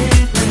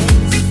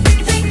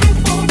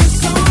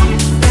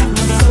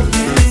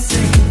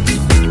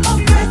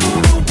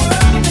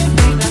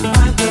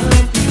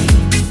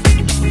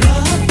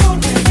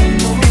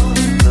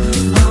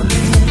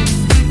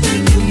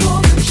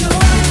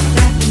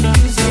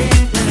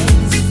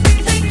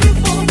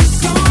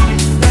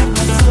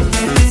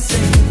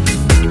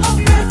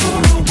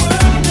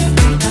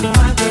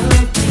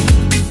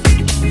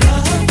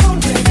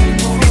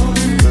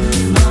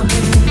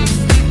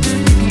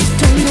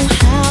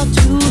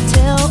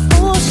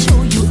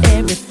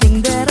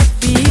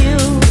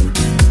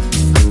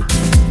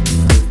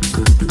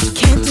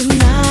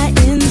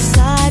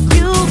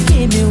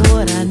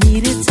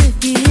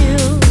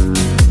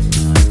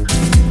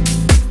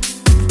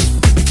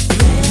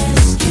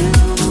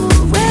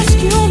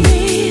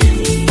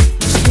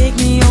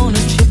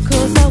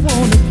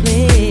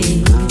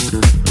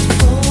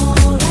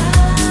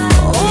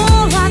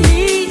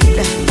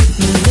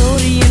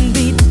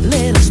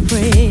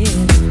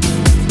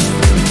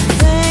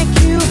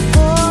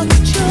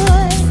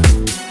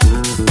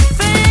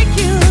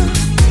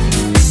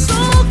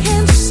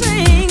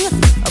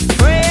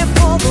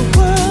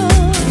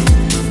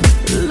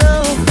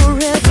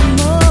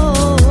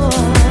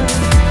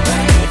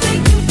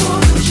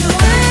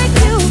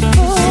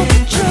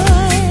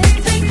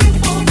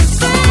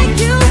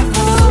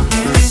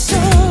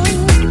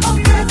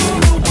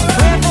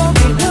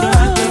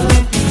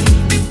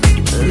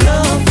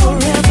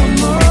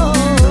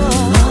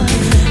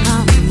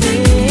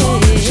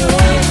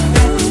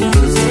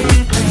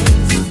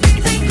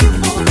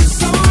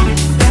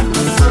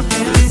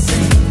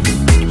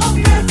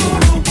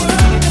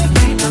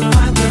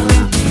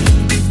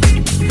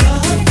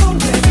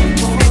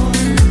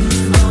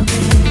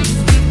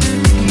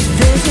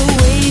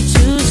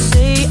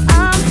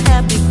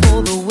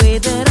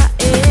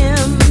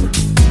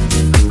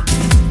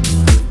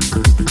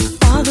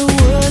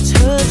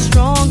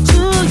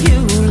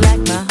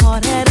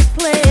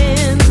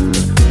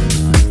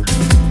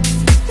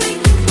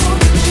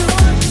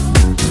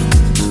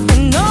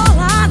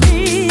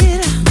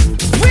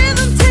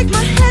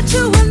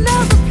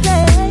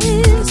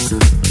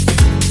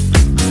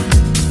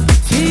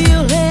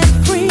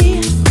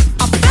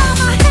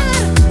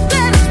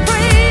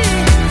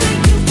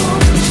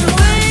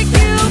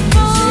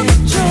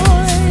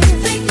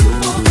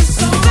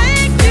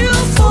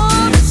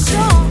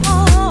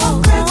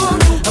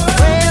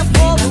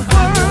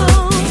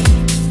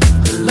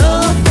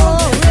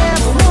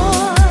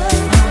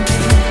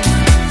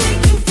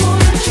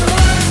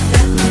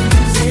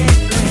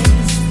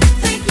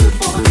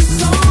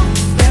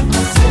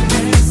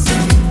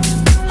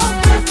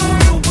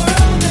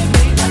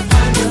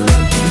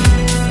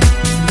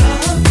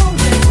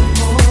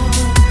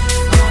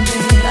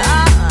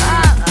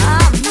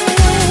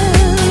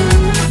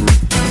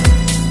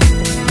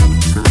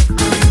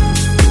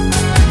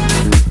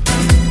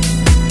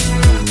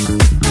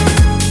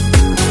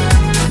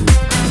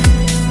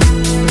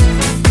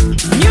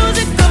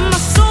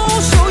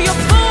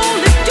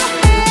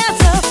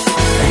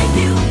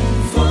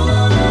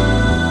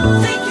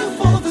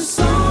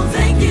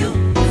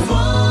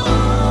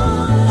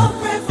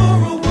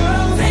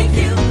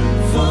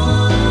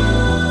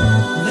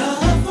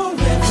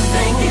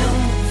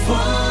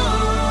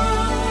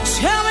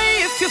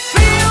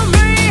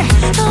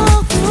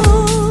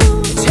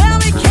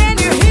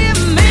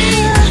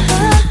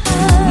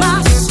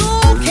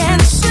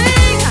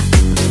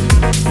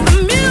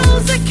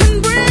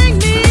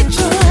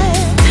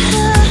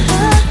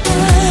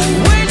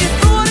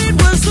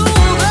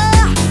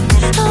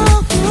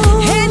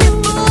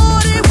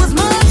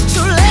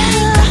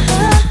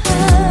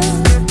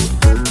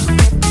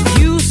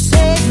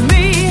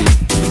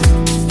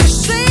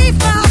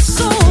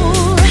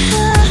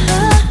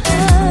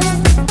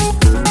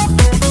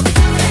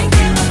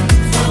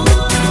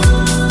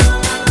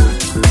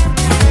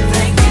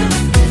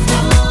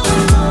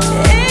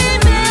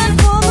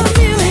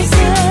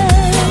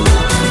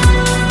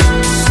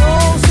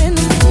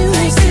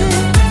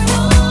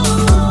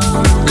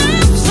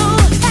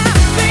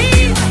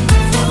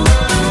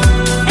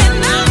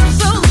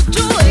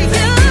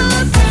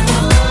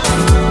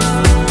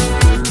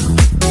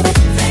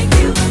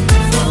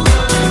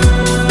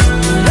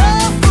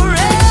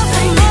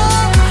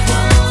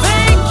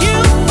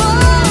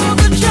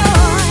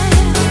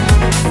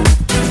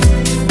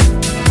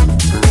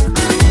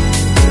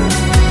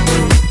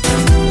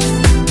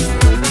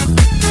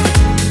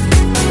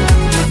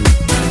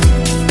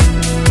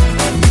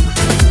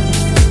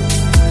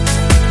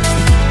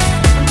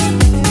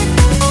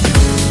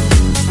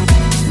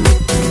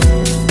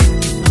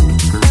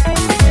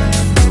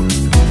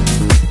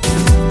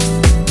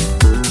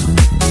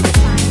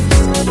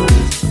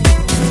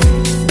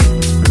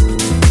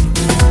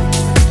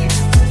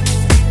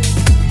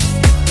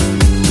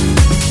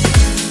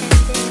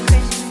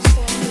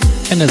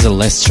 And as the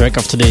last track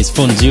of today's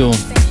Fondue,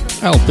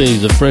 I'll play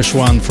the fresh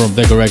one from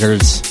Vega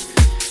Records.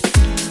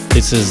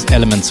 This is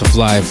Elements of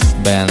Life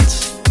band,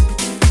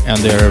 and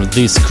they're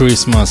this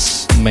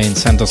Christmas main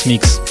Santos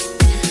mix.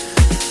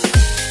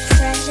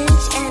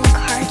 Presents and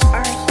cards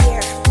are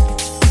here.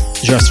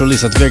 Just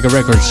released at Vega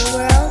Records. The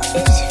world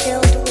is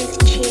filled with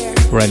cheer.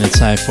 Right in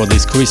time for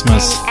this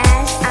Christmas. And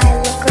as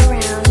I look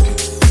around,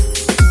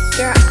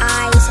 your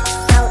eyes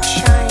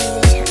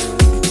outshine the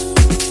town.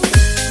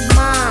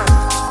 Mom,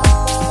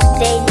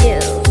 they do.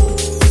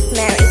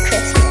 Merry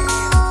Christmas.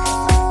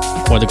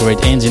 What a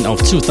great ending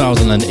of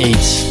 2008.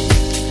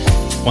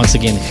 Once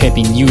again,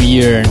 Happy New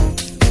Year.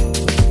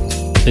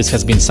 This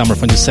has been Summer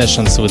Fondue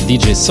Sessions with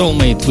DJ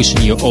Soulmate,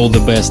 wishing you all the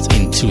best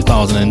in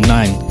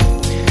 2009.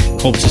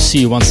 Hope to see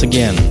you once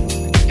again,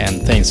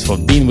 and thanks for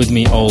being with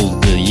me all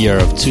the year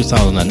of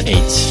 2008.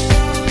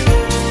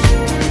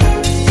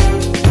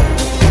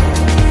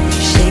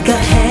 Shake a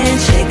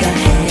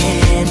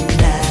hand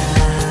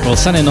now. Well,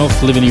 signing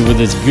off, leaving you with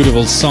this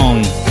beautiful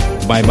song.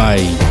 Bye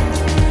bye.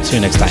 See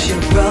you next time. Wish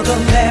your brother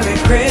Merry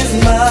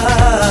Christmas.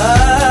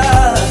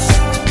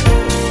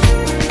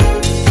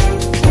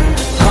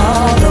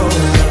 All over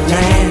the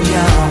land,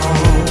 y'all.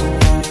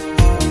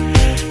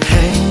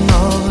 Hang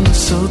on,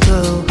 so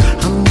though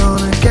I'm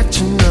gonna get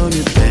to know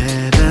you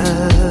better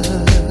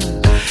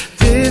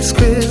this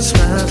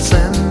Christmas.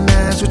 And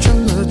as we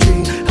trim the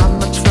tree, how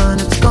much fun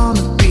it's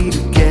gonna be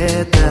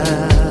together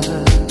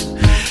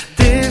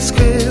this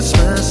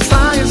Christmas.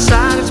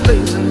 Fireside is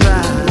blazing bright.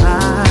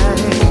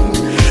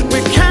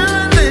 We're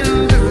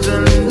caroling through the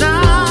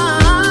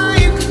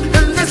night.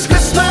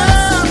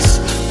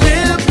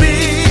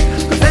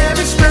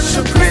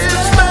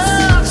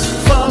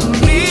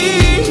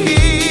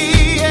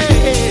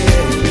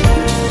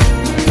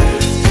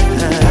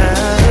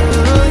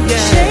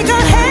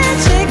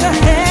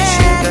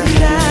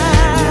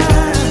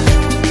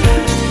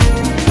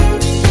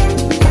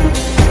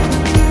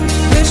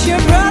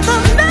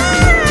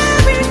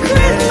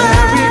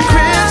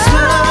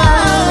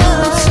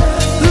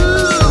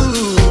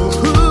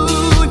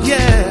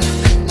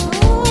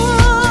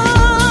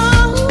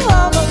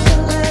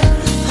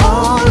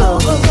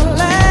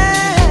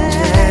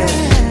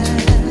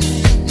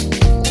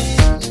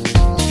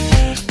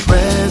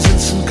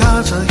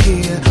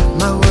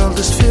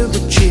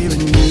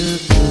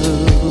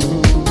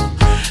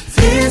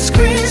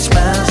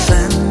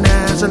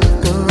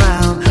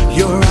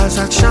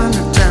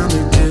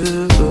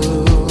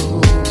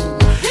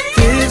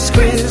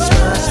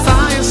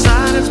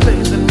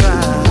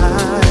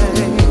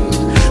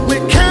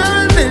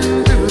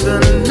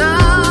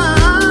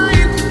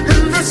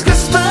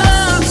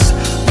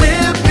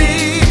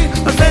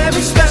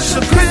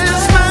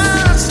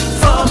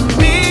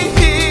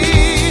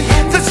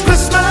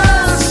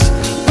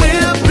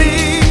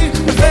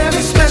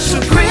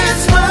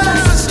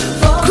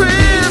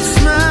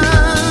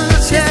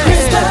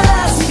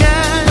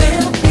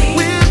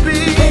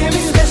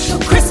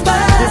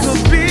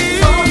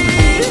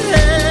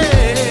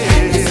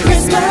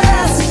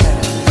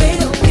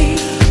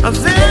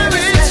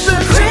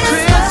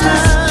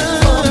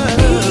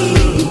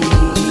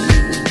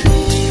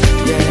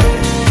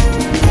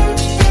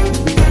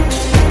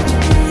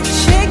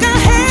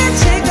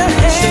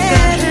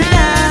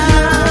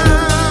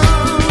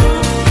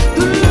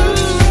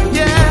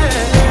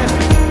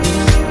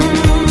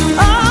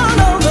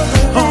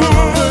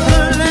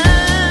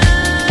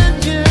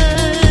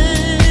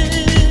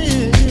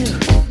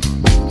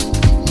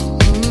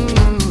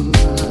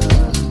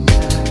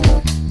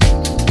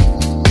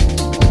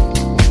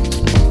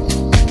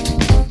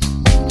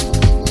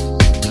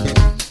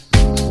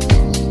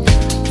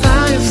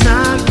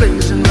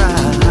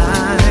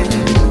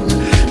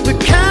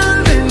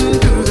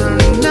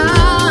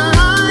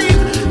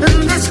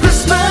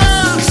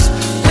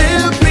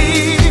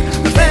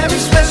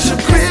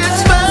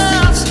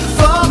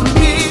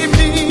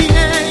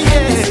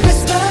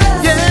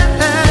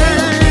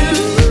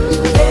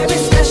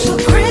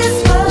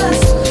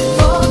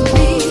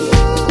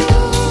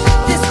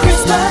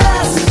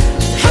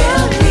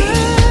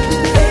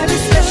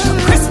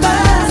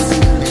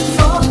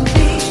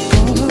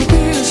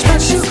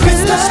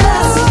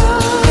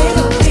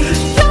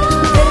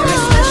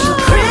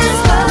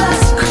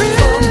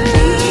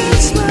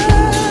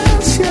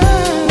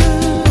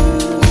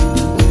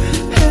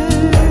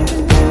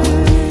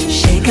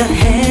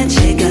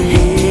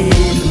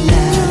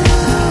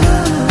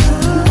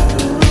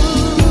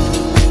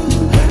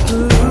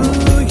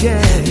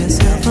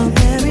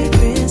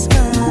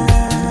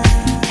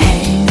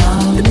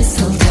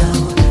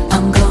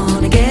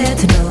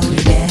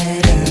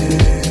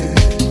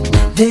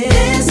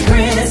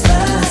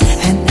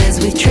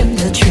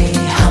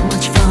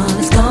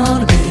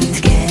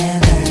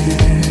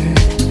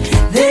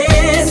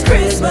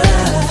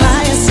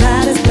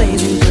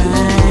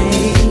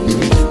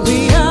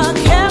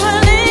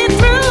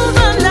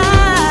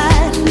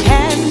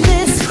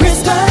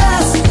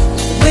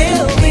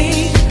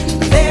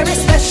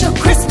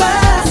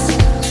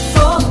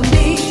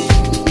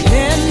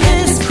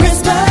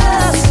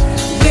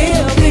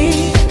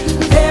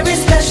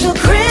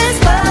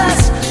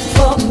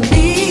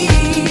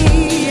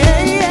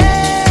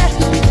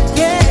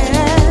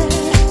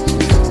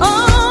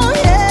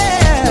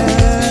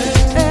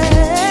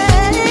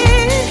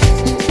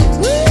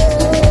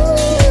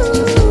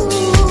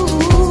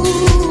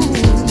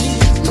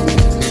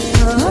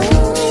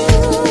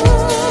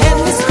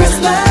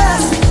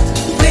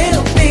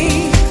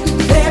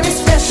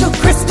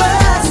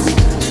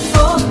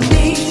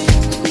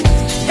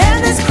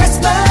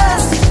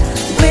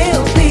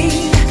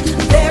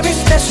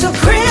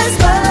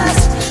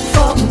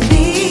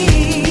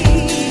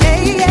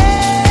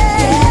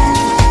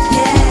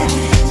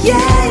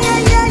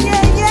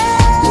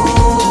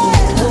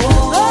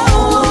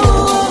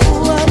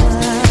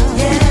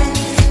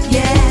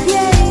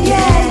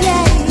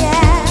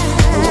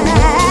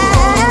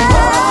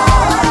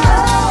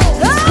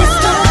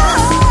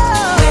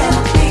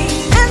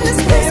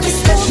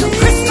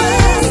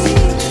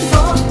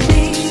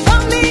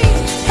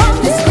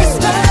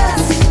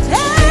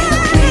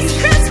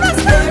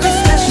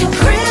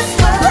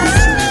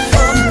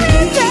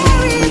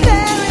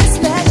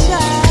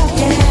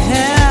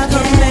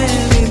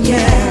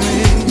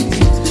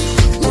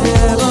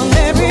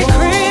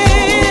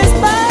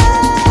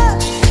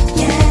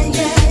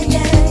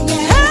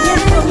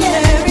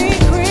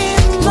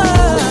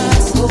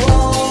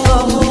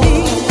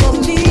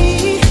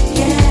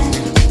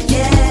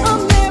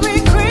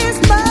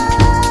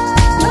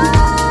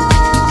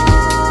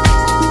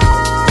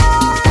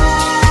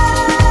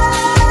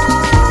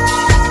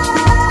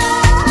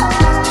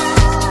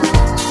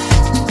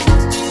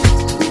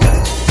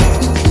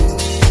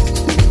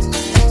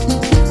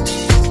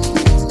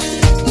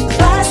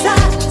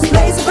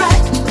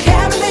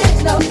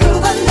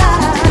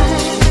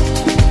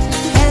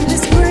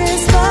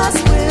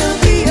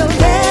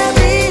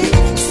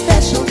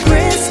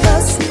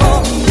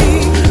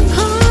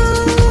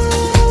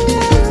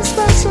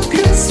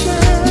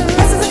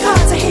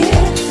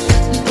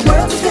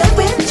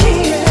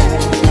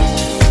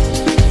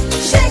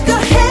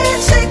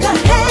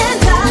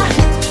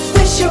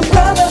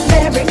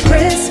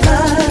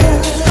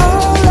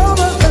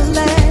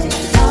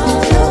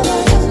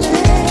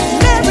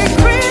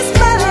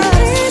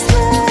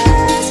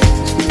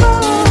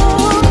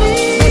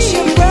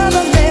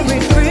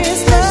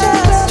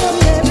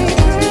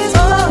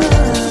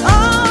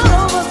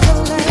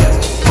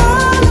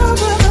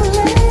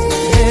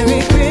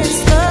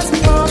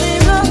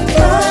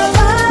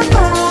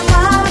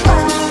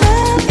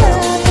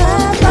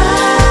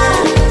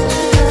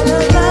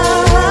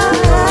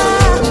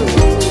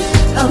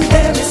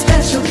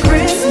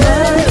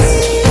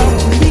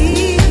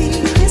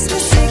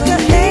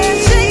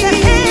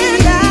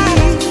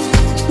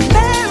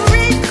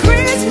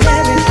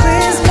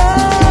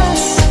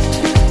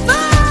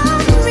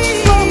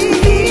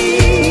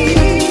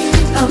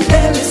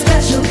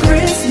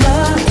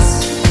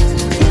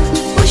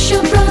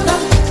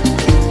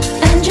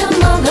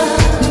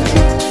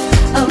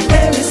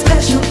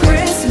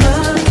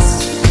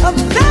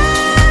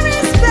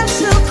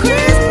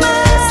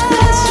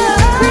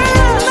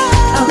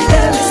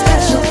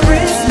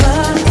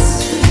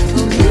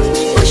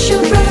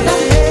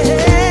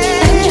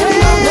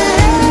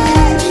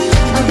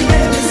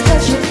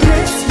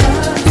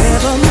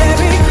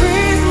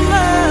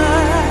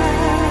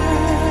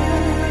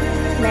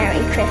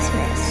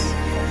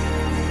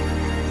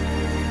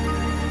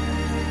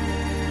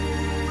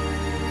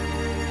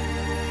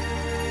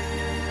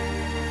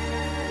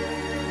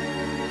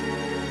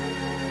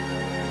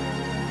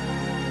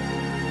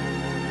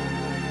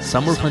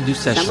 Summer Fondue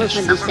Sessions.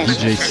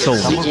 DJ Soul.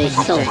 DJ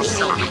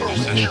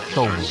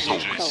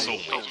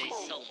Soul.